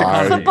go back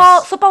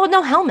to football with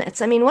no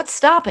helmets. I mean, what's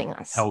stopping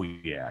us? Hell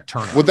yeah,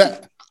 turn well,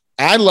 that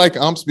I like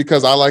umps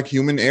because I like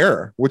human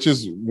error, which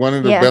is one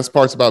of the best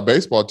parts about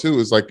baseball too.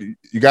 Is like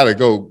you got to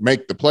go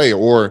make the play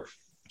or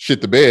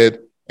shit the bed.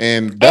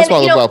 And that's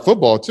what I love about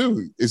football,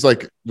 too. It's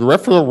like the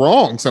ref are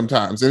wrong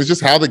sometimes. And it's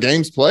just how the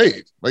game's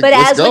played. Like, but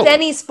as with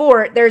any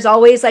sport, there's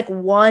always like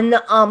one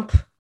ump,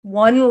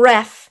 one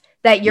ref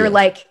that you're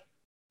like,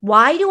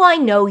 why do I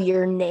know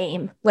your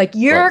name? Like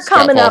you're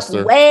coming up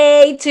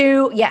way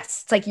too.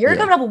 Yes. It's like you're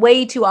coming up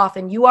way too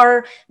often. You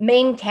are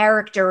main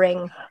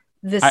charactering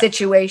the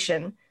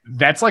situation.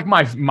 That's like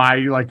my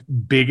like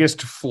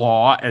biggest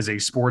flaw as a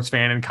sports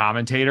fan and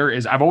commentator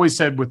is I've always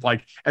said with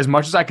like as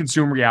much as I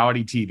consume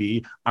reality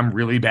TV, I'm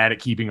really bad at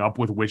keeping up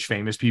with which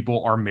famous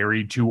people are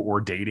married to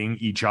or dating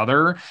each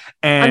other.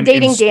 And I'm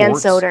dating Dan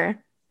Soder.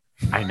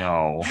 I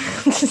know.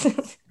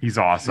 He's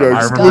awesome.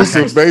 I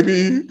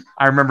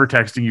remember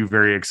texting you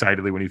very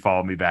excitedly when he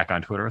followed me back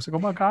on Twitter. I was like, oh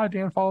my God,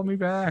 Dan followed me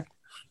back.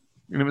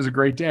 And it was a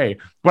great day.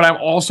 But I'm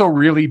also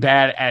really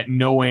bad at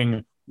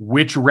knowing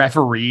which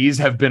referees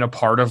have been a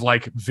part of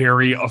like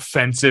very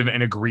offensive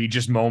and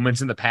egregious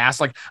moments in the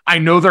past. Like I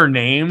know their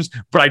names,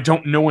 but I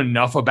don't know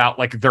enough about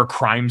like their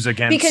crimes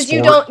against because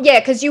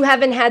you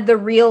haven't had the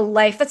real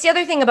life. That's the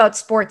other thing about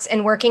sports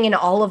and working in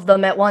all of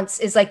them at once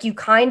is like you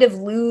kind of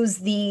lose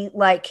the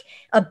like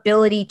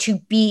ability to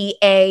be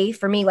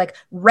for me, like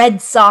Red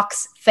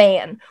Sox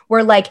fan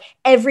where like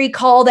every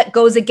call that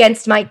goes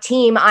against my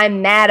team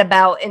I'm mad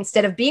about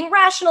instead of being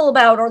rational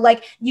about, or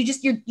like you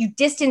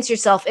distance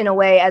yourself in a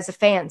way as a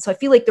fan. So I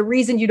feel like the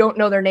reason you don't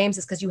know their names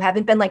is because you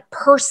haven't been like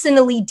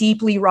personally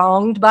deeply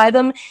wronged by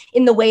them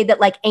in the way that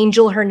like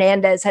Angel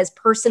Hernandez has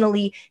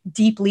personally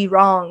deeply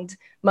wronged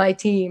my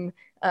team,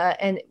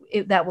 and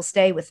that will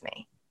stay with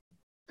me.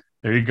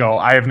 There you go.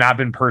 I have not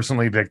been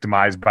personally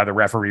victimized by the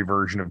referee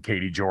version of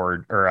Katie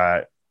George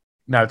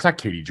no, it's not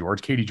Katie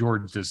George. Katie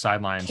George does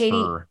sidelines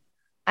for.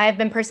 I have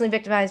been personally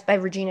victimized by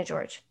Regina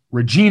George.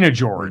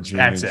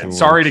 That's it.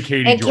 Sorry to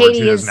Katie George, Katie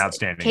who does an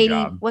outstanding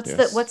job.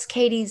 What's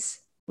Katie's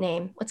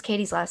name? What's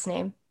Katie's last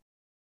name?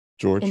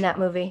 George. In that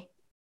movie.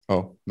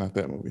 Oh, not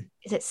that movie.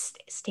 Is it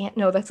Stanton?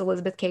 No, that's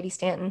Elizabeth Katie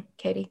Stanton.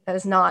 Katie. That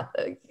is not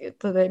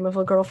the name of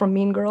a girl from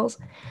Mean Girls.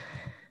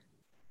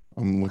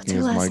 I'm looking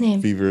at Mike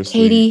name? Feverishly.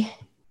 Katie.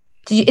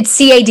 It's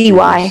Cady.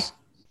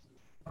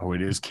 Oh,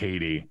 it is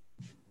Katie.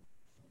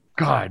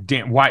 God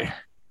damn! Why,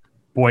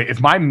 boy? If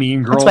my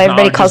Mean Girl, that's why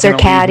everybody calls her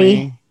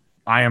Caddy.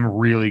 I am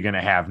really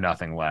gonna have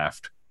nothing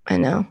left. I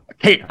know.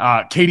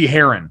 Katie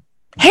Heron.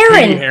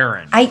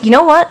 You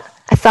know what?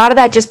 I thought of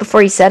that just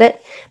before you said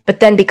it, but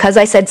then because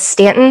I said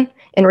Stanton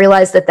and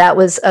realized that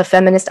was a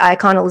feminist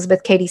icon,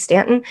 Elizabeth Katie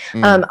Stanton,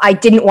 I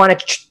didn't want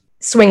to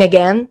swing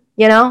again.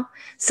 You know,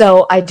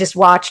 so I just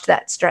watched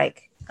that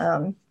strike.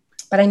 But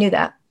I knew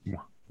that.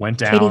 Went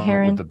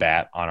down with the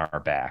bat on our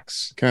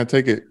backs. Can I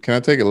take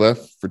it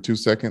left for 2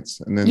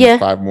 seconds and then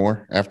 5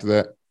 more after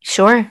that?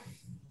 Sure.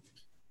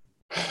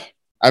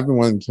 I've been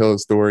wanting to tell a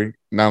story,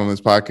 not on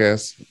this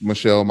podcast.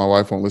 Michelle, my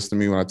wife, won't listen to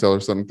me when I tell her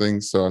certain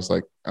things. So I was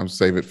like, I'm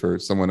save it for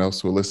someone else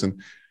who will listen.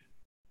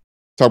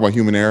 Talk about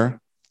human error.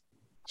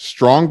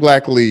 Strong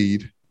Black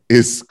Lead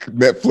is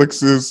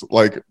Netflix's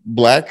like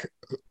black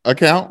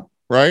account,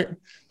 right?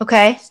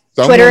 Okay.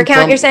 Twitter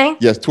account, you're saying?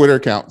 Yes, Twitter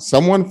account.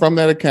 Someone from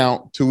that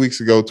account 2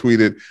 weeks ago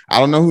tweeted, I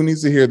don't know who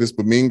needs to hear this,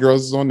 but Mean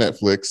Girls is on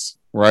Netflix,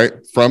 right?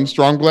 From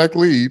Strong Black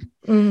Lead.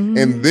 Mm-hmm.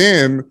 And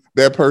then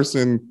that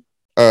person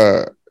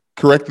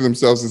corrected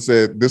themselves and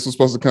said, this was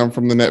supposed to come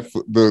from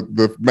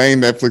the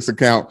main Netflix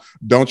account.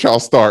 Don't y'all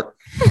start.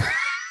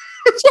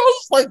 So I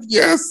was like,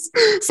 yes,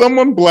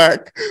 someone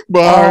black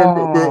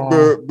behind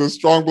the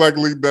Strong Black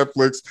Lead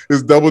Netflix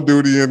is double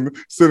duty and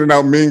sending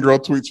out Mean Girl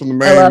tweets from the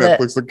main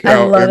Netflix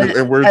account.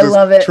 And we're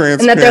just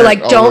transparent. And that they're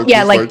like,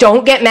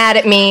 don't get mad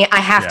at me. I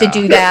have to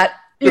do that.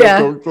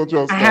 Yeah.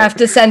 I have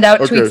to send out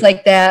tweets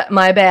like that.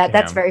 My bad.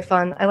 That's very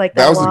fun. I like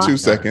that. That was the 2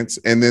 seconds.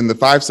 And then the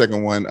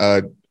 5-second one,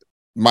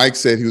 Mike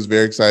said he was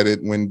very excited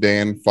when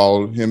Dan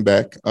followed him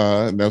back.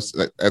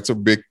 That's a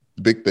big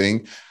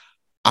thing.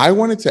 I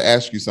wanted to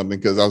ask you something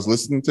because I was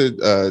listening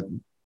to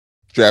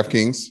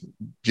DraftKings,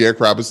 Jared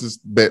Robinson's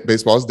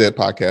Baseball is Dead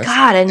podcast.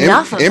 God,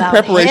 enough in about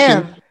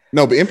preparation. him.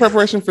 No, but in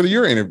preparation for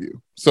your interview.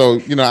 So,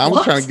 I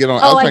was trying to get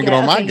on. I was trying to get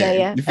on my game.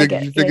 Yeah.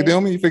 You figure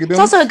deal me? You figure deal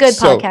me? It's also a good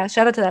so, podcast.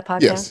 Shout out to that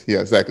podcast. Yes, yeah,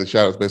 exactly.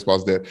 Shout out to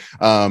Baseball's Dead.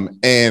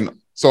 And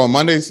so on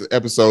Monday's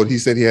episode, he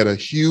said he had a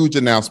huge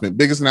announcement,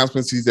 biggest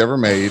announcements he's ever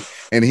made,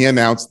 and he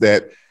announced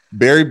that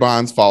Barry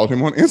Bonds followed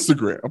him on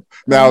Instagram.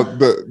 Now,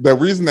 the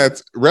reason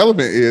that's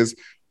relevant is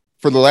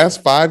for the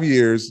last 5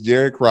 years,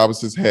 Jared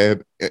Robinson's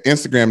had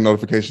Instagram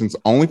notifications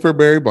only for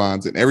Barry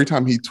Bonds, and every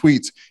time he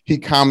tweets, he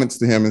comments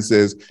to him and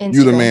says,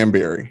 "You the man,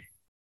 Barry."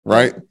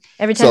 Right?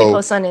 Every time he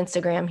posts on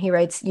Instagram, he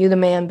writes, "You the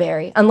man,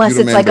 Barry," unless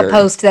it's like Barry. A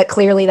post that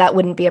clearly that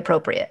wouldn't be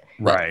appropriate.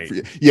 Right.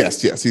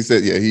 Yes. He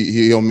said,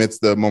 he omits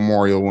the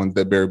memorial ones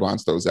that Barry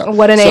Bonds throws out.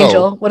 What an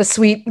angel. What a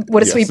sweet boy.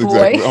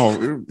 Exactly.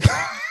 Oh.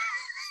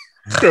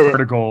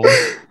 Vertical.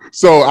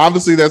 So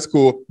obviously that's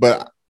cool.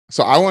 But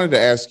so I wanted to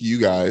ask you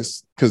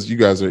guys, because you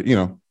guys are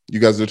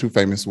the two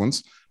famous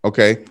ones.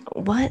 Okay.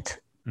 What?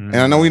 And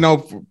I know we know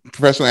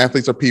professional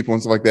athletes are people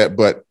and stuff like that,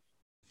 but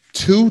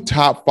 2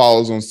 top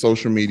follows on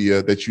social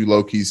media that you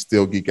low-key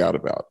still geek out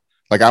about.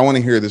 Like, I want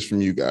to hear this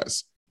from you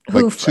guys.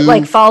 Who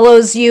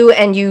follows you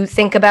and you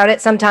think about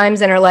it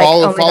sometimes and are like,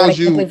 oh my God, I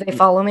can't believe they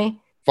follow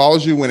me.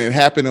 Follows you when it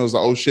happened. It was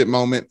an oh shit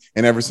moment.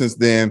 And ever since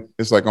then,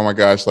 it's like, oh my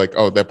gosh, like,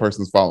 oh, that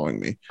person's following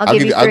me. I'll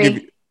give you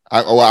 3.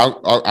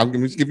 I'll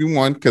give you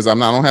 1 because I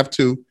don't have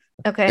 2.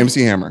 Okay.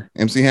 MC Hammer.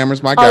 MC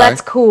Hammer's my guy. Oh,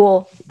 that's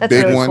cool. That's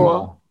big really one.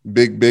 Cool.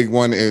 Big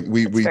one.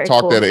 We talked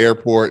cool. at an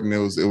airport, and it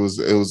was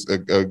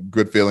a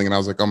good feeling. And I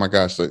was like, oh my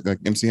gosh, like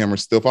MC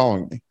Hammer's still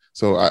following me.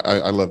 So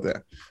I love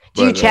that.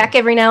 Do you check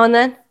every now and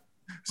then?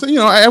 So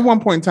at one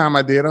point in time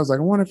I did. I was like,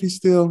 I wonder if he's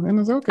still. And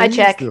it's okay.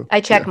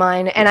 I check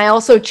mine, and I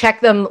also check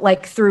them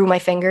like through my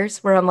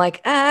fingers, where I'm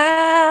like,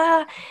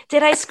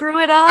 did I screw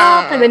it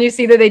up? And then you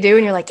see that they do,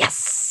 and you're like,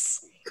 yes.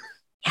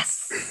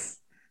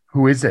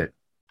 Who is it?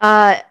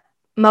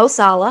 Mo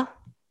Salah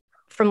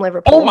from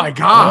Liverpool. Oh my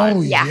God.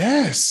 Oh, yeah.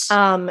 Yes.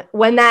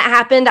 When that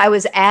happened, I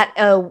was at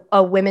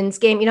a women's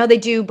game. They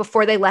do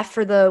before they left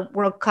for the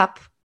World Cup,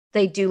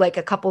 they do like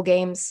a couple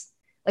games,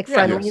 like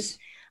friendlies. Yes.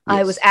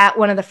 I was at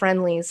one of the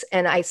friendlies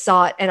and I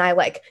saw it and I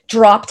like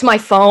dropped my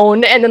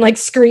phone and then like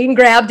screen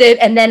grabbed it.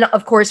 And then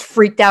of course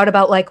freaked out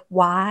about like,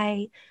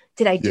 why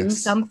did I do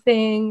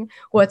something?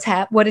 What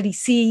did he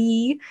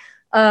see?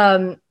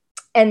 And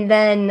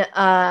then,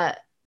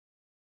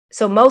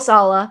 so Mo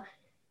Salah,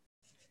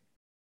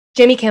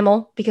 Jimmy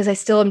Kimmel, because I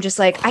still am just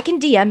like, I can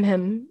DM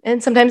him.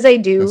 And sometimes I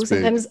do. That's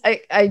sometimes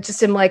I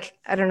just am like,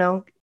 I don't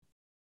know,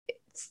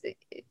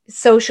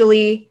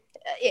 socially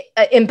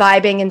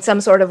imbibing in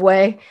some sort of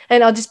way.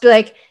 And I'll just be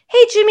like,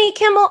 hey, Jimmy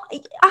Kimmel,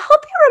 I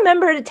hope you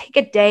remember to take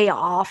a day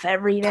off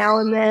every now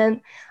and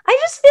then. I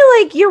just feel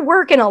like you're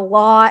working a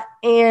lot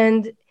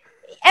and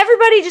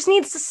everybody just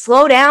needs to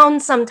slow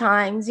down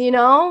sometimes,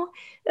 And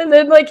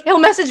then like, he'll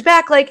message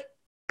back like,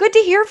 good to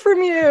hear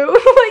from you.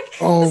 Like,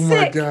 oh sick,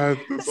 my God.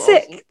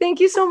 Sick. Awesome. Thank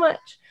you so much.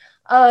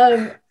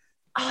 And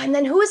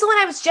then who was the one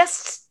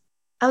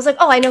I was like,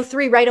 oh, I know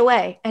 3 right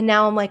away. And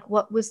now I'm like,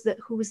 who was the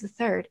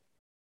 3rd?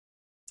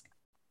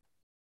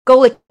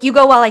 You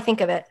go while I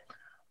think of it.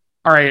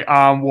 All right.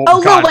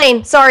 Lil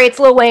Wayne. Sorry, it's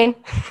Lil Wayne.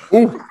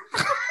 Ooh.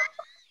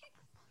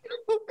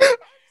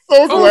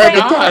 So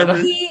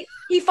glad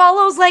he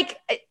follows like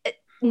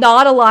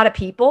not a lot of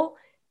people,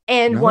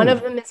 and one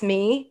of them is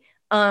me.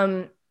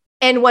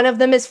 And one of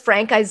them is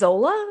Frank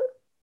Isola.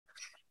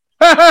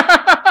 That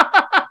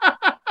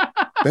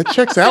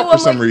checks out for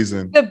some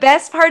reason. The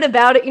best part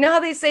about it, how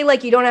they say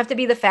like you don't have to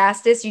be the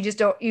fastest, you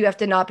have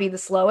to not be the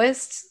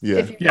slowest.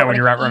 Yeah. When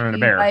you're out running a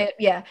bear.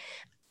 Yeah.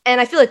 And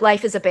I feel like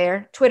life is a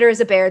bear. Twitter is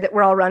a bear that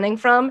we're all running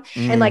from.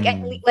 And like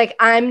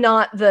I'm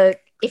not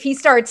if he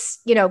starts,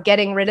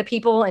 getting rid of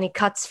people and he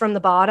cuts from the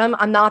bottom,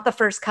 I'm not the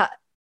first cut.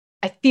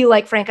 I feel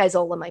like Frank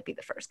Isola might be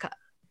the first cut.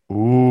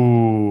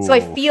 Ooh. So I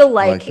feel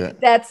like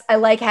I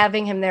like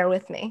having him there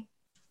with me.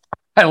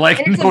 I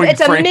like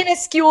it's a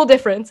minuscule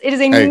difference. It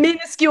is a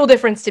minuscule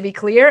difference, to be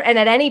clear. And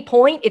at any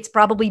point,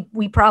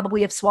 we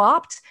probably have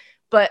swapped.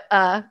 But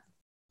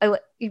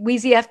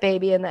Wheezy F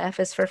baby, and the F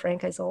is for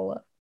Frank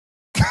Isola.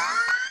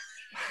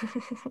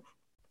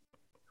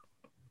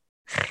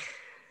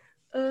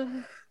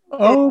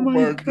 Oh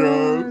my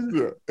God.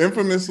 Yeah.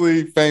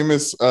 Infamously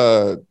famous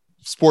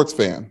sports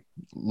fan,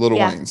 Lil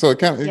Wayne. So it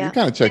kind of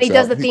checks out. He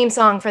does the theme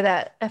song for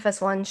that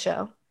FS1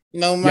 show.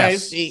 No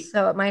mercy.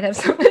 So it might have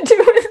something to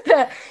do with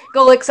that.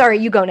 Golik, sorry,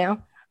 you go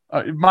now.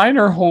 Mine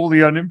are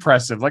wholly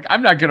unimpressive. Like,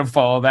 I'm not going to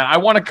follow that. I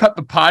want to cut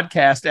the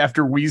podcast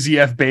after Wheezy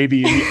F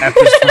Baby and the F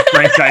is for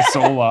Frank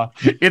Isola.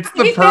 It's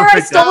the perfect. I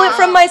stole it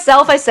from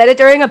myself. I said it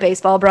during a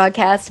baseball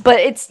broadcast, but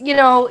it's, you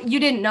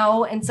didn't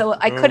know. And so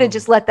I could have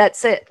just let that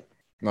sit.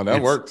 No,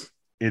 that worked.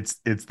 It's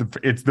the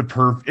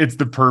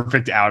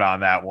perfect out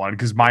on that one.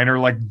 Cause mine are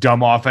like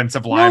dumb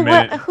offensive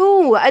linemen.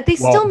 Who? They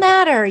still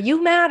matter.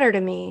 You matter to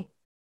me.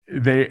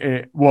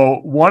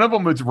 one of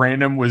them was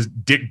random was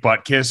Dick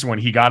Butkus when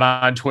he got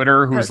on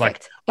Twitter, who was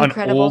like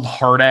Incredible. an old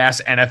hard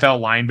ass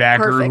NFL linebacker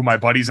Perfect. who my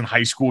buddies in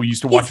high school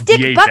used to watch He's Dick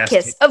VHS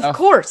Butkus, of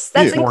course.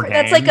 That's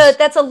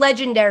that's a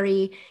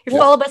legendary. You're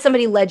followed by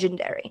somebody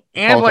legendary.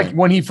 And like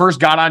when he first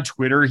got on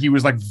Twitter, he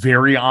was like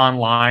very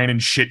online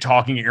and shit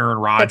talking Aaron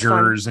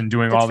Rodgers and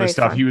doing all this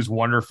stuff. Fun. He was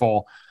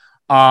wonderful.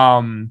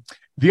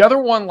 The other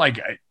one, like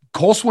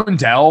Cole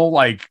Swindell,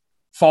 like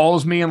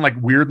follows me and like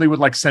weirdly would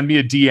like send me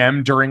a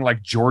DM during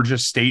like Georgia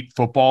State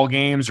football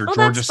games or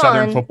Georgia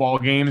Southern football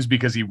games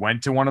because he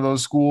went to one of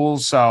those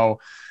schools.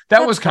 So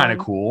that was kind of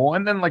cool.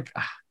 And then like,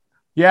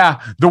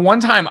 yeah, the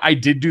one time I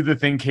did do the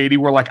thing, Katie,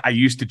 where like I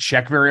used to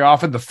check very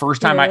often. The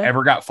first time I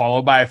ever got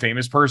followed by a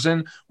famous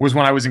person was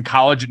when I was in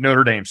college at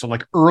Notre Dame. So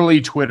like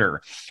early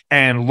Twitter,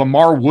 and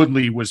Lamar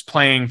Woodley was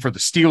playing for the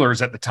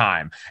Steelers at the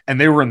time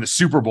and they were in the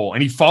Super Bowl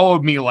and he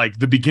followed me like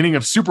the beginning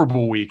of Super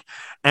Bowl week.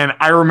 And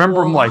I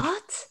remember him like,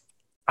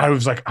 I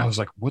was like,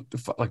 what the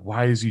fuck? Like,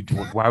 why would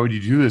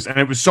you do this? And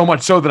it was so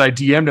much so that I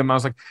DM'd him. I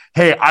was like,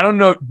 hey, I don't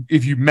know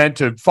if you meant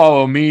to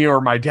follow me or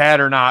my dad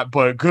or not,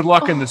 but good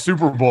luck in the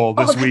Super Bowl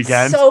this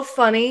weekend. So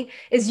funny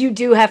is you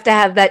do have to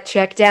have that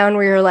check down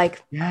where you're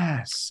like,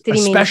 yes, did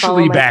he mean to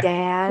follow my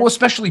dad? Well,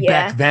 especially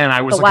back then, I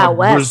was like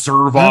a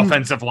reserve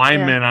offensive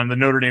lineman on the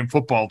Notre Dame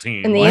football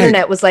team. And the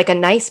internet was like a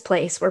nice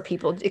place where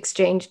people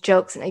exchanged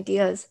jokes and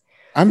ideas.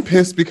 I'm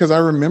pissed because I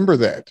remember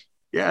that.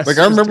 Yes. Like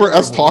I remember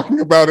us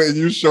talking about it and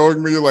you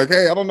showing me like,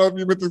 hey, I don't know if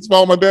you meant to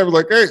follow my dad. I was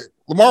like, hey,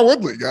 Lamar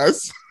Woodley,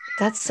 guys.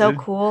 That's so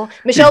cool.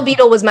 Michelle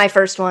Beadle was my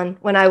first one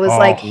when I was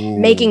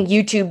making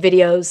YouTube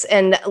videos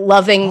and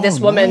loving this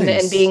woman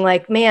and being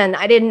like, man,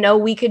 I didn't know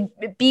we could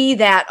be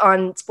that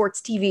on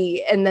sports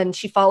TV. And then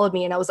she followed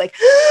me and I was like,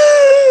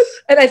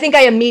 and I think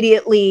I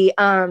immediately,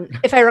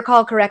 if I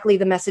recall correctly,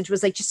 the message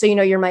was like, just so you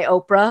know, you're my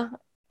Oprah.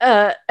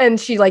 And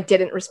she like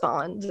didn't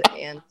respond.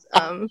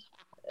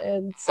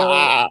 And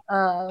so,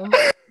 oh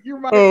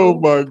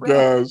my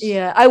gosh.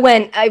 Yeah,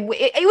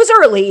 it was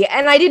early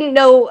and I didn't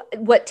know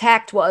what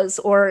tact was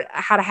or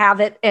how to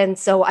have it. And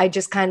so I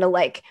just kind of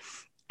like,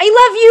 I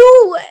love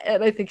you.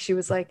 And I think she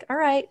was like, all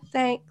right,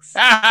 thanks.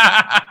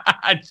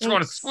 I just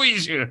want to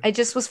squeeze you. I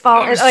just was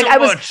following.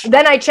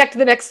 Then I checked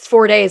the next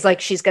 4 days, like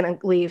she's going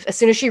to leave. As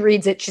soon as she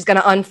reads it, she's going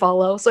to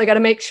unfollow. So I got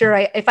to make sure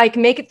if I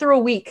can make it through a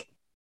week,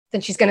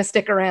 then she's going to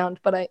stick around.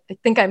 But I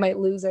think I might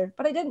lose her,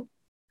 but I didn't.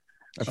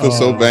 I feel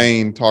so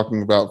vain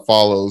talking about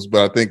follows,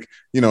 but I think,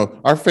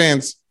 our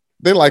fans,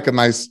 they like a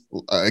nice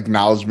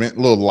acknowledgement,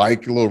 a little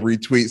like, a little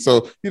retweet.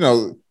 So,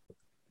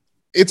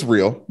 it's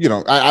real.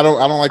 I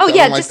don't like. Oh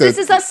yeah, this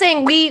is us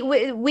saying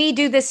we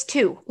do this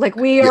too. Like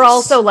we are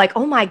also like,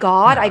 oh my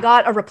God, I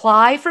got a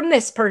reply from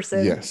this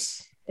person.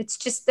 Yes. It's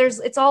just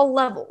it's all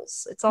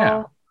levels. It's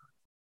all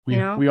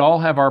we all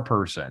have our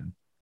person.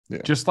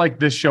 Yeah. Just like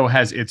this show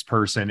has its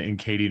person in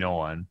Katie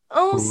Nolan.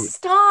 Oh,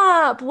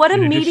 stop. What a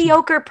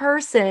mediocre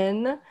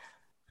person.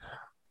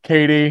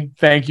 Katie,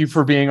 thank you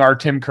for being our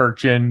Tim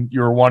Kirkjian.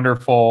 You're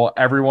wonderful.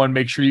 Everyone,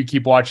 make sure you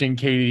keep watching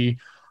Katie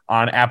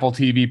on Apple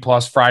TV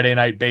Plus Friday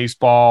Night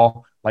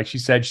Baseball. Like she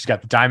said, she's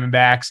got the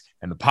Diamondbacks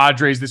and the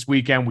Padres this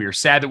weekend. We are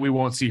sad that we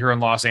won't see her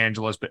in Los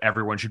Angeles, but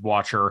everyone should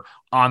watch her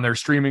on their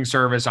streaming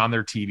service, on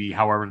their TV,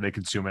 however they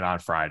consume it on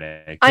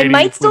Friday. Katie, I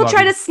might still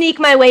try to sneak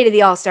my way to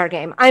the All-Star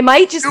game. I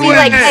might just be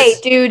like, hey,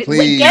 dude,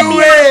 get me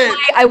out.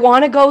 I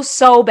want to go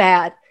so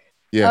bad.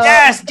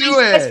 Yes, do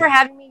it. Thanks for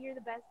having me. You're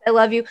the best. I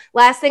love you.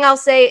 Last thing I'll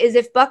say is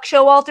if Buck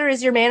Showalter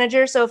is your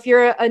manager, so if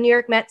you're a New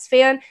York Mets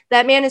fan,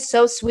 that man is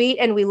so sweet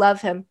and we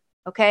love him.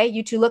 Okay?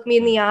 You two look me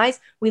in the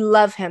eyes. We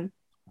love him.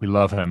 We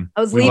love him.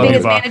 I was leaving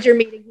his manager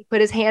meeting. He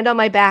put his hand on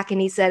my back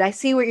and he said, I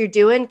see what you're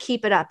doing.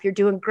 Keep it up. You're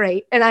doing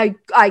great. And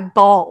I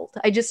bawled.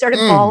 I just started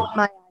bawling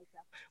my eyes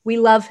out. We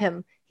love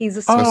him. He's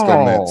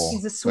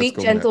a sweet,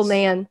 gentle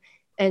man.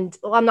 And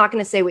I'm not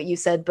going to say what you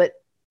said, but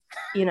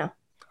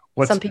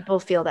some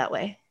people feel that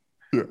way.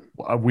 Yeah.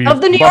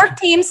 Of the New York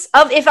teams,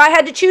 if I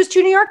had to choose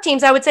two New York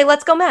teams, I would say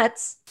let's go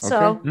Mets.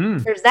 So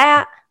there's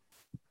that.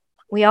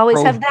 We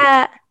always have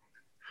that.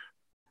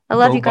 I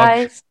love you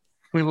guys.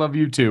 We love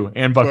you too.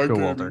 And Buck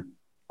Showalter.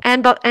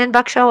 And Buck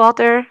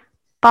Showalter.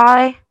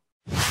 Bye.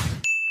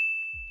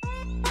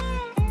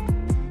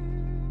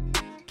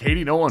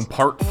 Katie Nolan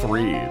Part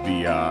 3,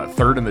 the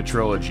third in the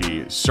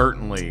trilogy,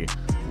 certainly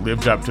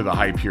lived up to the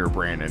hype here,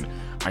 Brandon.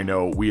 I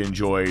know we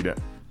enjoyed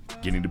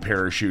getting to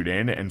parachute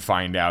in and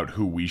find out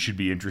who we should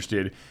be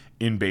interested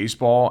in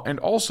baseball, and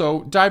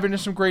also dive into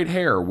some great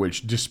hair,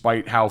 which,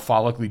 despite how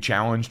follically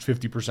challenged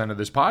 50% of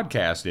this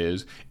podcast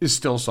is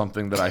still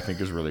something that I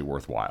think is really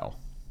worthwhile.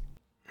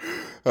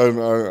 I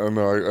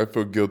know. I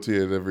feel guilty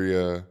at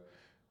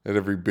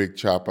every big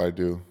chop I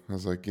do. I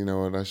was like, you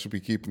know what? I should be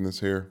keeping this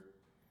hair.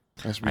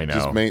 I should be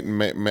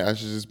I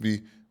should just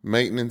be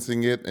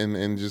maintaining it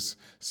and just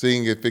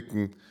seeing if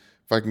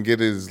I can get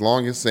it as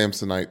long as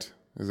Samsonite.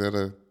 Is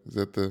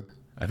that the?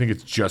 I think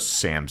it's just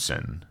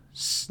Samson.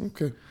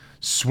 Okay.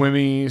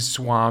 Swimmy,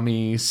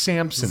 Swami,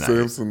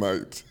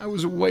 Samsonite. I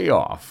was way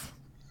off.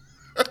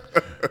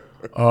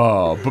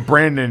 But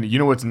Brandon, you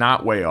know what's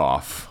not way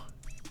off?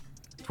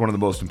 one of the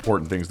most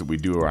important things that we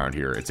do around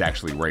here. It's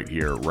actually right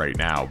here, right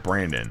now.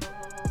 Brandon,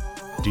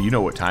 do you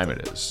know what time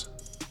it is?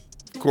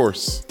 Of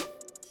course.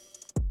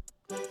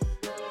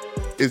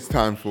 It's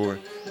time for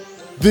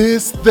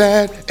This,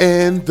 That,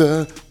 and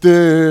the Third.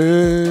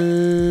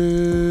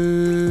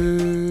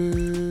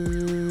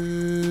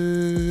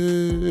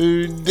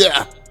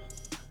 Yeah.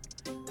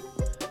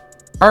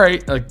 All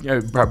right,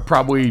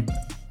 probably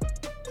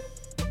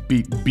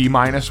B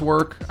minus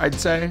work, I'd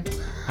say.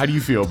 How do you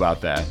feel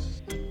about that?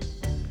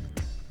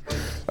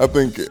 I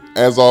think,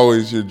 as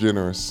always, you're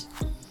generous.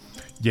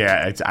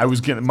 Yeah,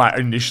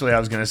 initially I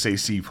was gonna say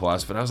C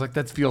plus, but I was like,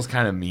 that feels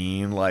kind of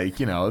mean. Like,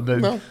 you know, there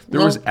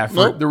was effort.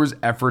 Nope. There was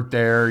effort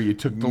there. You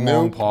took the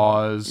long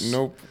pause.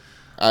 Nope.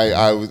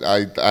 I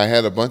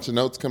had a bunch of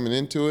notes coming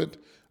into it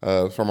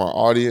from our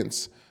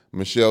audience.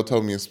 Michelle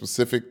told me a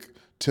specific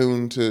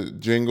tune to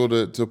jingle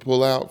to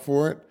pull out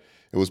for it.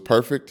 It was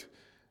perfect.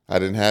 I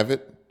didn't have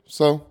it,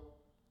 so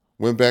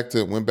went back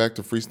to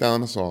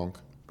freestyling a song.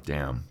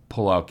 Damn,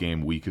 pull-out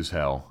game weak as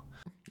hell.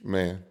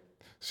 Man,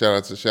 shout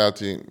out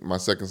to my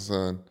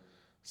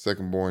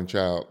second born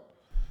child.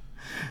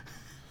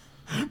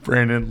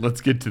 Brandon, let's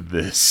get to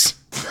this.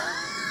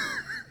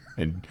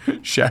 And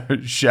shout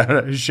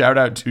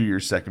out to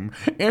your second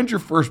and your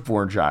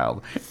firstborn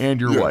child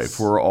and your wife,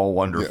 who are all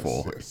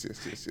wonderful.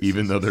 Yes,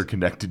 even though they're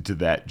connected to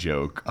that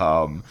joke.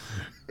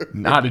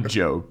 Not a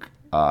joke.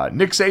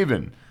 Nick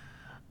Saban,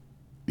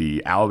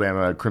 the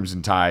Alabama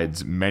Crimson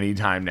Tide's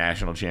many-time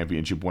national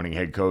championship winning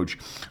head coach,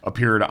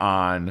 appeared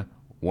on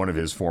one of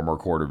his former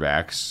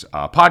quarterbacks'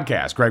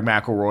 podcast. Greg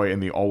McElroy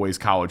and the Always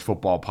College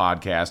Football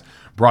podcast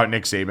brought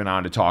Nick Saban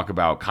on to talk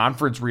about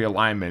conference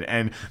realignment.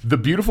 And the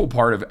beautiful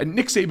part of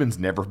Nick Saban's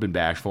never been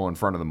bashful in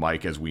front of the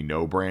mic, as we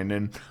know,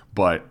 Brandon,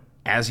 but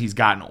as he's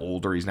gotten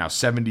older, he's now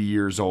 70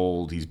 years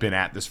old. He's been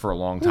at this for a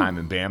long time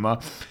in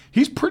Bama.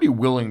 He's pretty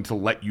willing to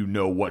let you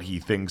know what he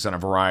thinks on a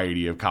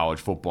variety of college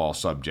football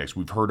subjects.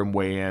 We've heard him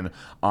weigh in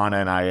on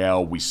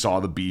NIL. We saw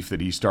the beef that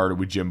he started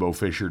with Jimbo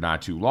Fisher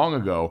not too long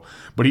ago.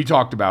 But he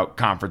talked about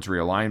conference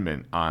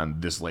realignment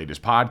on this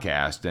latest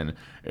podcast and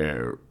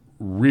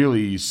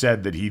really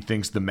said that he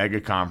thinks the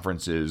mega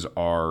conferences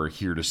are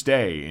here to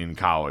stay in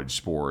college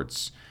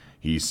sports.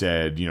 He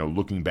said, you know,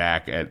 looking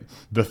back at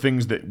the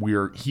things that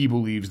he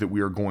believes that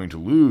we are going to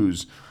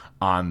lose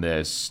on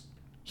this,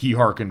 he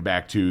hearkened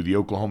back to the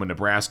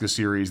Oklahoma-Nebraska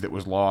series that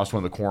was lost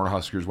when the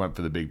Cornhuskers went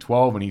for the Big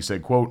 12, and he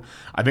said, quote,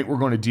 I think we're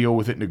going to deal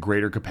with it in a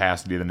greater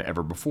capacity than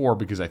ever before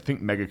because I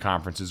think mega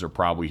conferences are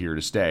probably here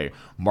to stay.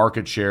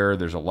 Market share,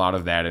 there's a lot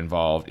of that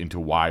involved into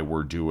why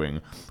we're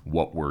doing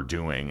what we're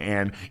doing.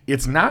 And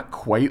it's not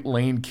quite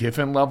Lane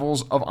Kiffin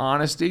levels of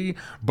honesty,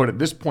 but at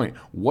this point,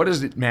 what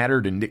does it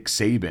matter to Nick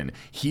Saban?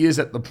 He is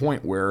at the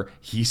point where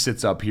he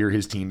sits up here,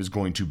 his team is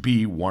going to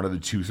be one of the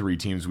 2-3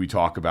 teams we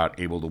talk about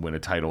able to win a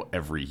title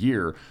every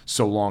year,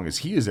 so long as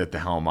he is at the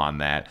helm on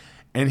that.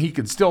 And he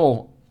could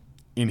still,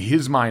 in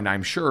his mind,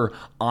 I'm sure,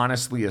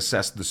 honestly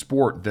assess the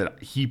sport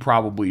that he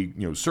probably,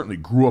 you know, certainly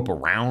grew up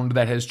around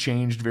that has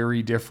changed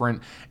very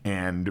different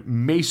and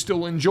may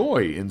still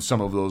enjoy in some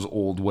of those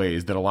old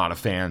ways that a lot of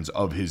fans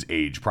of his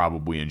age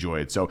probably enjoy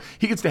it. So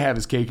he gets to have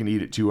his cake and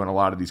eat it too on a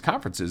lot of these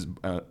conferences,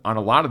 on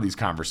a lot of these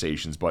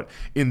conversations. But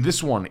in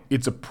this one,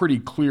 it's a pretty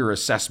clear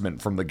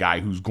assessment from the guy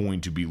who's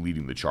going to be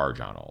leading the charge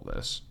on all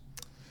this.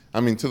 I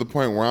mean, to the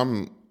point where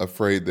I'm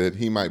afraid that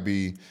he might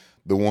be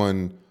the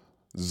one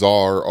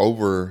czar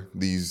over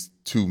these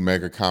two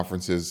mega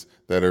conferences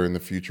that are in the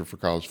future for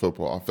college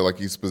football. I feel like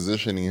he's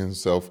positioning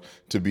himself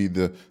to be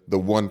the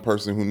one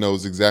person who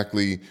knows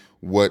exactly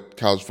what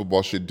college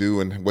football should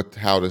do and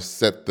how to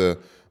set the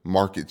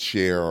market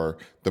share or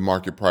the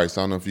market price.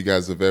 I don't know if you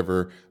guys have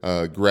ever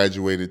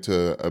graduated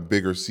to a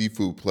bigger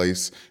seafood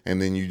place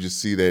and then you just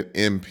see that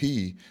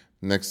MP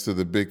next to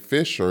the big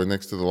fish or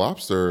next to the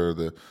lobster or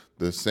the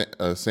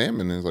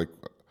salmon, and it's like,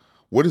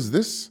 what is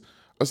this?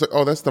 I was like,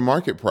 oh, that's the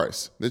market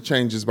price. It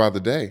changes by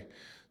the day.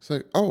 It's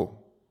like, oh,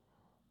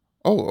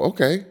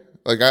 okay.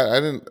 Like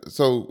I didn't.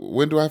 So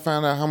when do I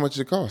find out how much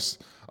it costs?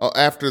 Oh,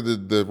 after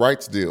the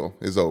rights deal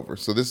is over.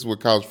 So this is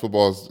what college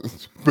football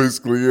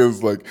basically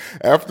is. Like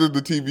after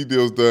the TV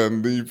deal's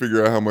done, then you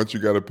figure out how much you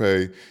got to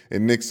pay.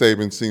 And Nick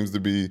Saban seems to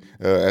be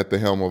at the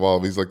helm of all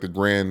of these, like the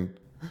grand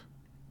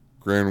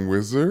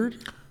wizard.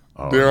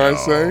 Dare I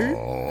say?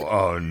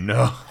 Oh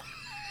no.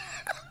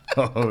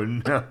 Oh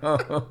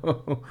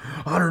no!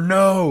 Hunter,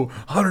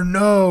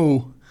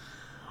 no!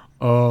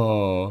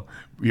 Oh,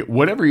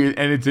 whatever.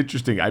 And it's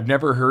interesting. I've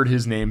never heard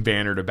his name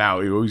bannered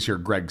about. You always hear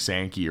Greg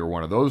Sankey or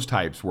one of those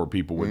types where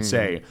people would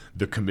say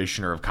the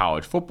commissioner of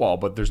college football,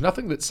 but there's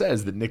nothing that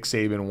says that Nick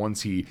Saban,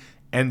 once he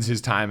ends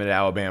his time at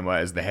Alabama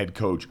as the head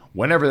coach,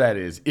 whenever that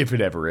is, if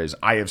it ever is,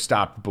 I have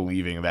stopped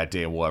believing that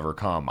day will ever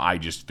come. I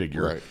just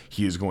figure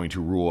he is going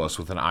to rule us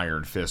with an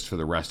iron fist for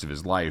the rest of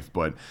his life.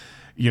 But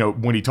you know,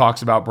 when he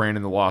talks about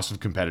Brandon, the loss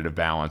of competitive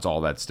balance, all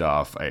that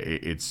stuff,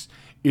 it's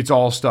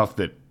all stuff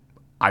that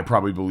I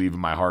probably believe in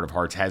my heart of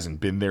hearts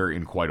hasn't been there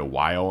in quite a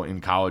while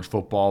in college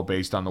football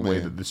based on the way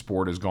that the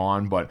sport has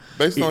gone. But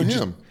based on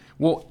him.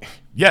 Well,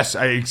 yes,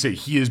 I say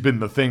he has been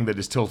the thing that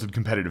has tilted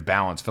competitive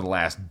balance for the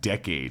last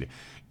decade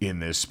in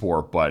this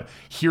sport, but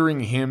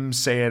hearing him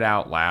say it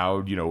out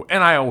loud,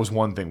 NIL was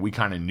one thing. We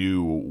kind of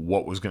knew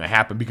what was going to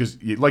happen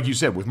because, like you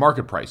said, with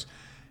market price,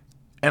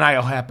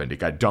 NIL happened. It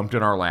got dumped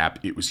in our lap.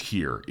 It was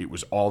here. It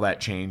was all that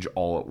change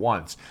all at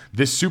once.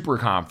 This super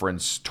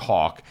conference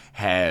talk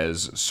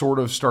has sort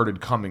of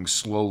started coming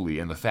slowly,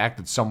 and the fact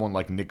that someone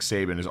like Nick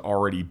Saban has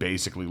already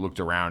basically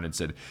looked around and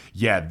said,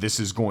 yeah, this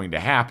is going to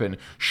happen,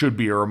 should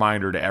be a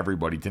reminder to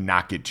everybody to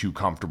not get too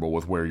comfortable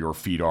with where your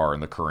feet are in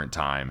the current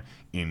time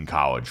in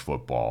college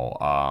football.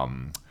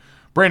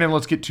 Brandon,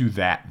 let's get to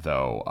that,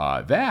 though.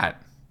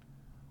 That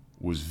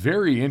was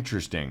very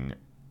interesting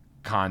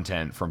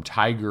content from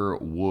Tiger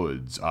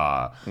Woods.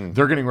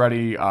 They're getting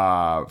ready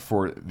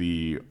for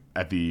the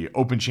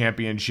Open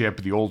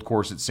Championship, the old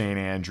course at St.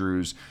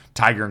 Andrews.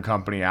 Tiger and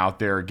company out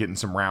there getting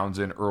some rounds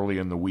in early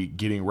in the week,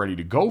 getting ready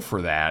to go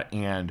for that.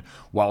 And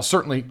while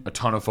certainly a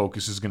ton of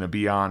focus is going to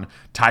be on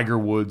Tiger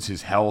Woods,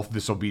 his health,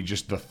 this will be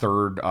just the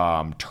third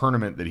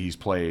tournament that he's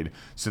played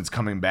since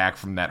coming back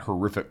from that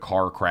horrific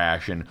car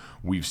crash. And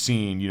we've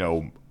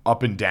seen,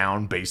 up and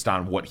down based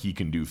on what he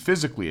can do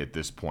physically at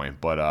this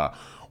point. But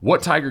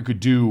what Tiger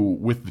could do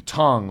with the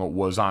tongue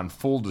was on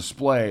full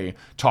display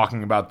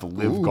talking about the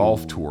LIV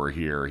Golf Tour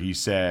here. He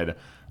said,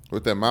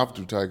 "What that mouth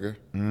do, Tiger?"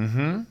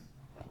 Mm-hmm.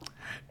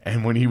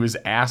 And when he was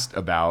asked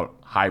about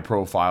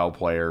high-profile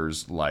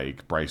players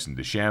like Bryson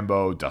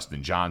DeChambeau,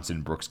 Dustin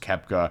Johnson, Brooks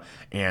Koepka,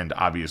 and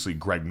obviously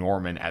Greg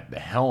Norman at the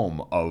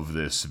helm of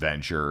this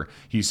venture,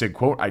 he said,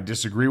 quote, "I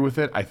disagree with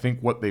it. I think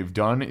what they've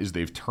done is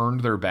they've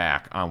turned their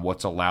back on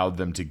what's allowed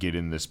them to get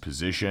in this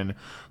position.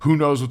 Who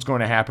knows what's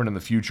going to happen in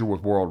the future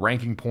with world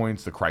ranking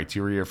points, the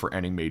criteria for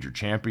ending major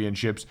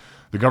championships.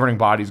 The governing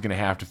body is going to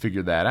have to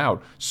figure that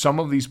out. Some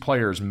of these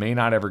players may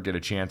not ever get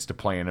a chance to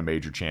play in a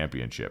major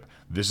championship.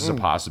 This is a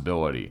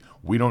possibility.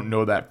 We don't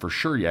know that for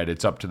sure yet.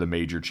 It's up to the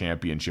major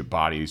championship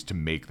bodies to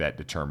make that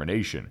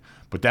determination.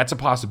 But that's a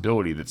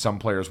possibility that some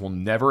players will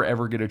never,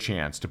 ever get a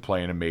chance to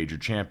play in a major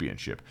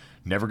championship.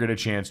 Never get a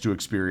chance to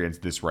experience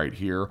this right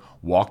here.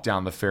 Walk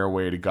down the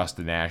fairway at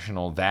Augusta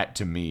National. That,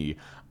 to me,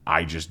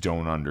 I just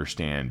don't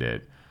understand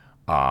it."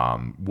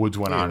 Woods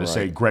went on to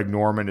say Greg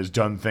Norman has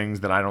done things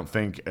that I don't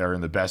think are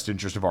in the best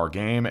interest of our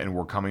game, and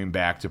we're coming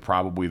back to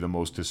probably the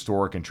most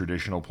historic and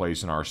traditional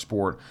place in our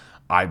sport.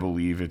 I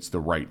believe it's the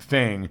right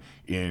thing.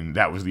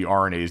 That was the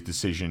RNA's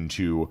decision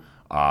to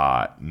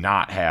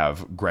not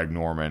have Greg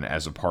Norman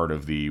as a part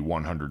of the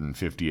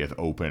 150th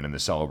Open and the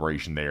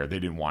celebration there. They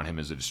didn't want him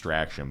as a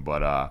distraction.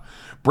 But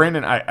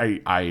Brandon,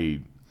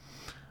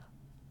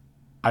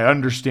 I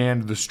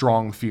understand the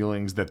strong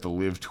feelings that the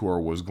LIV Tour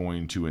was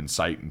going to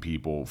incite in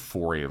people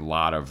for a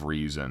lot of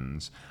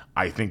reasons.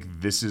 I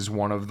think this is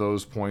one of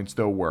those points,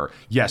 though, where,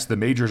 yes, the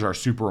majors are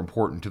super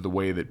important to the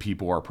way that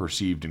people are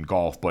perceived in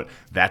golf, but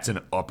that's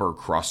an upper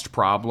crust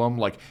problem.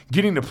 Like,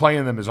 getting to play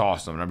in them is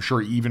awesome, and I'm sure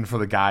even for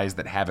the guys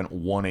that haven't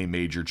won a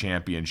major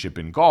championship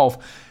in golf,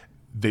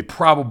 they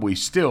probably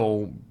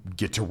still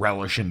get to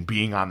relish in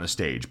being on the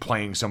stage,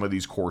 playing some of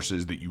these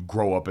courses that you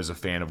grow up as a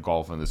fan of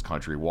golf in this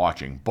country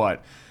watching.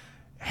 But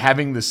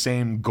having the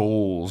same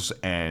goals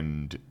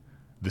and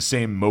the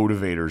same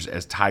motivators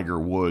as Tiger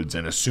Woods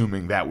and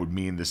assuming that would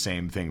mean the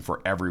same thing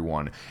for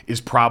everyone is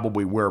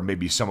probably where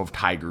maybe some of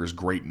Tiger's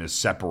greatness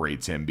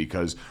separates him,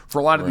 because for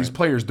a lot of these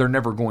players, they're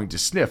never going to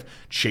sniff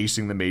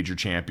chasing the major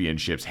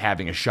championships,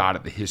 having a shot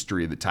at the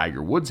history that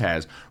Tiger Woods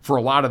has. For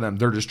a lot of them,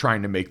 they're just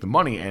trying to make the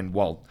money, and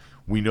while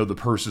we know the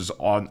purses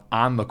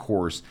on the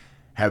course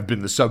have been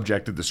the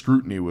subject of the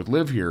scrutiny with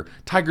LIV here,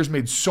 Tiger's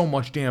made so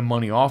much damn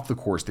money off the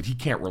course that he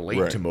can't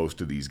relate to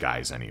most of these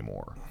guys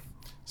anymore.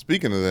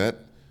 Speaking of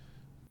that,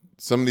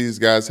 some of these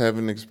guys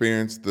haven't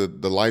experienced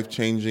the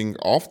life-changing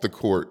off the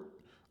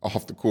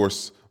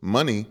course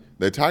money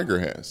that Tiger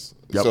has.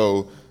 Yep.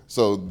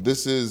 So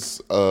this is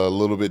a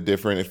little bit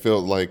different. It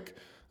felt like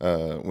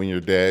when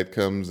your dad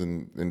comes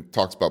and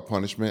talks about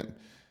punishment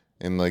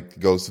and like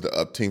goes to the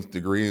upteenth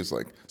degree. It's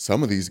like,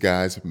 some of these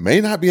guys may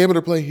not be able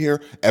to play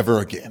here ever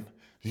again.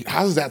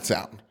 How does that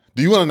sound?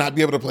 Do you want to not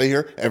be able to play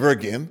here ever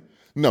again?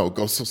 No,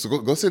 go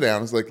sit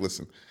down. It's like,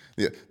 listen,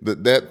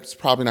 that's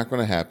probably not going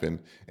to happen.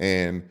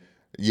 And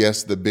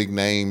yes, the big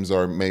names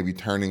are maybe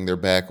turning their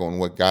back on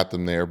what got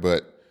them there,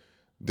 but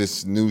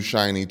this new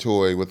shiny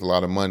toy with a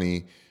lot of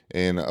money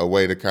and a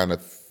way to kind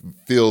of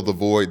fill the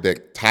void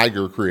that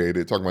Tiger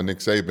created, talking about Nick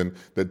Saban,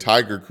 that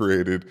Tiger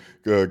created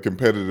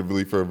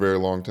competitively for a very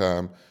long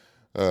time.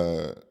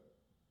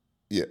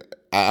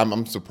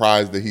 I'm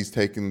surprised that he's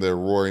taking the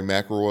Rory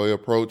McIlroy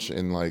approach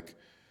and like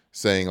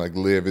saying like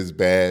LIV is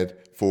bad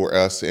for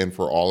us and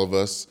for all of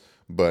us.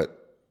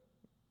 But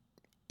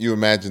you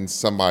imagine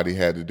somebody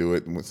had to do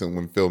it when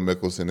Phil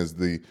Mickelson is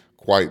the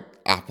quite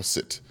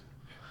opposite.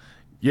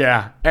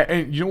 Yeah,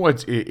 and you know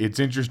what? It's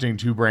interesting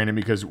too, Brandon,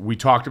 because we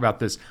talked about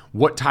this.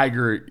 What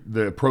Tiger,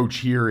 the approach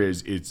here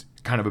is, it's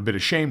kind of a bit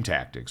of shame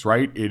tactics,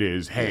 right? It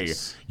is, hey,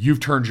 Yes. you've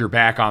turned your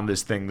back on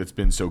this thing that's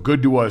been so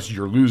good to us.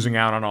 You're losing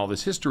out on all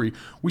this history.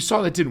 We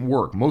saw that didn't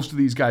work. Most of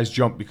these guys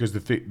jump because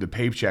the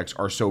paychecks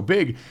are so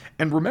big.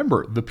 And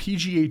remember, the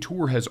PGA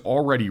Tour has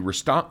already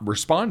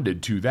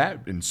responded to that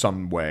in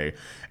some way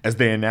as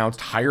they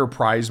announced higher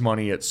prize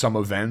money at some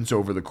events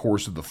over the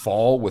course of the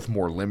fall with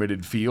more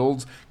limited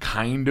fields,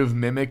 kind of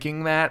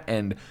mimicking that.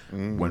 And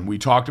when we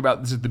talked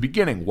about this at the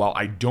beginning, while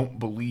I don't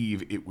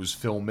believe it was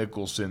Phil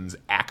Mickelson's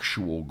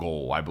actual goal,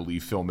 I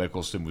believe Phil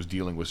Mickelson was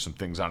dealing with some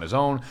things on his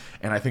own,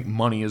 and I think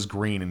money is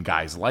green and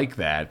guys like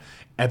that.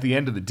 At the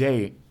end of the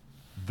day,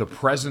 the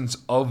presence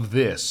of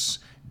this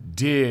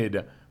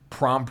did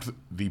prompt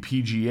the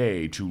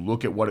PGA to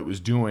look at what it was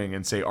doing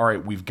and say, all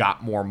right, we've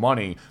got more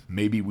money.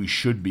 Maybe we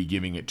should be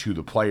giving it to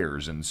the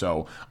players. And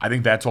so I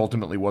think that's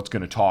ultimately what's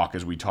going to talk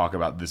as we talk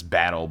about this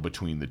battle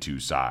between the two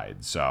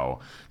sides.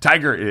 So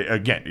Tiger,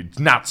 again, it's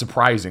not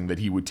surprising that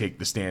he would take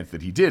the stance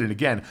that he did. And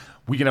again,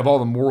 we can have all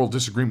the moral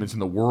disagreements in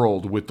the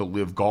world with the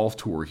LIV Golf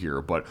Tour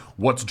here, but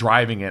what's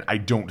driving it, I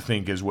don't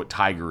think, is what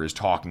Tiger is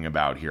talking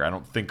about here. I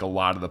don't think a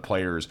lot of the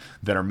players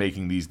that are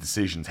making these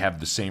decisions have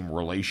the same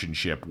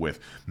relationship with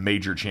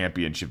major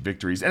championship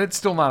victories, and it's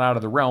still not out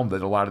of the realm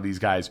that a lot of these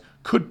guys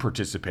could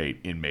participate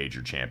in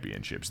major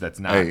championships. That's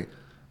not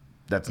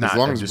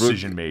a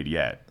decision made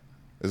yet.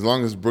 As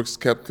long as Brooks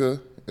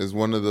Koepka is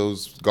one of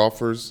those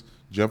golfers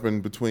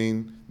jumping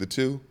between the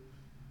two,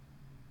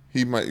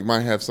 he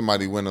might have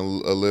somebody win a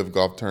LIV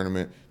golf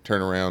tournament,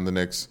 turn around the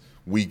next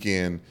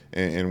weekend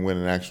and win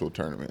an actual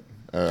tournament,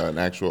 an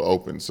actual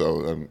Open.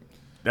 So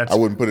I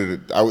wouldn't put it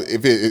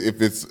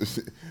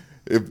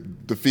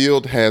if the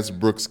field has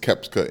Brooks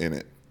Koepka in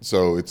it,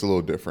 so it's a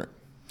little different.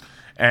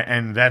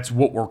 And that's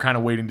what we're kind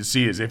of waiting to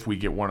see, is if we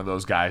get one of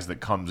those guys that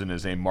comes in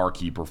as a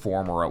marquee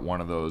performer at one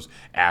of those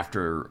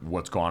after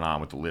what's gone on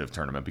with the LIV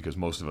tournament, because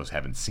most of us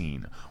haven't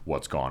seen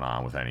what's gone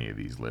on with any of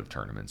these LIV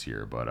tournaments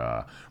here.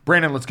 But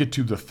Brandon, let's get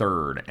to the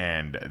third,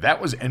 and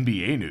that was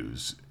NBA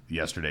news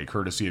yesterday,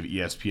 courtesy of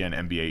ESPN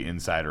NBA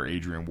insider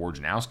Adrian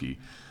Wojnarowski,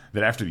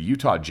 that after the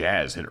Utah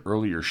Jazz had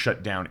earlier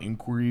shut down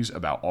inquiries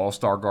about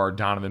All-Star guard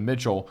Donovan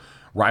Mitchell,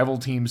 rival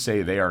teams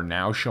say they are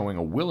now showing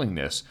a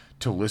willingness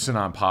to listen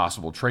on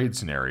possible trade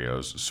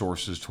scenarios,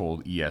 sources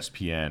told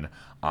ESPN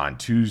on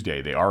Tuesday.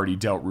 They already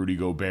dealt Rudy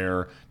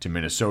Gobert to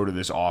Minnesota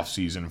this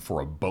offseason for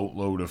a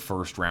boatload of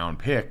first-round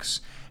picks,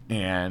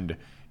 and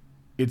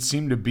it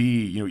seemed to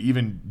be,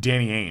 even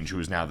Danny Ainge, who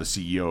is now the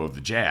CEO of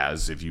the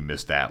Jazz, if you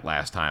missed that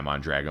last time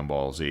on Dragon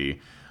Ball Z,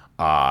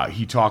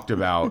 he talked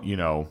about,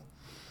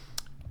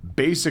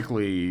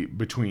 basically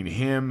between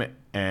him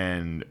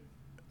and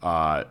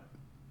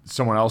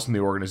someone else in the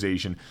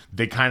organization,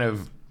 they kind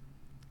of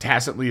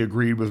tacitly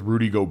agreed with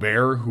Rudy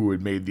Gobert, who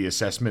had made the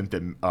assessment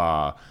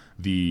that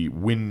the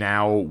win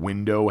now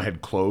window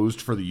had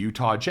closed for the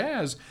Utah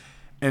Jazz.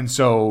 And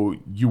so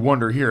you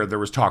wonder here, there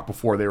was talk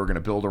before they were going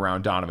to build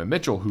around Donovan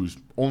Mitchell, who's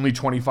only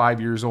 25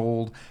 years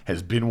old,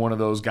 has been one of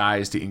those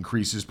guys to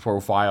increase his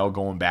profile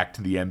going back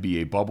to the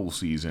NBA bubble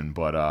season.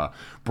 But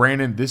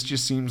Brandon, this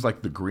just seems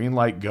like the green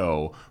light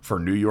go for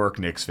New York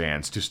Knicks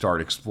fans to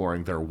start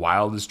exploring their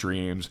wildest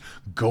dreams,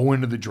 go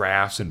into the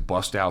drafts and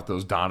bust out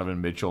those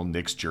Donovan Mitchell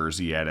Knicks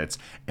jersey edits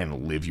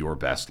and live your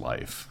best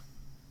life.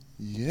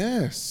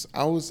 Yes,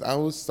 I was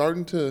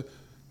starting to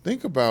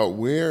think about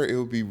where it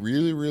would be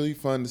really, really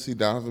fun to see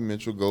Donovan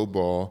Mitchell go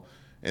ball,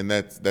 and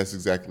that's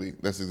exactly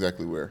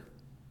where.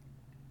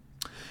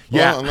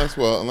 Yeah. Unless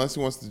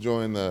he wants to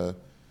join the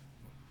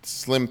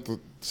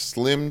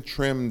slim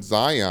trim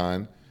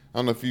Zion. I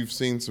don't know if you've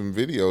seen some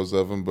videos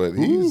of him, but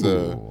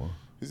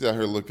he's out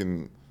here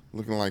looking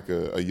like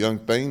a young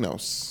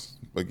Thanos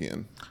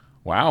again.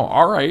 Wow.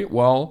 All right.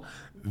 Well,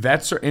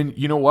 and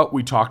you know what?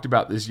 We talked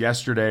about this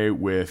yesterday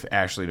with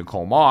Ashley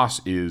Nicole Moss,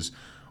 is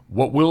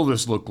what will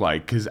this look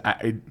like? Because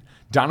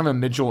Donovan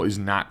Mitchell is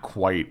not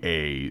quite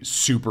a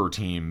super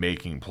team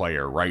making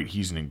player, right?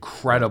 He's an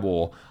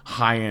incredible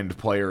high-end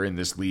player in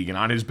this league, and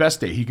on his best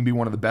day, he can be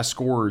one of the best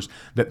scorers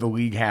that the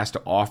league has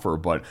to offer.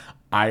 But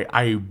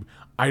I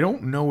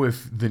don't know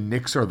if the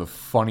Knicks are the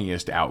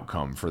funniest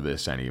outcome for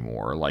this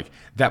anymore. Like,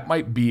 that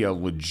might be a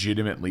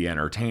legitimately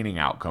entertaining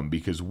outcome,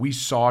 because we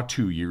saw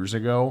 2 years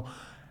ago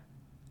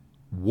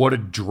what a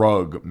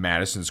drug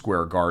Madison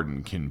Square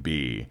Garden can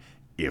be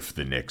if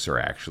the Knicks are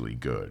actually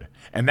good.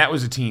 And that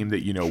was a team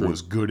that,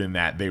 was good in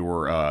that they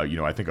were,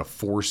 I think a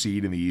 4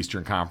 seed in the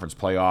Eastern Conference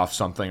playoffs,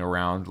 something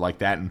around like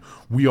that. And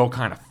we all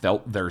kind of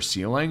felt their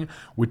ceiling.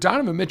 With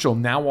Donovan Mitchell,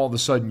 now all of a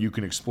sudden you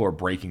can explore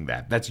breaking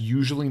that. That's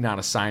usually not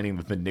a signing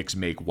that the Knicks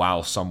make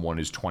while someone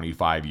is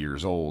 25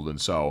 years old.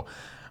 And so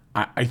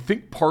I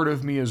think part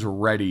of me is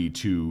ready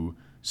to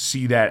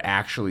see that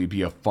actually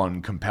be a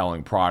fun,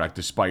 compelling product,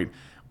 despite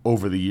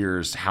over the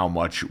years how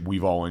much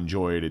we've all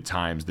enjoyed at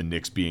times the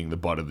Knicks being the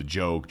butt of the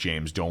joke,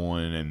 James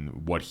Dolan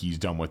and what he's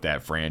done with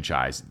that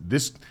franchise.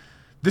 This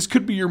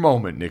could be your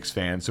moment, Knicks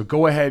fans, so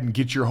go ahead and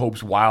get your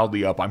hopes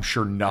wildly up. I'm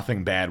sure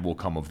nothing bad will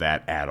come of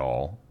that at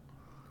all.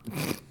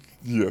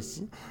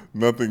 Yes,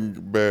 nothing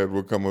bad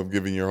will come of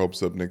giving your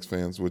hopes up, Knicks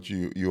fans, which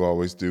you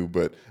always do.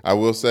 But I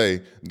will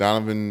say,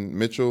 Donovan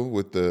Mitchell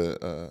with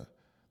the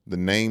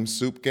name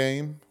soup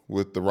game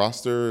with the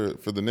roster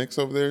for the Knicks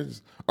over there,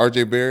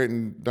 R.J. Barrett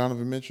and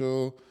Donovan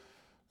Mitchell,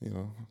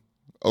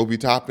 Obi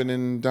Toppin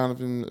and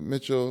Donovan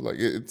Mitchell. Like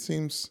it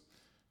seems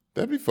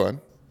that'd be fun.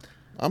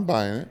 I'm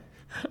buying it.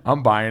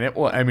 I'm buying it.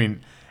 Well, I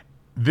mean,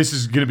 this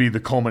is going to be the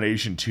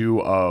culmination,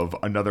 too, of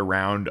another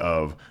round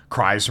of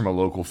cries from a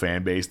local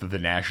fan base that the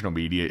national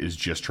media is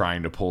just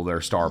trying to pull their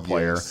star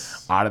player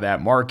out of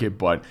that market.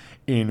 But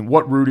in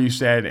what Rudy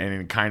said and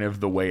in kind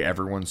of the way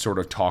everyone sort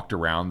of talked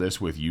around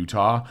this with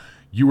Utah,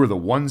 you were the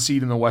 1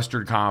 seed in the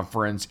Western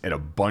Conference at a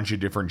bunch of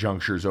different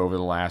junctures over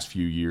the last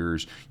few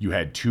years. You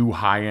had 2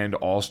 high-end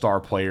all-star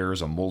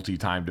players, a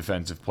multi-time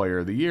defensive player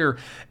of the year,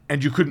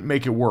 and you couldn't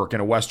make it work in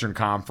a Western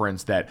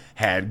Conference that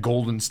had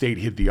Golden State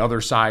hit the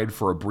other side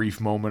for a brief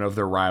moment of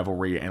their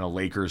rivalry and a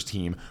Lakers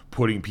team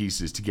putting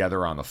pieces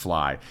together on the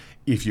fly.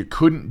 If you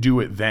couldn't do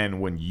it then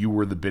when you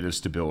were the bit of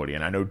stability,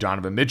 and I know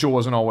Donovan Mitchell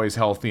wasn't always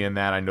healthy in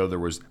that, I know there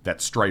was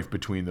that strife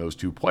between those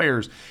 2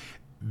 players,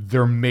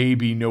 there may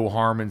be no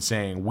harm in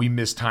saying we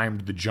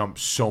mistimed the jump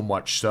so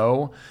much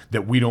so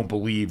that we don't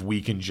believe we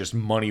can just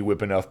money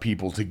whip enough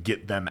people to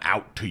get them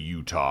out to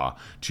Utah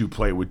to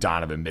play with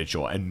Donovan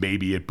Mitchell. And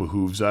maybe it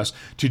behooves us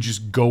to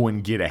just go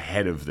and get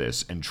ahead of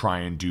this and try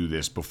and do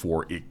this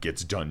before it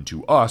gets done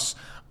to us,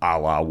 a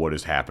la what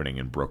is happening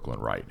in Brooklyn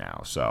right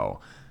now.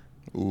 So,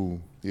 ooh,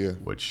 yeah.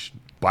 Which,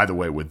 by the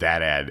way, would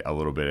that add a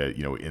little bit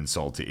of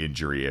insult to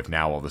injury if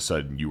now all of a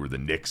sudden you were the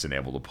Knicks and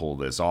able to pull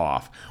this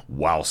off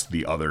whilst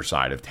the other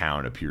side of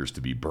town appears to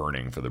be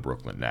burning for the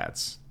Brooklyn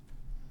Nets?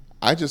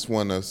 I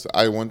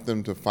want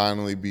them to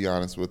finally be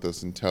honest with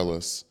us and tell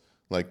us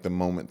like the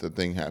moment the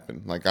thing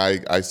happened. Like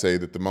I say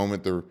that the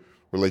moment the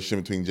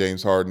relationship between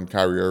James Harden,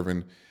 Kyrie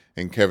Irving,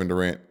 and Kevin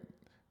Durant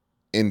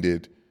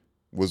ended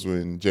was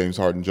when James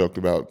Harden joked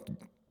about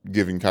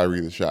giving Kyrie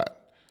the shot.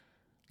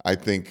 I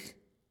think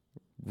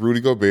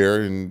Rudy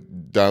Gobert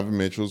and Donovan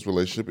Mitchell's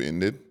relationship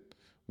ended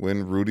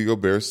when Rudy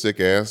Gobert's sick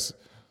ass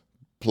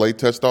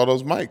touched all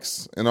those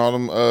mics and all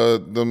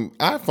them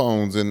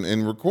iPhones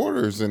and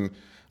recorders. And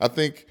I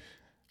think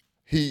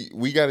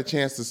we got a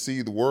chance to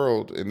see the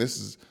world, and this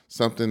is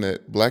something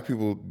that black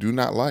people do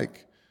not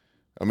like.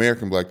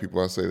 American black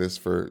people, I say this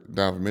for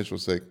Donovan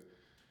Mitchell's sake.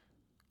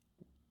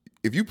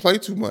 If you play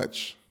too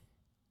much,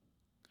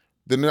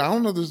 then I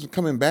don't know if there's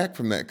coming back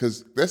from that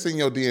because that's in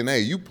your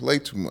DNA. You play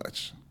too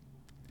much.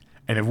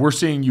 And if we're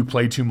seeing you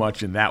play too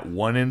much in that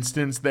one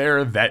instance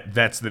there,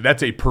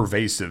 that's a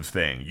pervasive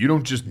thing. You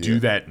don't just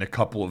do that in a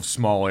couple of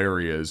small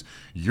areas.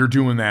 You're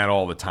doing that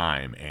all the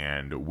time.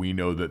 And we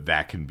know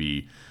that can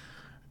be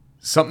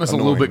something that's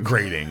annoying. A little bit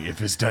grating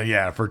if it's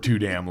done, for too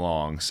damn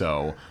long.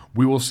 So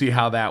we will see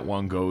how that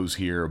one goes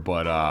here.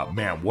 But,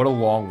 man, what a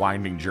long,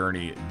 winding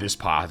journey this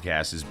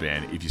podcast has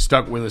been. If you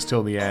stuck with us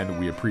till the end,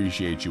 we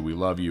appreciate you. We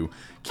love you.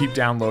 Keep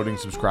downloading,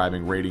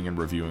 subscribing, rating, and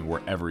reviewing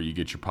wherever you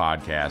get your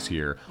podcasts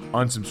here.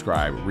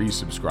 Unsubscribe,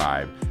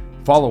 resubscribe.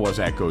 Follow us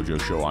at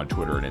Gojo Show on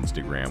Twitter and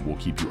Instagram. We'll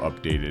keep you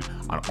updated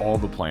on all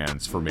the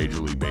plans for Major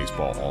League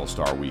Baseball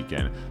All-Star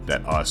Weekend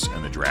that us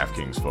and the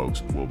DraftKings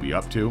folks will be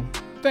up to.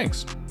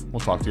 Thanks. We'll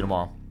talk to you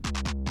tomorrow.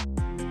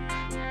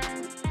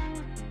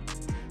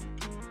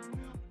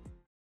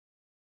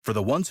 For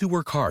the ones who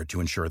work hard to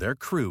ensure their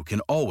crew can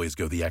always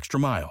go the extra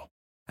mile,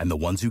 and the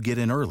ones who get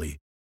in early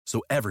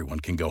so everyone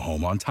can go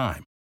home on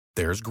time,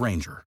 there's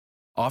Grainger,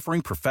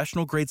 offering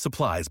professional-grade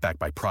supplies backed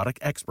by product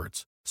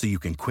experts so you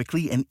can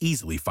quickly and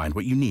easily find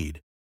what you need.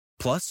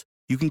 Plus,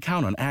 you can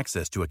count on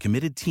access to a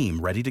committed team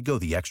ready to go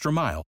the extra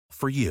mile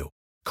for you.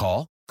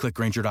 Call, click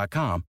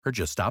Grainger.com, or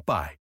just stop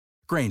by.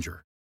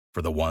 Grainger,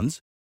 for the ones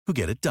who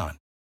get it done.